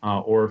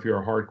 or if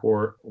you're a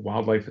hardcore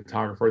wildlife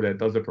photographer that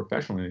does it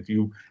professionally, if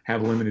you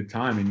have limited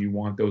time and you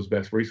want those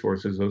best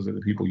resources, those are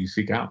the people you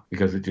seek out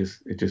because it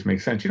just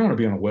makes sense. You don't want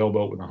to be on a whale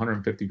boat with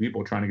 150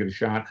 people trying to get a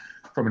shot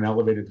from an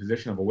elevated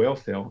position of a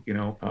whale's tail. You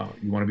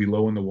want to be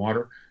low in the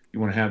water.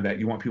 You want to have that.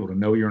 You want people to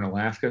know you're in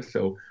Alaska.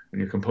 So when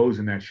you're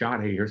composing that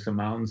shot, hey, here's some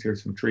mountains,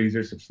 here's some trees,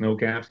 here's some snow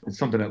caps. It's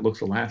something that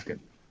looks Alaskan.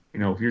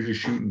 If you're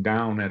just shooting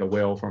down at a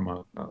whale from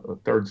a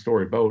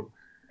third-story boat,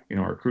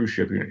 or a cruise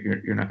ship,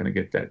 you're not going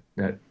to get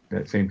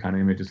that same kind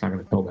of image. It's not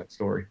going to tell that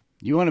story.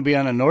 You want to be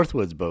on a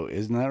Northwoods boat,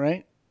 isn't that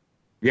right?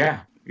 Yeah.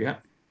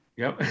 Yep.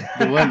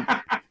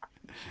 The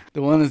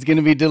one that's going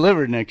to be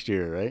delivered next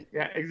year, right?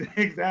 Yeah,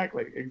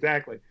 exactly.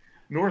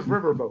 North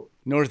River boat.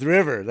 North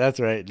River, that's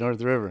right,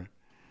 North River.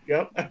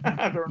 Yep,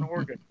 they're in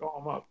Oregon. Call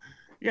them up.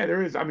 Yeah,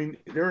 there is. I mean,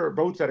 there are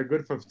boats that are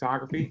good for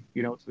photography,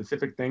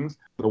 specific things.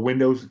 The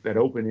windows that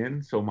open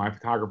in, so my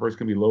photographers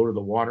can be low to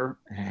the water,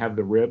 have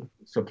the rib,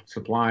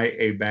 supply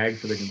a bag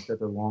so they can set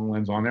their long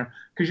lens on there.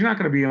 Because you're not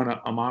going to be on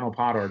a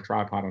monopod or a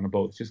tripod on a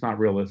boat. It's just not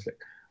realistic.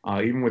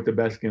 Even with the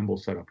best gimbal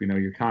setup,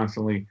 you're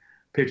constantly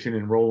pitching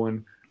and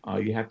rolling.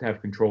 You have to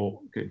have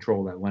control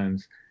of that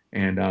lens.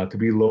 And to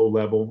be low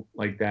level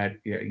like that,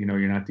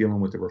 you're not dealing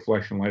with the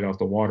reflection light off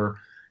the water.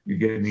 You're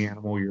getting the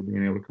animal, you're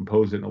being able to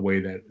compose it in a way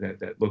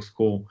that looks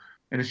cool.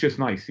 And it's just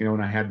nice,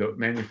 and I had the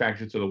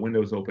manufactured so the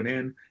windows open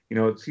in.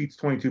 It seats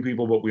 22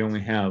 people, but we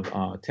only have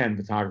 10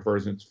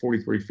 photographers, and it's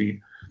 43 feet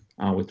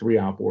with 3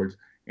 outboards,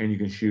 and you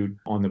can shoot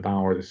on the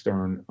bow or the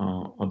stern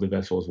of the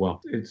vessel as well.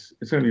 It's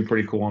going to be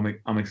pretty cool.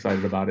 I'm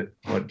excited about it.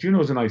 But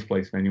Juneau's a nice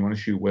place, man. You want to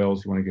shoot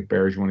whales, you want to get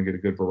bears, you want to get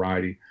a good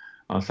variety.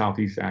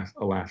 Southeast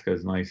Alaska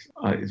is nice.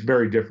 It's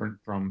very different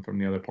from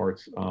the other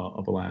parts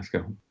of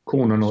Alaska.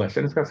 Cool nonetheless.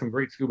 And it's got some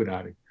great scuba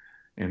diving.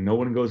 And no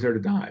one goes there to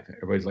dive.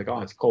 Everybody's like,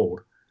 oh, it's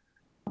cold.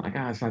 I'm like,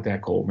 it's not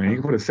that cold, man. You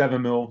can put a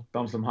 7 mil,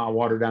 dump some hot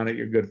water down it,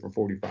 you're good for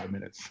 45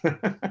 minutes.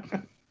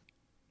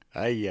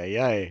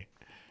 Ay.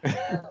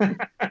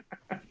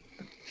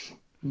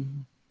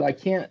 I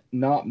can't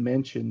not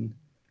mention,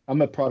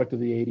 I'm a product of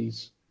the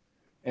 80s.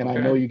 And Okay,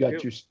 I know you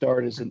got your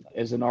start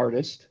as an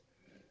artist.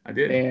 I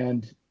did.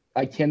 And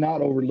I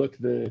cannot overlook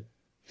the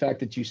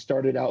fact that you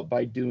started out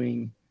by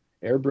doing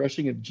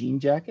airbrushing of jean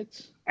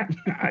jackets.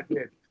 I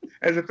did.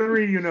 As a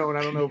 3, and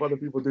I don't know if other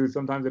people do.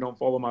 Sometimes they don't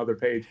follow my other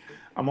page.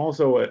 I'm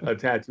also a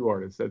tattoo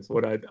artist. That's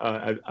what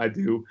I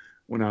do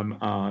when I'm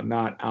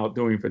not out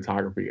doing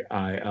photography.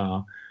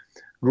 I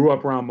grew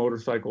up around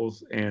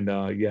motorcycles and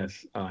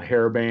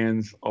hair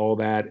bands, all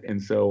that.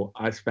 And so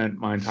I spent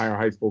my entire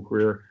high school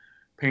career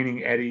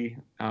painting Eddie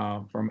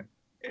from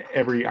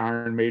every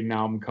Iron Maiden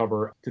album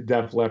cover to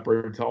Def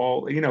Leppard to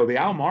all, the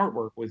album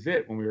artwork was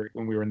it when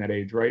we were in that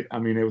age, right? I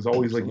mean, it was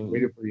always like you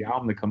waited for the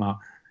album to come out.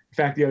 In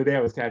fact, the other day I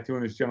was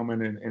tattooing this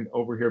gentleman, and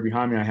over here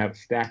behind me I have a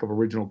stack of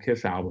original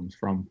Kiss albums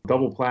from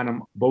double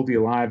platinum, both the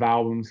Alive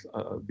albums,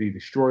 the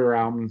Destroyer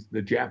albums,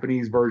 the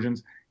Japanese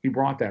versions. He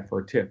brought that for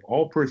a tip,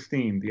 all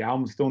pristine. The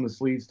album's still in the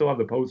sleeve, still have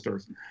the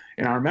posters.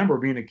 And I remember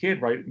being a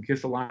kid, right, and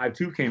Kiss Alive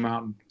 2 came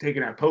out, and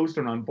taking that poster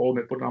and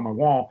unfolding it, putting it on my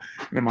wall,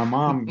 and then my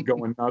mom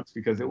going nuts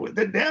because it was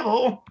the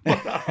devil.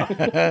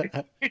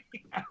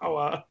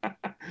 But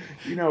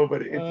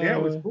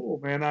it was cool,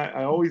 man.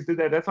 I always did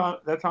that. That's how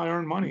I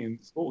earned money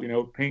in school.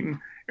 Painting,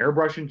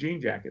 airbrushing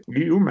jean jackets.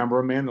 You remember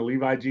them, man? The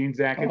Levi jean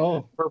jacket,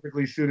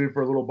 perfectly suited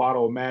for a little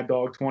bottle of Mad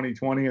Dog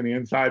 2020 in the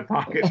inside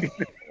pocket.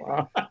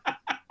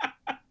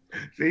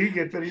 See, he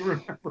gets it. He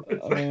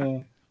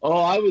remembers.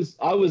 I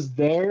was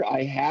there.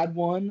 I had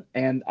one,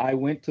 and I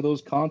went to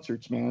those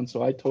concerts, man.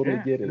 So I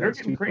totally get it. They're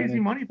getting crazy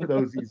money for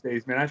those these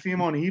days, man. I see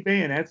them on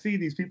eBay and Etsy.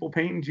 These people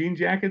painting jean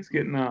jackets,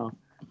 getting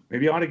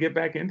maybe I ought to get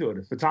back into it.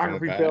 If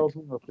photography fails,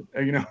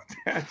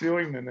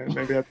 tattooing, then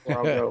maybe that's where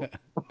I'll go.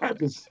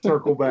 Just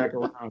circle back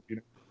around,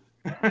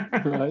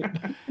 Right.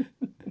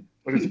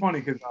 But it's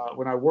funny because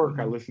when I work,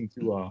 I listen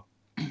to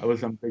I'm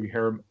a big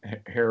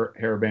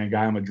hair band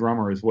guy. I'm a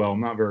drummer as well.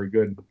 I'm not very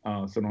good,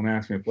 so don't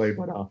ask me to play,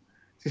 but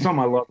it's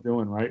something I love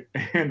doing, right?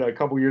 And a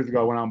couple years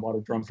ago, I went out and bought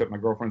a drum set. My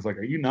girlfriend's like,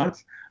 "Are you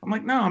nuts?" I'm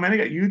like, "No, man. I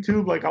got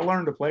YouTube. Like, I'll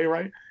learn to play,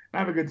 right? And I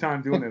have a good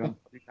time doing it.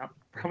 I'm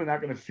probably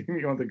not going to see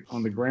me on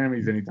the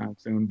Grammys anytime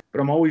soon.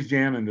 But I'm always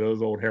jamming to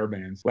those old hair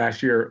bands.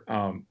 Last year,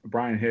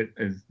 Brian Hitt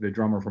is the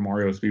drummer from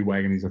REO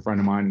Speedwagon. He's a friend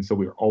of mine, and so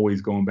we were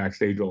always going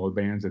backstage with all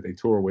the bands that they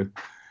tour with.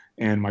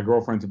 And my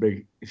girlfriend's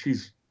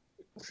she's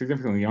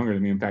significantly younger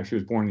than me. In fact, she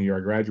was born the year I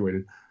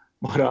graduated.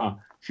 But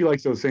she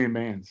likes those same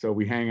bands. So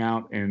we hang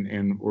out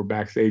and we're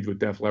backstage with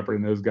Def Leppard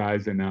and those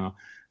guys and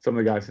some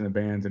of the guys in the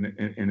bands, and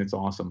it's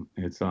awesome.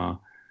 It's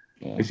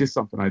just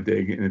something I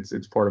dig, and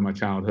it's part of my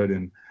childhood.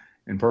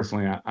 And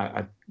personally,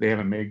 they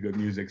haven't made good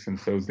music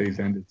since those days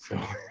ended.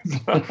 So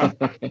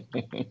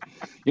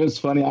it was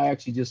funny. I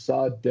actually just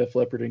saw Def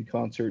Leppard in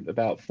concert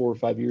about 4 or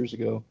 5 years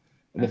ago.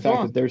 And the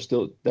fact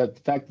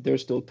that they're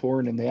still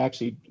touring and they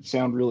actually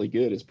sound really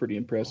good is pretty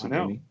impressive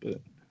to me.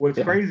 But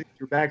what's crazy,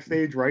 you're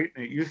backstage, right?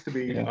 And it used to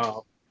be,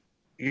 a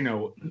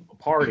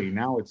party.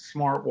 Now it's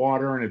smart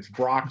water and it's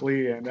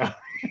broccoli and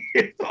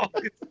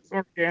it's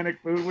organic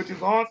food, which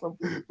is awesome.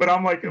 But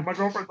I'm like, my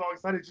girlfriend's all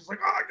excited. She's like,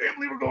 "Oh, I can't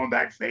believe we're going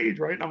backstage,"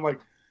 right? And I'm like,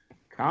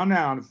 "Calm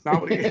down. It's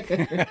not what it used to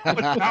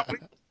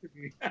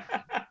be."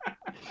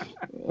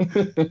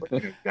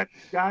 But, got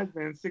these guys,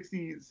 man,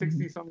 60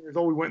 something years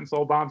old. We went and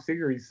saw Bob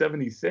Seger. He's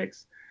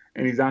 76,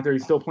 and he's out there.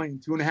 He's still playing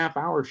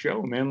 2.5-hour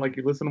show, man. Like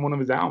you listen to one of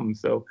his albums.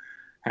 So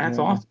hats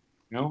off,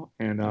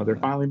 And they're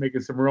finally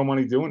making some real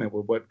money doing it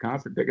with what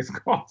concert tickets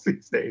cost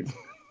these days.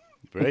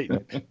 Great.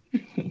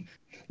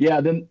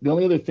 Then the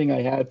only other thing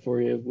I had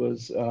for you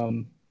was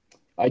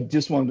I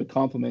just wanted to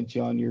compliment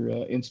you on your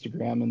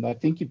Instagram, and I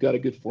think you've got a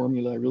good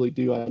formula. I really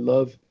do. I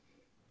love.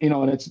 And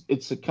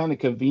it's a kind of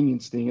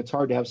convenience thing. It's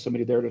hard to have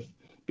somebody there to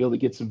be able to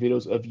get some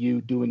videos of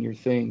you doing your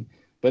thing.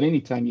 But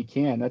anytime you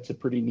can, that's a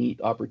pretty neat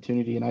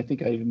opportunity. And I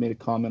think I even made a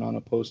comment on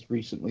a post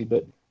recently,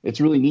 but it's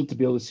really neat to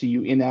be able to see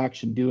you in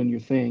action doing your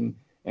thing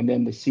and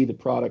then to see the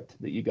product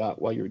that you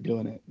got while you're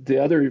doing it. The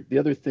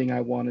other thing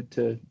I wanted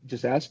to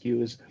just ask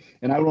you is,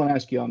 and I don't want to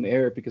ask you on the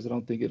air because I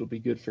don't think it'll be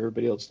good for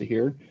everybody else to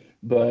hear,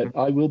 but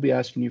I will be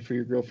asking you for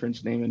your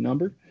girlfriend's name and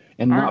number,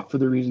 and not for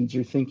the reasons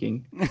you're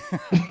thinking.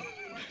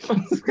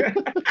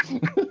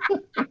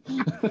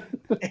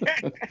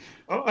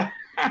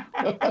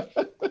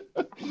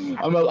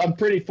 I'm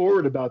pretty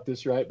forward about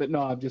this, right? But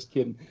no, I'm just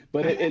kidding.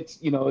 But it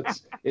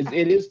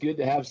is good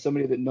to have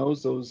somebody that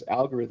knows those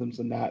algorithms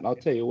and that. And I'll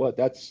tell you what,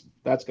 that's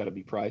got to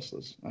be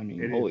priceless. I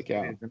mean, holy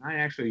cow! And I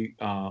actually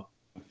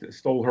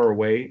stole her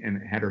away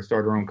and had her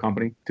start her own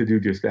company to do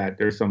just that.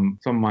 There's some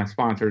of my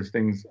sponsors,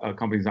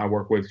 companies I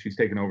work with. She's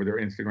taken over their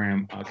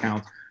Instagram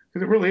accounts.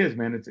 Because it really is,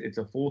 man. It's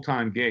a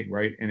full-time gig,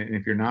 right? And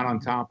if you're not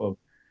on top of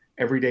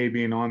every day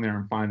being on there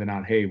and finding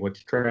out, hey,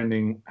 what's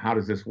trending? How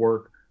does this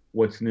work?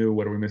 What's new?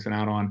 What are we missing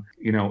out on?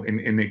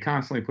 And they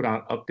constantly put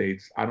out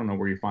updates. I don't know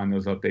where you find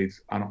those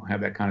updates. I don't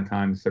have that kind of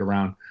time to sit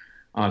around.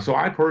 So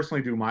I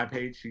personally do my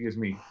page. She gives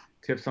me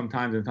tips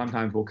sometimes, and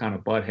sometimes we'll kind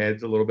of butt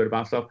heads a little bit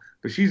about stuff.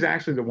 But she's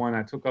actually the one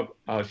that took up.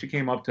 She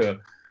came up to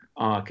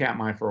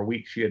Katmai for a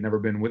week. She had never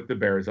been with the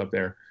Bears up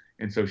there.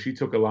 And so she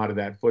took a lot of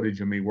that footage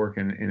of me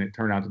working, and it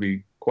turned out to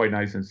be quite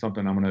nice and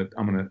something I'm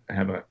gonna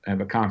have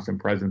a constant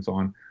presence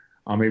on.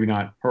 Maybe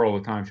not her all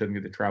the time. She doesn't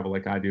get to travel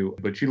like I do,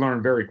 but she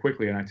learned very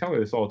quickly. And I tell her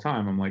this all the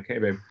time. I'm like, "Hey,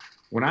 babe,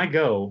 when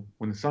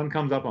the sun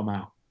comes up, I'm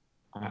out.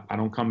 I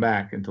don't come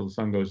back until the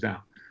sun goes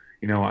down."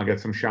 I got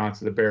some shots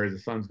of the Bears. The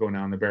sun's going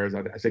down. The Bears.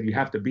 I said, you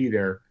have to be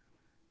there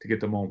to get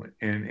the moment.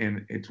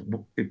 And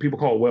people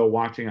call it whale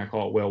watching. I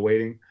call it whale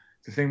waiting.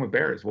 It's the same with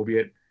Bears. We'll be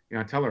at.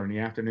 I tell her in the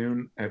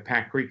afternoon at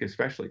Pack Creek,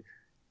 especially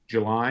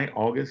July,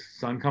 August,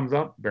 sun comes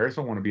up. Bears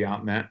don't want to be out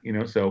in that,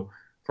 so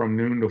from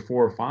noon to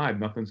 4 or 5,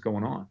 nothing's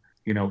going on.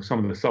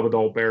 Some of the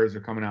sub-adult Bears are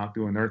coming out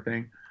doing their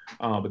thing,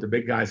 but the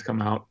big guys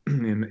come out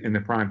in the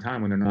prime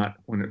time when they're not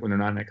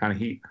in that kind of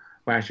heat.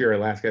 Last year,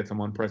 Alaska had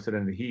some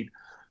unprecedented heat,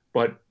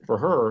 but for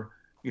her,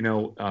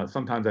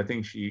 sometimes I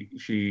think she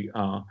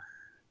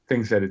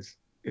thinks that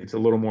it's a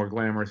little more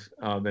glamorous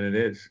than it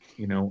is,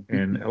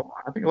 and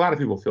I think a lot of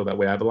people feel that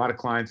way. I have a lot of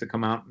clients that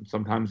come out and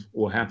sometimes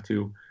will have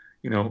to,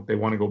 they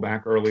want to go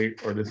back early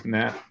or this and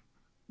that.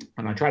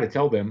 And I try to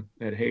tell them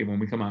that, hey, when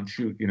we come out and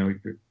shoot,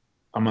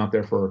 I'm out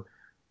there for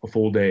a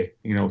full day,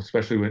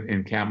 especially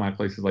in Katmai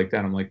places like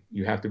that. I'm like,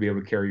 you have to be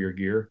able to carry your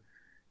gear.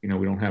 We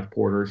don't have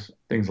porters,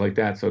 things like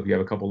that. So if you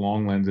have a couple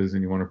long lenses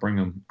and you want to bring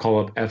them, call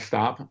up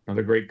F-Stop,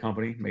 another great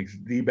company, makes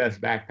the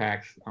best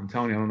backpacks. I'm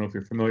telling you, I don't know if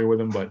you're familiar with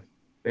them, but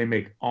they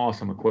make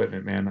awesome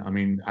equipment, man. I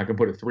mean, I can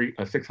put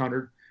a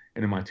 600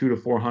 into my 2 to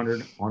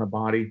 400 on a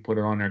body, put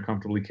it on there,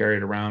 comfortably carry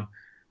it around.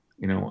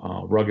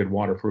 Rugged,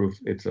 waterproof.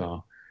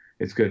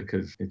 It's good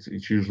because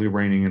it's usually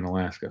raining in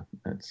Alaska.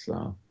 That's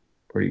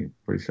pretty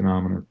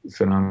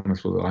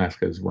synonymous with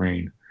Alaska is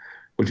rain,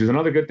 which is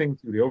another good thing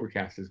too. The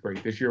overcast is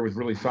great. This year was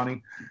really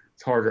sunny.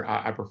 It's harder.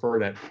 I prefer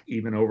that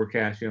even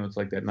overcast. It's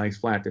like that nice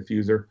flat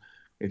diffuser.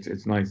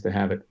 It's nice to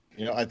have it.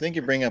 I think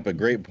you bring up a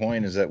great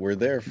point, is that we're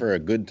there for a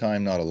good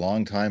time, not a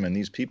long time. And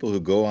these people who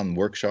go on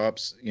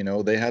workshops,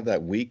 they have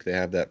that week, they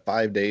have that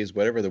 5 days,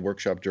 whatever the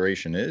workshop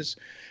duration is.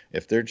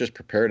 If they're just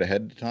prepared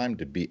ahead of time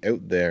to be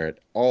out there at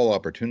all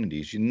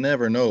opportunities, you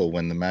never know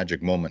when the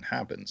magic moment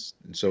happens.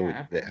 And so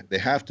they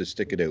have to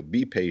stick it out,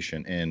 be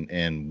patient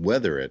and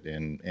weather it.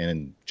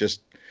 And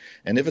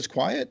if it's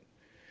quiet,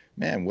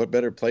 man, what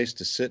better place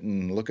to sit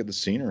and look at the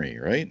scenery,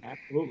 right?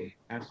 Absolutely.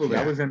 Absolutely.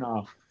 Yeah. I was in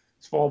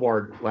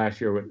Svalbard last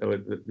year with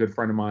a good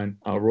friend of mine,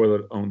 Roy,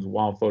 that owns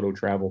Wild Photo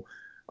Travel,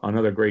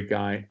 another great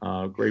guy,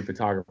 great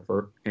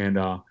photographer. And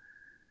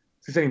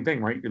it's the same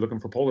thing, right? You're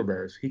looking for polar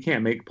bears. He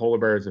can't make polar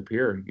bears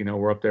appear.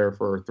 We're up there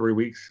for 3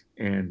 weeks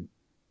and,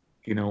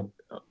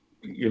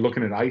 you're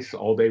looking at ice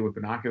all day with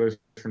binoculars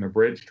from the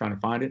bridge trying to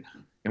find it.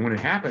 And when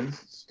it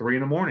happens, it's 3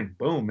 a.m.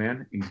 Boom,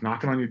 man. He's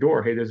knocking on your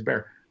door. Hey, there's a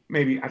bear.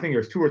 I think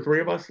there's 2 or 3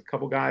 of us, a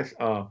couple guys,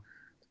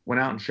 went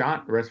out and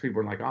shot. The rest of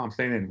people were like, oh, I'm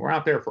staying in. We're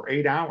out there for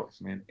 8 hours,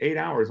 man. 8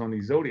 hours on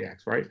these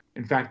Zodiacs, right?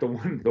 In fact, the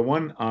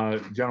one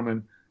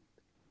gentleman,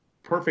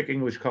 perfect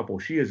English couple,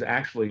 she is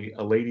actually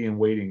a lady in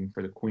waiting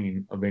for the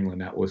Queen of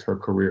England. That was her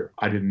career.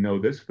 I didn't know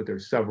this, but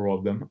there's several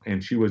of them.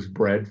 And she was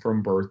bred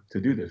from birth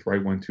to do this,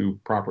 right? Went to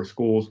proper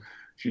schools.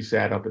 She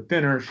sat up at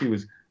dinner. She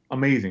was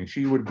amazing.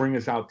 She would bring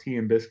us out tea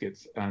and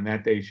biscuits. On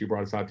that day, she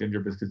brought us out ginger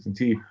biscuits and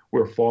tea.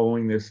 We're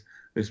following this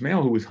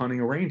male who was hunting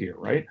a reindeer,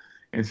 right?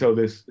 And so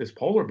this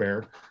polar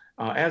bear,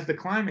 as the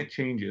climate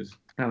changes,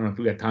 I don't know if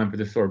we got time for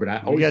this story, but I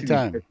always see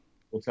these people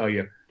will tell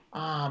you,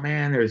 oh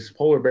man, there's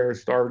polar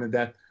bears starving to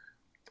death.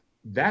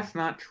 That's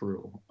not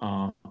true.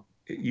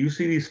 You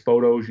see these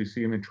photos, you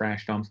see them in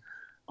trash dumps.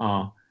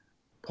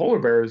 Polar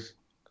bears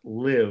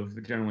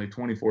live generally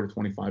 24 to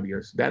 25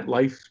 years. That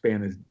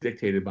lifespan is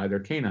dictated by their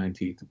canine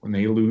teeth. When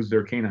they lose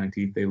their canine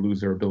teeth, they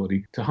lose their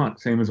ability to hunt.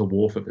 Same as a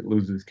wolf, if it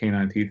loses its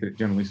canine teeth, it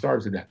generally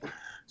starves to death.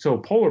 So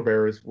polar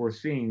bears, we're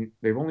seeing,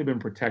 they've only been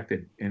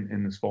protected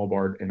in the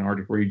Svalbard and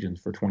Arctic regions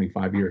for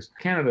 25 years.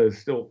 Canada is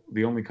still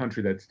the only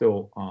country that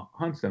still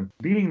hunts them.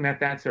 Being that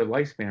that's their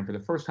lifespan, for the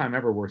first time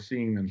ever, we're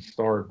seeing them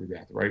starve to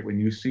death, right? When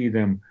you see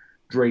them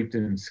draped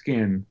in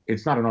skin,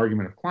 it's not an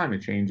argument of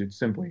climate change. It's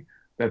simply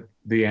that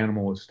the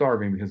animal is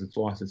starving because it's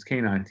lost its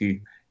canine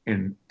teeth.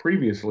 And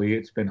previously,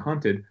 it's been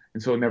hunted,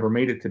 and so it never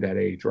made it to that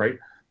age, right?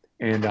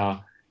 And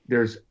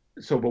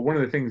but one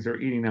of the things they're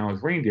eating now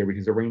is reindeer,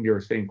 because the reindeer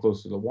are staying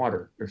close to the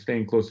water. They're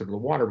staying closer to the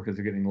water because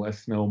they're getting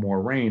less snow,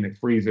 more rain. It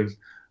freezes.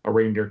 A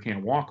reindeer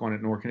can't walk on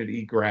it, nor can it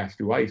eat grass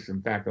through ice.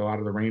 In fact, a lot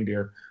of the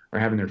reindeer are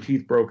having their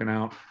teeth broken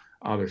out.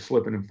 They're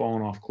slipping and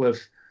falling off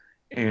cliffs.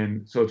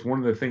 And so it's one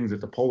of the things that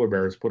the polar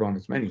bear has put on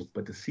its menu.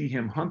 But to see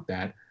him hunt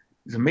that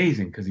is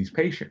amazing because he's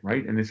patient,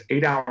 right? In this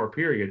 8-hour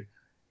period,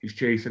 he's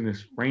chasing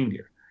this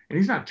reindeer. And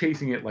he's not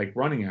chasing it like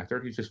running after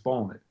it. He's just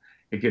following it.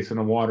 It gets in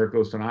the water, it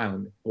goes to an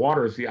island.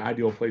 Water is the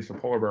ideal place a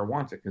polar bear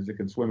wants it because it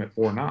can swim at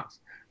 4 knots.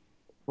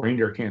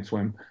 Reindeer can't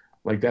swim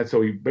like that.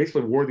 So he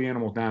basically wore the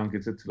animal down,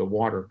 gets it to the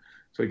water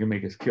so he can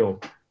make his kill,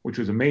 which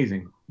was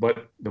amazing.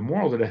 But the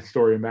moral of that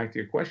story, and back to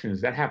your question,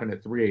 is that happened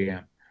at 3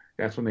 a.m.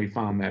 That's when they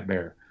found that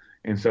bear.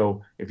 And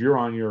so if you're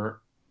on your,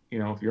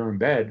 if you're in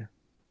bed,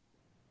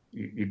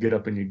 you get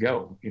up and you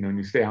go, and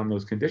you stay out in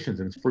those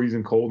conditions, and it's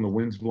freezing cold and the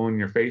wind's blowing in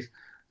your face.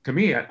 To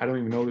me, I don't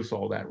even notice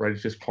all that, right?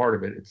 It's just part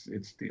of it.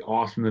 It's the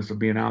awesomeness of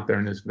being out there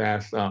in this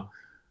vast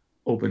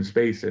open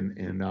space, and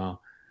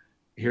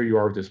here you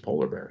are with this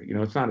polar bear.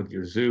 It's not at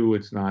your zoo.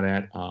 It's not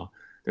at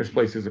there's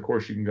places, of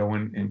course, you can go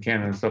in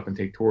Canada and stuff and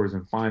take tours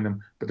and find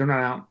them, but they're not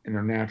out in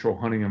their natural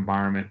hunting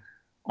environment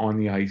on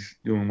the ice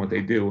doing what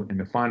they do. And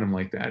to find them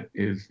like that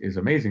is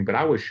amazing. But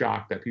I was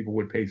shocked that people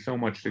would pay so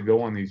much to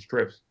go on these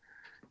trips,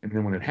 and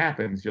then when it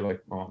happens, you're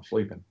like, oh, I'm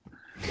sleeping.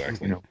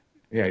 Exactly.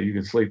 Yeah, you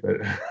can sleep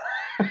it.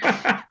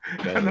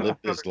 Gotta live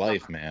this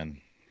life,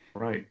 man.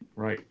 Right.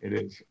 It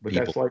is, but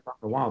that's life out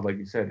in the wild, like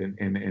you said,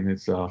 and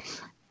it's.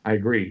 I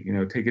agree.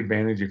 Take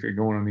advantage if you're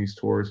going on these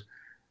tours.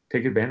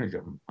 Take advantage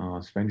of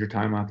them. Spend your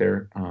time out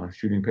there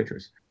shooting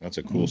pictures. That's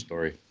a cool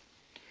story.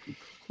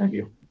 Thank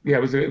you. Yeah,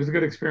 it was a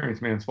good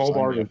experience, man.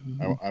 Svalbard.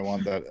 I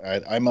want that.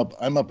 I'm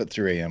up at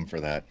 3 a.m. for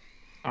that.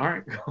 All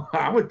right.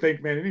 I would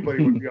think, man,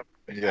 anybody would be up.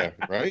 Yeah,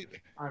 right?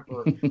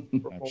 For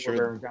I'm sure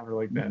bear encounter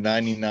like that.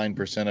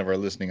 99% of our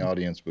listening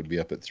audience would be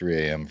up at 3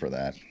 a.m. for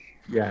that.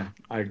 Yeah,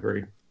 I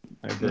agree.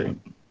 So,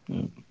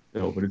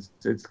 but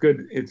it's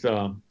good. It's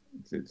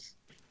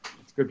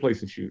It's a good place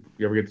to shoot. If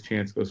you ever get the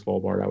chance to go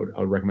Svalbard, I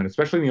would recommend it,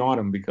 especially in the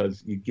autumn,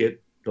 because you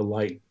get the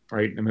light,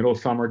 right? In the middle of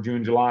summer,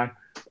 June, July,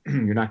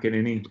 you're not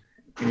getting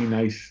any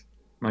nice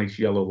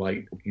yellow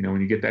light. You know, when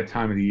you get that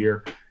time of the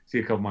year, see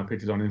a couple of my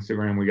pictures on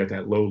Instagram, we got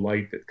that low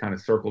light that kind of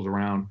circles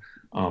around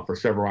for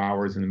several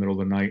hours in the middle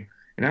of the night.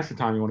 And that's the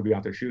time you want to be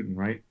out there shooting,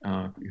 right?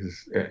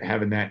 Because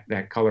having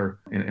that color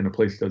in a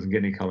place that doesn't get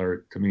any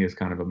color, to me, is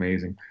kind of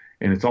amazing.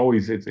 And it's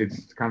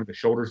kind of the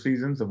shoulder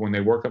seasons of when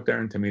they work up there.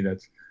 And to me,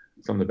 that's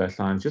some of the best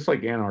times. Just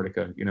like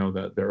Antarctica, you know,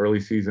 the early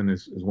season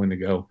is when to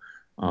go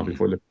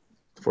before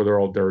they're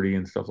all dirty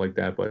and stuff like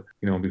that. But,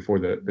 you know, before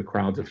the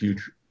crowds of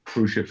huge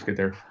cruise ships get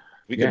there.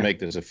 We can make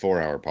this a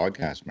 4-hour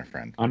podcast, my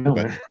friend. I know,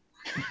 man.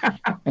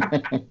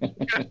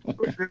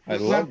 I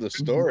love the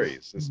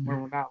stories.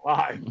 When we're not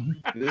live.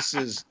 This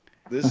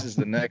is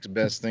the next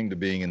best thing to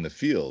being in the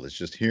field. It's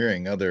just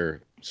hearing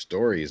other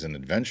stories and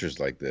adventures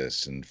like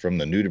this, and from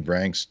the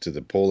nudibranchs to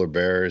the polar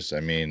bears,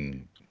 I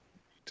mean,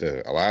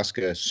 to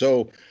Alaska.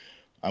 So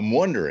I'm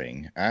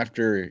wondering,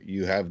 after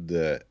you have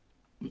the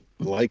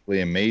likely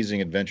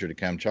amazing adventure to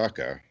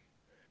Kamchatka,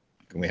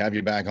 can we have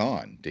you back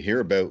on to hear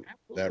about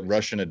that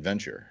Russian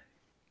adventure?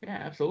 Yeah,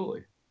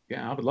 absolutely.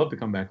 Yeah, I would love to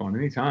come back on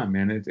anytime,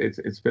 man.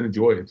 It's been a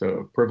joy. It's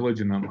a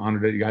privilege, and I'm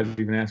honored that you guys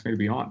even asked me to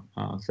be on.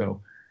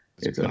 So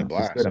it's been a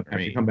blast. I'm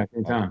happy to come back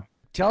anytime.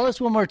 Tell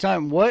us one more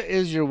time, what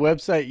is your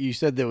website you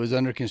said that was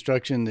under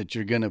construction that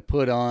you're going to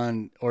put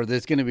on, or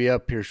that's going to be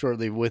up here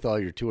shortly with all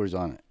your tours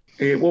on it?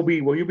 It will be,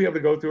 you'll be able to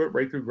go through it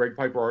right through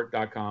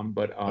gregpiperart.com,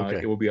 but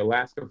It will be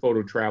Alaska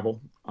Photo Travel.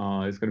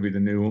 It's going to be the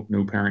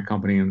new parent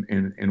company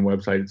and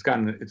website.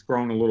 It's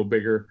grown a little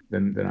bigger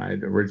than I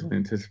had originally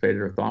anticipated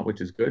or thought,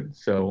 which is good.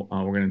 So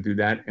we're going to do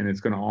that. And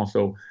it's going to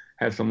also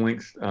have some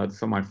links to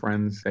some of my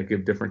friends that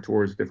give different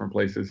tours, different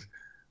places,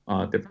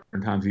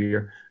 different times of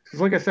year. Because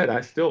like I said,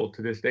 I still,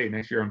 to this day,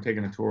 next year I'm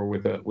taking a tour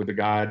with a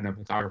guide and a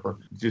photographer.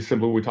 Just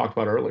simply what we talked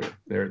about earlier.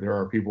 There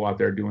are people out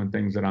there doing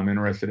things that I'm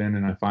interested in,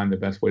 and I find the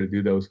best way to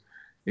do those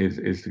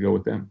is to go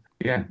with them.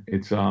 Yeah,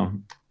 it's so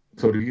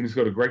you can just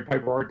go to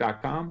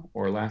gregpiperart.com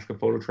or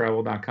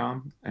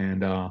alaskaphototravel.com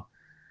and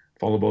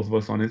follow both of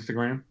us on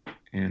Instagram.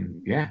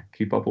 And yeah,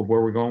 keep up with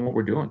where we're going, what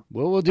we're doing.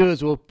 What we'll do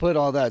is we'll put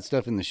all that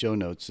stuff in the show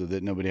notes so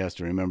that nobody has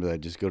to remember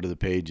that. Just go to the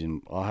page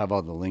and I'll have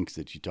all the links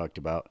that you talked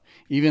about.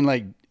 Even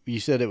like you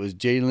said, it was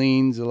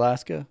Jaylene's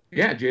Alaska?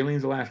 Yeah,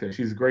 Jaylene's Alaska.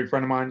 She's a great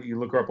friend of mine. You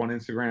look her up on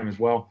Instagram as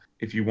well.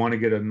 If you want to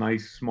get a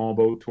nice small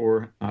boat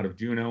tour out of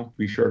Juneau,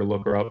 be sure to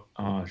look her up.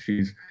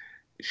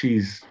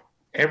 She's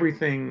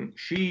everything.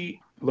 She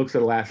looks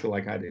at Alaska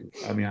like I do.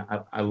 I mean,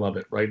 I love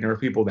it, right? And there are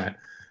people that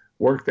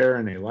work there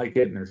and they like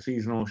it and they're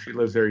seasonal. She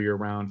lives there year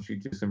round. She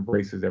just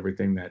embraces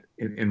everything that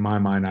in my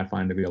mind I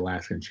find to be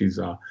Alaskan. She's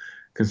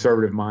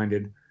conservative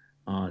minded.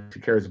 She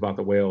cares about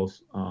the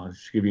whales. She'll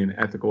give you an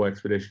ethical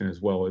expedition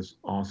as well as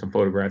awesome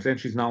photographs. And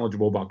she's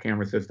knowledgeable about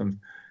camera systems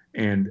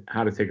and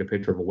how to take a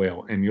picture of a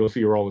whale. And you'll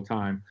see her all the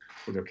time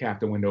with her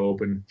captain window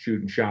open,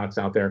 shooting shots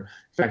out there.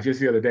 In fact, just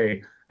the other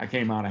day, I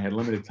came out, I had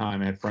limited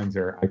time. I had friends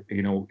there.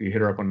 You hit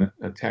her up on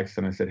a text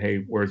and I said,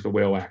 hey, where's the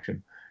whale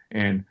action?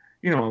 And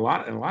in a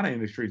lot of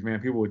industries, man,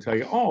 people would tell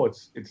you, oh,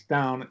 it's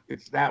down,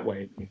 it's that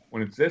way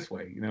when it's this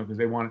way, because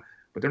they want it,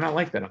 but they're not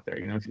like that up there.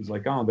 She's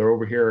like, oh, they're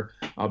over here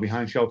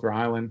behind Shelter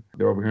Island.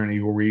 They're over here in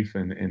Eagle Reef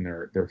and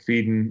they're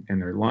feeding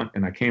and they're lunch.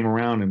 And I came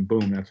around and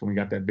boom, that's when we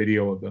got that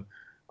video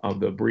of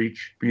the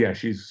breach. But yeah,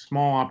 she's a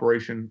small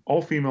operation,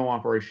 all female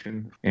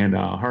operation. And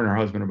her and her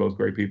husband are both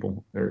great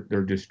people.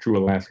 They're just true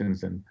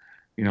Alaskans. And,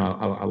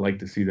 I like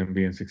to see them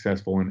being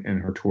successful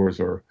and her tours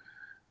are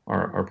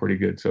pretty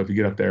good. So if you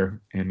get up there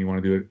and you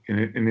want to do it,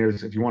 and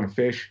if you want to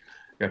fish,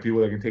 you got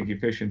people that can take you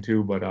fishing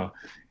too. But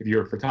if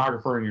you're a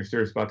photographer and you're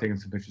serious about taking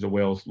some pictures of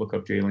whales, look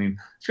up Jaylene.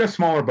 She's got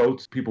smaller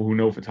boats. People who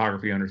know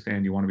photography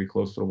understand you want to be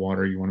close to the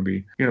water. You want to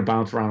be,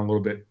 bounce around a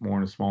little bit more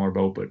in a smaller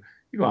boat. But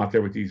you go out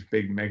there with these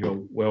big mega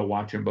whale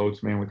watching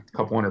boats, man, with a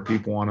couple hundred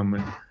people on them,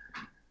 and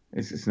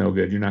it's no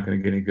good. You're not going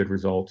to get any good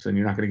results, and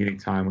you're not going to get any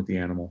time with the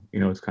animal.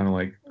 It's kind of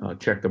like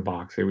check the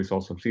box. Hey, we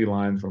saw some sea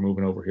lions. We're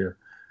moving over here.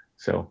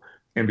 So.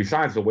 And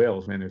besides the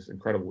whales, man, there's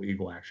incredible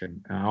eagle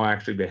action. And I'll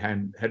actually be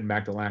heading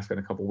back to Alaska in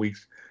a couple of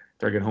weeks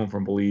after I get home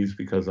from Belize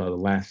because the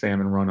last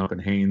salmon run up in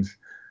Haines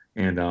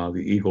and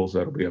the eagles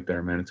that'll be up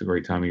there, man. It's a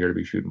great time of year to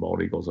be shooting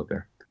bald eagles up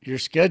there. Your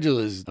schedule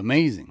is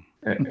amazing.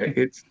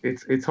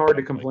 It's hard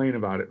to complain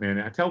about it, man.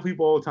 I tell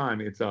people all the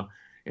time, it's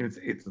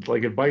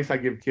like advice I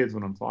give kids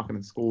when I'm talking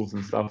in schools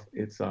and stuff.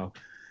 It's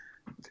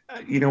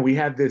we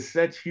have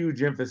such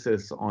huge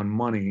emphasis on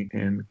money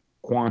and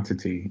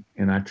quantity,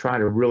 and I try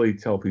to really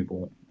tell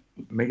people,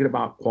 make it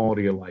about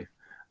quality of life.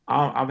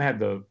 I've had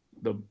the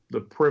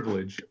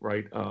privilege,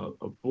 right, a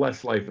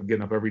blessed life of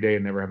getting up every day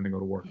and never having to go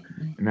to work,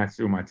 and that's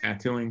through my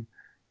tattooing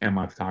and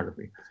my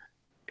photography.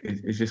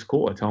 It's just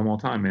cool. I tell them all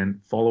the time, man,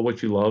 follow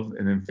what you love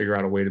and then figure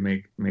out a way to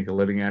make a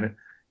living at it.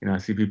 I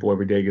see people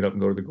every day get up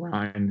and go to the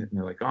grind, and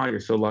they're like, oh, you're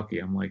so lucky.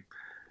 I'm like,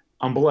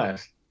 I'm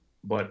blessed,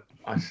 but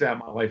I set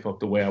my life up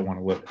the way I want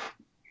to live it.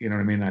 You know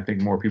what I mean? I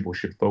think more people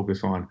should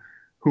focus on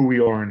who we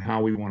are and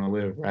how we want to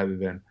live rather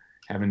than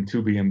having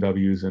two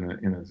BMWs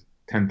and a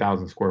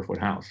 10,000 square foot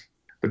house.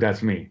 But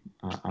that's me.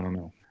 I don't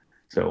know.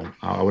 So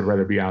I would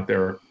rather be out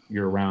there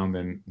year round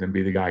than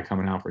be the guy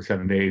coming out for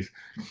 7 days,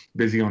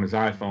 busy on his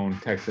iPhone,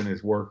 texting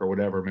his work or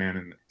whatever, man,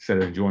 and instead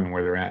of enjoying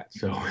where they're at.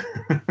 So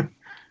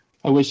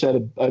I wish I'd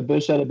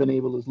have been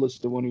able to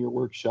listen to one of your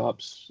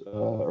workshops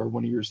or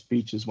one of your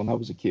speeches when I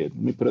was a kid.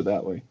 Let me put it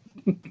that way.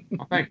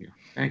 Oh, thank you.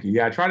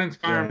 Yeah, I try to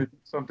inspire them to do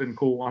something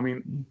cool. I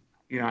mean,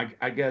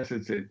 I guess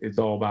it's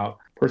all about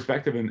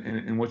perspective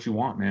and what you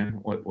want, man.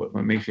 What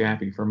makes you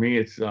happy. For me,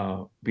 it's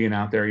being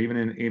out there, even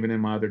in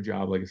my other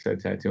job, like I said,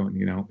 tattooing.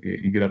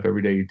 You get up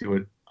every day, you do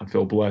it. I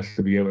feel blessed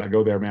to be able. I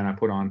go there, man. I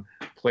put on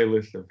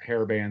playlists of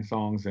hair band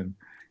songs, and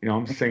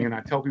I'm singing.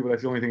 I tell people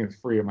that's the only thing that's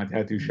free at my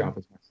tattoo shop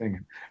is my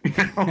singing.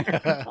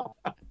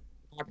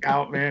 Walk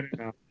out, man.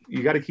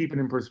 You got to keep it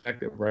in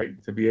perspective,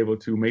 right? To be able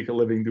to make a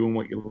living doing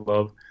what you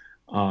love,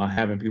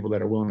 having people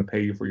that are willing to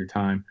pay you for your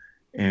time,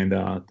 and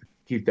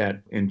keep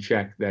that in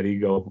check, that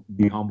ego,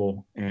 be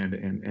humble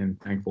and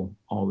thankful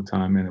all the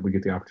time, man, that we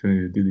get the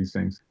opportunity to do these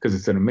things, because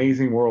it's an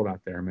amazing world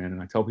out there, man.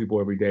 And I tell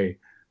people every day,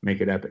 make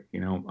it epic.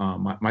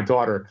 My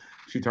daughter,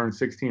 she turned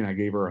 16. I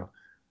gave her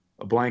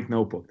a blank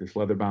notebook, this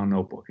leather-bound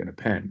notebook, and a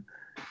pen.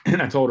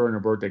 And I told her in her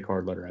birthday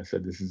card letter, I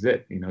said, this is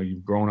it.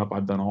 You've grown up.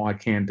 I've done all I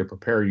can to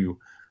prepare you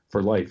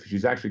for life.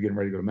 She's actually getting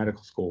ready to go to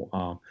medical school.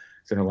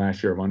 It's in her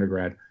last year of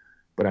undergrad.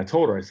 But I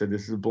told her, I said,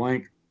 this is a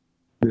blank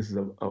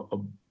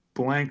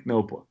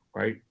notebook,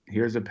 right?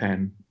 Here's a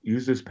pen.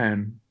 Use this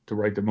pen to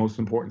write the most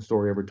important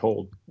story ever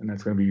told, and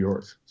that's going to be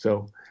yours.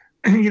 So,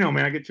 man,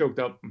 I get choked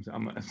up.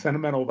 I'm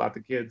sentimental about the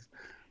kids,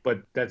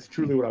 but that's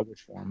truly what I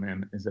wish for them,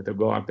 man, is that they'll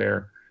go out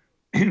there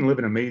and live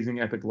an amazing,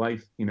 epic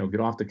life. Get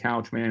off the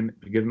couch, man.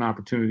 If you get an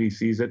opportunity,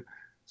 seize it.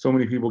 So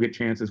many people get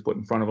chances put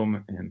in front of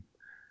them, and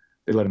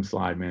they let them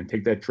slide, man.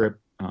 Take that trip,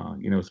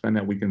 spend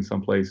that weekend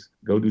someplace,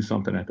 go do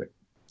something epic.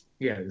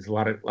 Yeah, there's a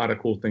lot of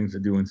cool things to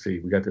do and see.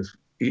 We got this,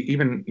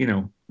 even,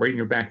 right in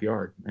your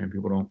backyard, man.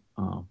 People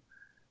don't,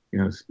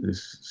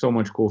 there's so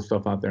much cool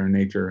stuff out there in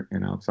nature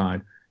and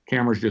outside.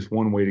 Camera's just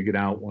one way to get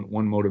out,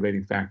 one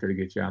motivating factor to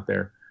get you out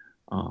there,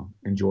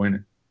 enjoying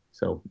it.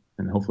 So,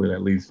 and hopefully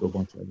that leads to a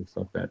bunch of other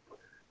stuff that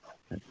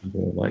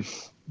people like.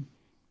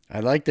 I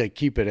like that.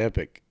 Keep it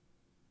epic.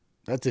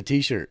 That's a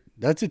t-shirt.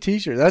 That's a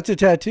t-shirt. That's a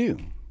tattoo.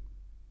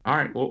 All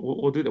right.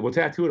 We'll do that. We'll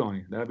tattoo it on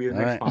you. That'll be the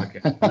next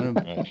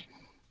podcast.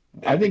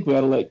 I think we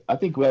ought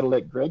to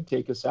let Greg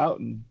take us out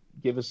and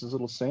give us his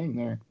little saying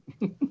there.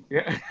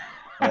 Yeah.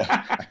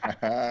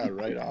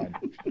 Right on.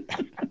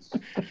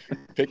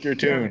 Pick your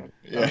tune.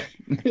 Yeah.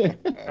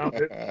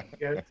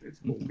 It's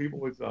cool.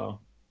 People is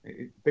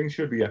things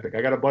should be epic.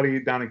 I got a buddy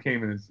down in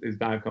Cayman. His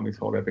dive company's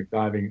called Epic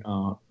Diving,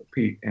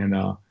 Pete, and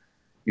I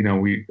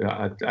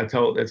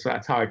tell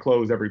that's how I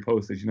close every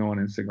post, as on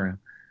Instagram.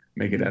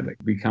 Make it epic.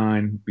 Be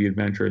kind. Be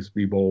adventurous.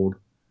 Be bold.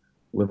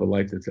 Live a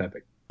life that's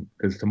epic.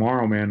 Because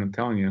tomorrow, man, I'm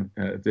telling you,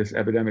 if this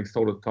epidemic's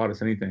taught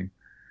us anything,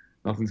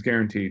 nothing's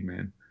guaranteed,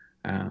 man.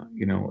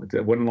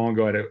 It wasn't long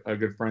ago. I had a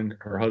good friend.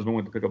 Her husband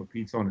went to pick up a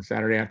pizza on a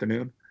Saturday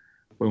afternoon.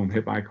 Boom,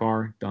 hit by a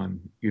car. Done.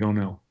 You don't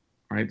know,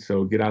 right?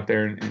 So get out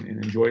there and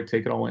enjoy it.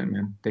 Take it all in,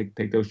 man.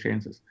 Take those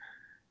chances.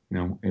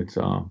 It's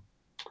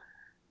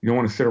you don't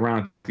want to sit around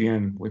at the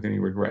end with any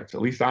regrets.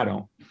 At least I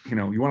don't.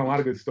 You want a lot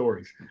of good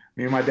stories.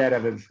 Me and my dad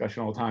have a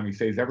discussion all the time. He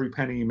says every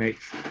penny he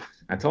makes.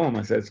 I told him,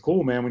 I said, it's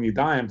cool, man. When you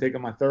die, I'm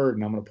taking my third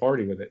and I'm going to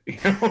party with it.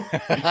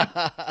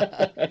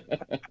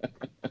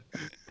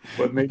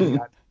 But maybe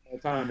not all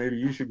the time. Maybe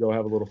you should go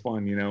have a little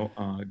fun,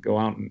 go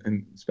out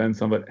and spend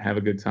some of it, have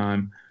a good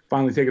time.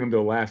 Finally taking them to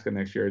Alaska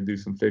next year to do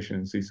some fishing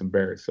and see some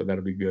bears. So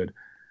that'll be good.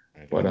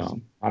 But a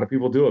lot of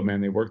people do it,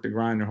 man. They work the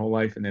grind their whole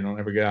life and they don't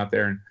ever get out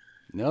there and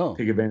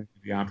take advantage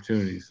of the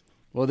opportunities.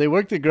 Well, they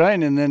work the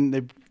grind and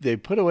then they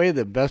put away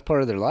the best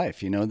part of their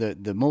life,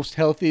 the most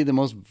healthy, the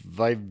most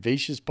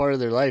vivacious part of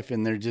their life.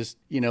 And they're just,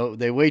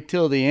 they wait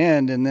till the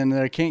end and then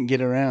they can't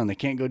get around. They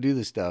can't go do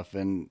the stuff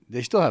and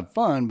they still have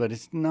fun, but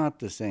it's not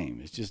the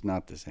same. It's just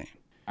not the same.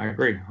 I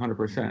agree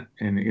 100%.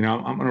 And,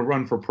 I'm going to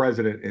run for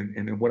president.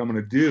 And what I'm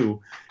going to do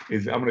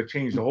is I'm going to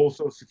change the whole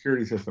Social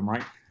Security system,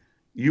 right?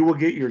 You will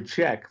get your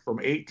check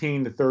from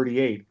 18 to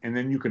 38, and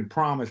then you can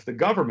promise the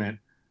government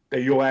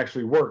that you'll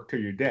actually work till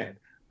you're dead.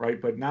 Right,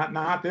 but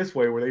not this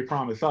way where they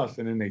promise us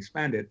and then they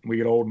spend it and we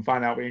get old and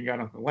find out we ain't got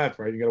nothing left.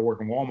 Right, you got to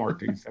work in Walmart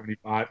till you're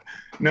 75.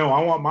 No,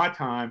 I want my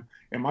time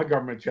and my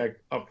government check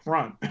up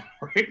front,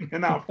 right?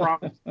 And I'll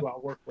promise you I'll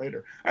work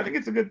later. I think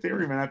it's a good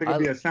theory, man. I think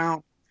it'd be a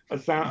sound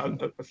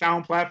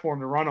platform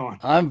to run on.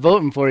 I'm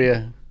voting for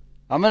you.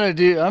 I'm gonna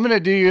do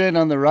you in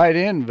on the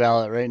write-in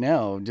ballot right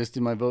now, just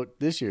in my vote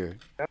this year.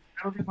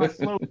 That'll be my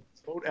slogan.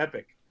 Vote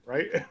epic,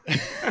 right?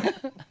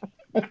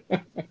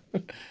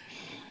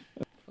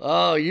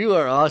 Oh, you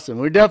are awesome.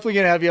 We're definitely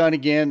going to have you on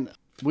again.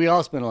 We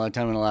all spent a lot of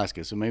time in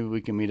Alaska, so maybe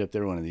we can meet up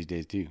there one of these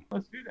days too.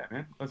 Let's do that,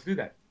 man. Let's do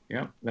that.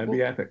 Yeah, that'd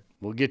be epic.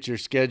 We'll get your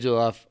schedule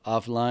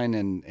offline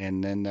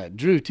and then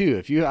Drew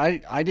too.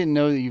 I didn't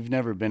know that you've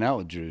never been out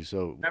with Drew,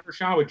 so never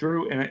shot with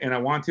Drew, and I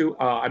want to.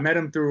 I met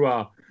him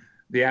through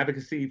the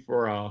advocacy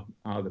for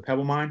the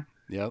Pebble Mine.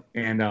 Yep.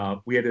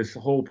 And we had this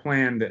whole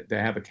plan to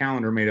have a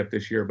calendar made up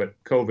this year, but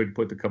COVID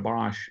put the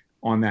kibosh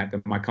on that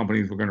my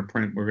companies were going to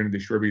print, we're going to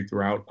distribute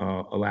throughout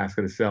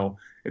Alaska to sell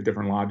at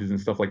different lodges and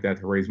stuff like that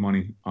to raise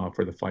money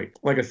for the fight.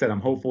 Like I said,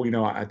 I'm hopeful.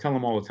 I tell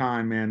him all the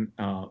time, man,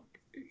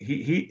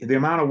 the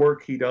amount of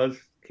work he does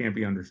can't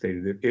be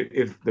understated.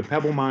 If the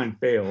Pebble Mine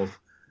fails,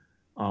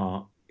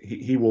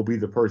 he will be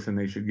the person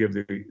they should give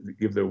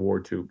the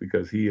award to,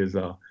 because he's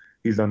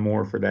done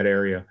more for that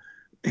area,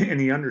 and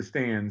he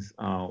understands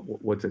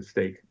what's at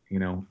stake,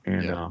 and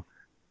yeah.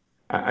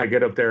 I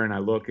get up there and I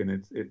look,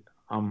 and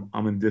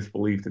I'm in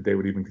disbelief that they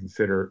would even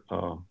consider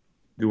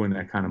doing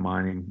that kind of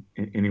mining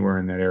anywhere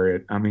in that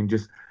area. I mean,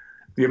 just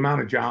the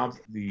amount of jobs,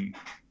 the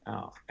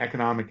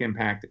economic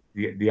impact,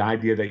 the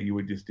idea that you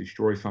would just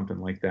destroy something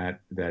like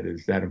that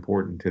is that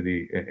important to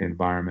the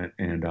environment,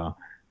 and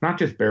not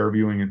just bear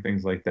viewing and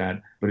things like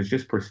that, but it's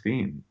just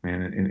pristine,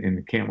 man.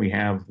 And can't we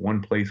have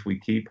one place we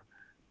keep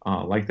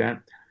like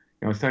that?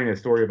 I was telling you that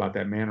story about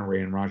that manta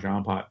ray in Raja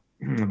Ampat.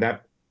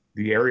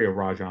 The area of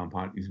Raja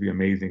Ampat used to be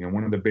amazing. And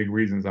one of the big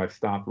reasons I've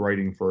stopped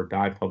writing for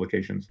dive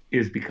publications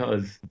is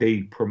because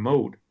they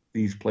promote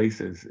these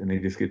places and they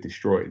just get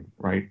destroyed,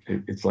 right?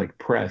 It's like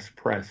press.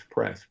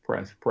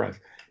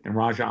 And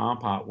Raja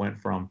Ampat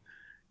went from,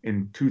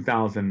 in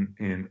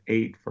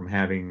 2008, from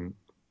having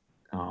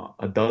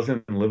a dozen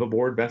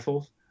liveaboard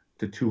vessels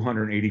to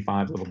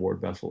 285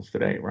 liveaboard vessels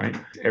today, right?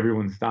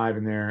 Everyone's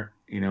diving there.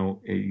 You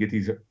get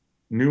these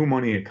new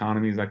money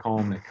economies, I call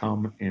them, that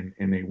come and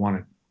they want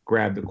to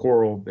grab the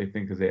coral, they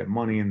think, because they have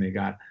money and they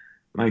got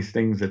nice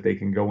things that they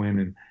can go in.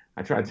 And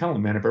I try to tell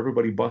them, man, if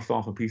everybody busts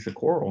off a piece of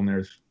coral and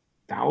there's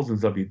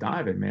thousands of you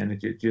diving, man,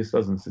 it just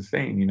doesn't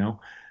sustain,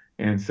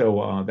 And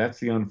so that's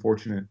the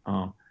unfortunate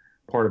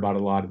part about a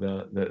lot of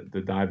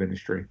the dive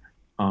industry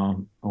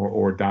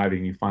or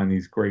diving. You find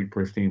these great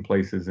pristine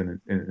places, and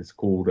it's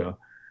cool to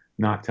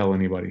not tell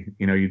anybody.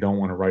 You don't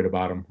want to write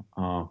about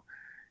them.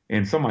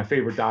 And some of my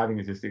favorite diving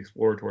is just the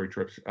exploratory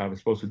trips. I was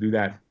supposed to do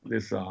that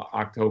this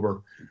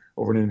October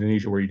over in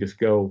Indonesia, where you just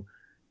go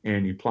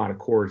and you plot a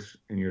course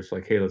and you're just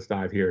like, hey, let's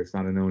dive here. It's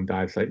not a known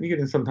dive site. And you get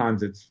in,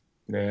 sometimes it's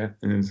and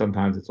then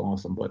sometimes it's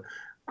awesome. But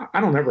I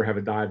don't ever have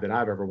a dive that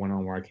I've ever went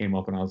on where I came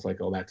up and I was like,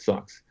 oh, that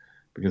sucks,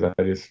 because I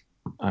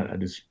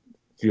just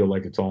feel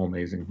like it's all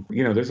amazing.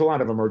 There's a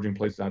lot of emerging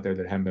places out there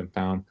that haven't been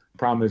found. The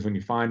problem is when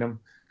you find them,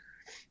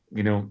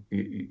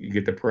 you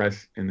get the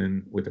press, and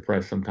then with the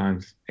press,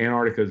 sometimes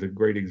Antarctica is a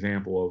great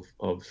example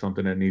of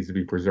something that needs to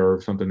be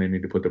preserved, something they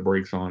need to put the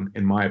brakes on,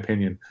 in my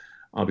opinion,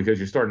 because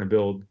you're starting to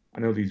build. I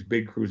know these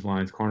big cruise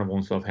lines, Carnival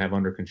and stuff, have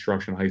under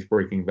construction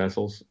ice-breaking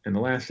vessels, and the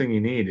last thing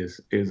you need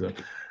is a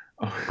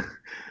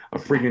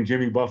freaking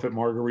Jimmy Buffett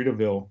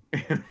Margaritaville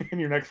in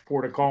your next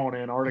port of call in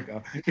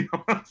Antarctica. You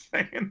know what I'm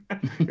saying?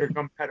 Here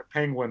comes a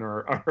penguin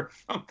or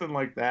something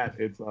like that.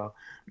 It's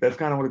that's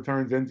kind of what it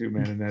turns into,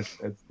 man. And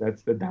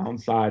that's the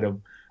downside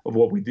of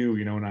what we do,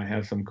 and I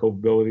have some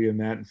culpability in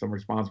that and some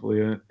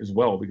responsibility in it as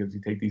well, because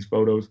you take these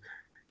photos,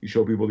 you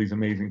show people these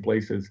amazing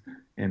places,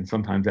 and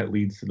sometimes that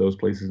leads to those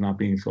places not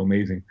being so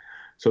amazing.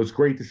 So it's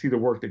great to see the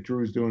work that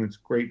Drew's doing. It's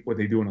great what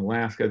they do in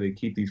Alaska. They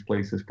keep these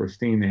places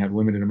pristine. They have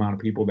limited amount of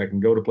people that can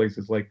go to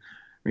places like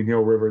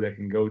McNeil River, that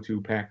can go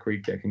to Pat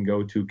Creek, that can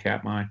go to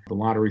Katmai. The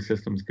lottery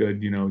system's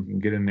good. You can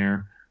get in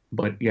there.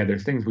 But, yeah,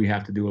 there's things we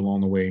have to do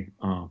along the way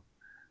to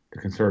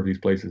conserve these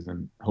places.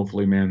 And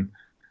hopefully, man,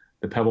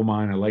 the Pebble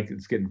Mine, I like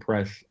it's getting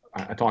press.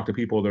 I talk to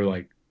people. They're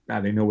like,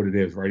 they know what it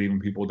is, right? Even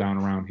people down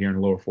around here in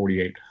the lower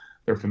 48,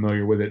 they're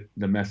familiar with it.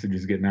 The message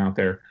is getting out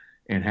there.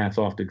 And hats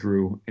off to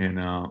Drew, and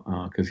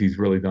because he's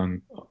really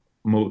done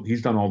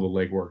he's done all the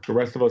legwork. The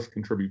rest of us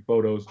contribute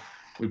photos,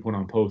 we put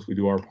on posts, we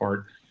do our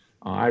part.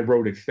 I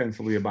wrote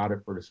extensively about it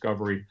for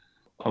Discovery.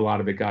 A lot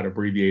of it got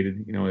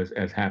abbreviated,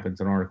 as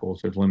happens in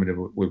articles. So it's limited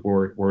with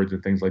words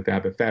and things like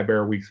that. But Fat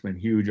Bear Week's been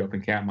huge up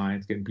in Katmai.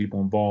 It's getting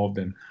people involved,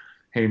 and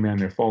hey, man,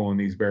 they're following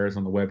these bears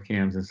on the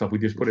webcams and stuff. We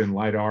just put in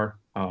LiDAR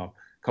a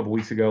couple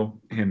weeks ago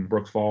in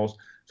Brooks Falls.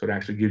 So it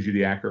actually gives you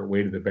the accurate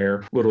weight of the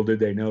bear. Little did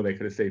they know they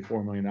could have saved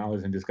 $4 million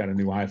and just got a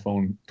new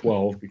iPhone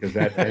 12, because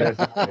that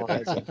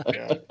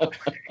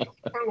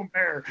boom,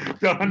 bear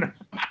done.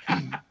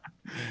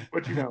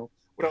 But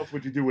what else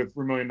would you do with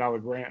 $3 million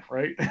grant,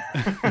 right?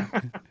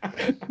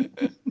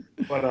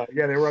 But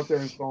yeah, they were up there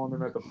installing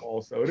them at the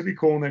fall. So it'll be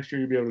cool next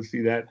year. You'll be able to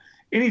see that.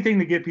 Anything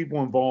to get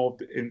people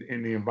involved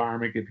in the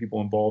environment, get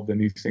people involved in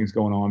these things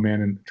going on,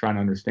 man, and trying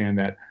to understand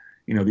that,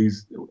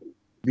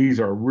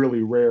 these are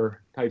really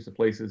rare types of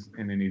places,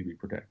 and they need to be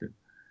protected.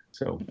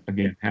 So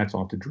again, hats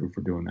off to Drew for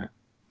doing that.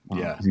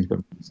 Yeah, he's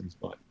been since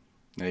but.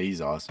 Yeah,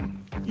 he's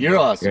awesome. You're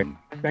awesome.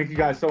 Yeah. Thank you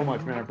guys so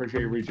much, man. I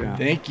appreciate you reaching out.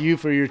 Thank you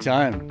for your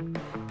time.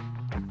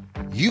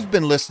 You've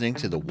been listening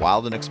to the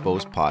Wild and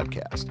Exposed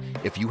podcast.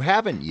 If you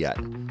haven't yet,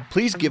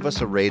 please give us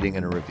a rating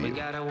and a review,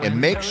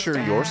 and make sure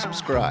you're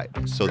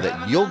subscribed so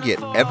that you'll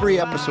get every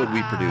episode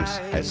we produce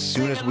as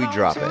soon as we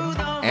drop it.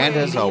 And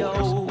as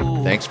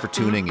always, thanks for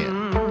tuning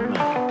in.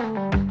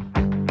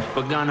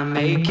 We're gonna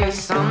make it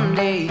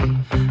someday.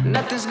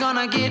 Nothing's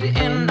gonna get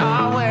in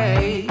our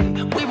way.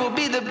 We will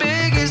be the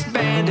biggest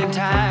band in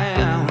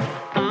town.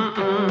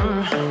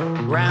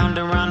 round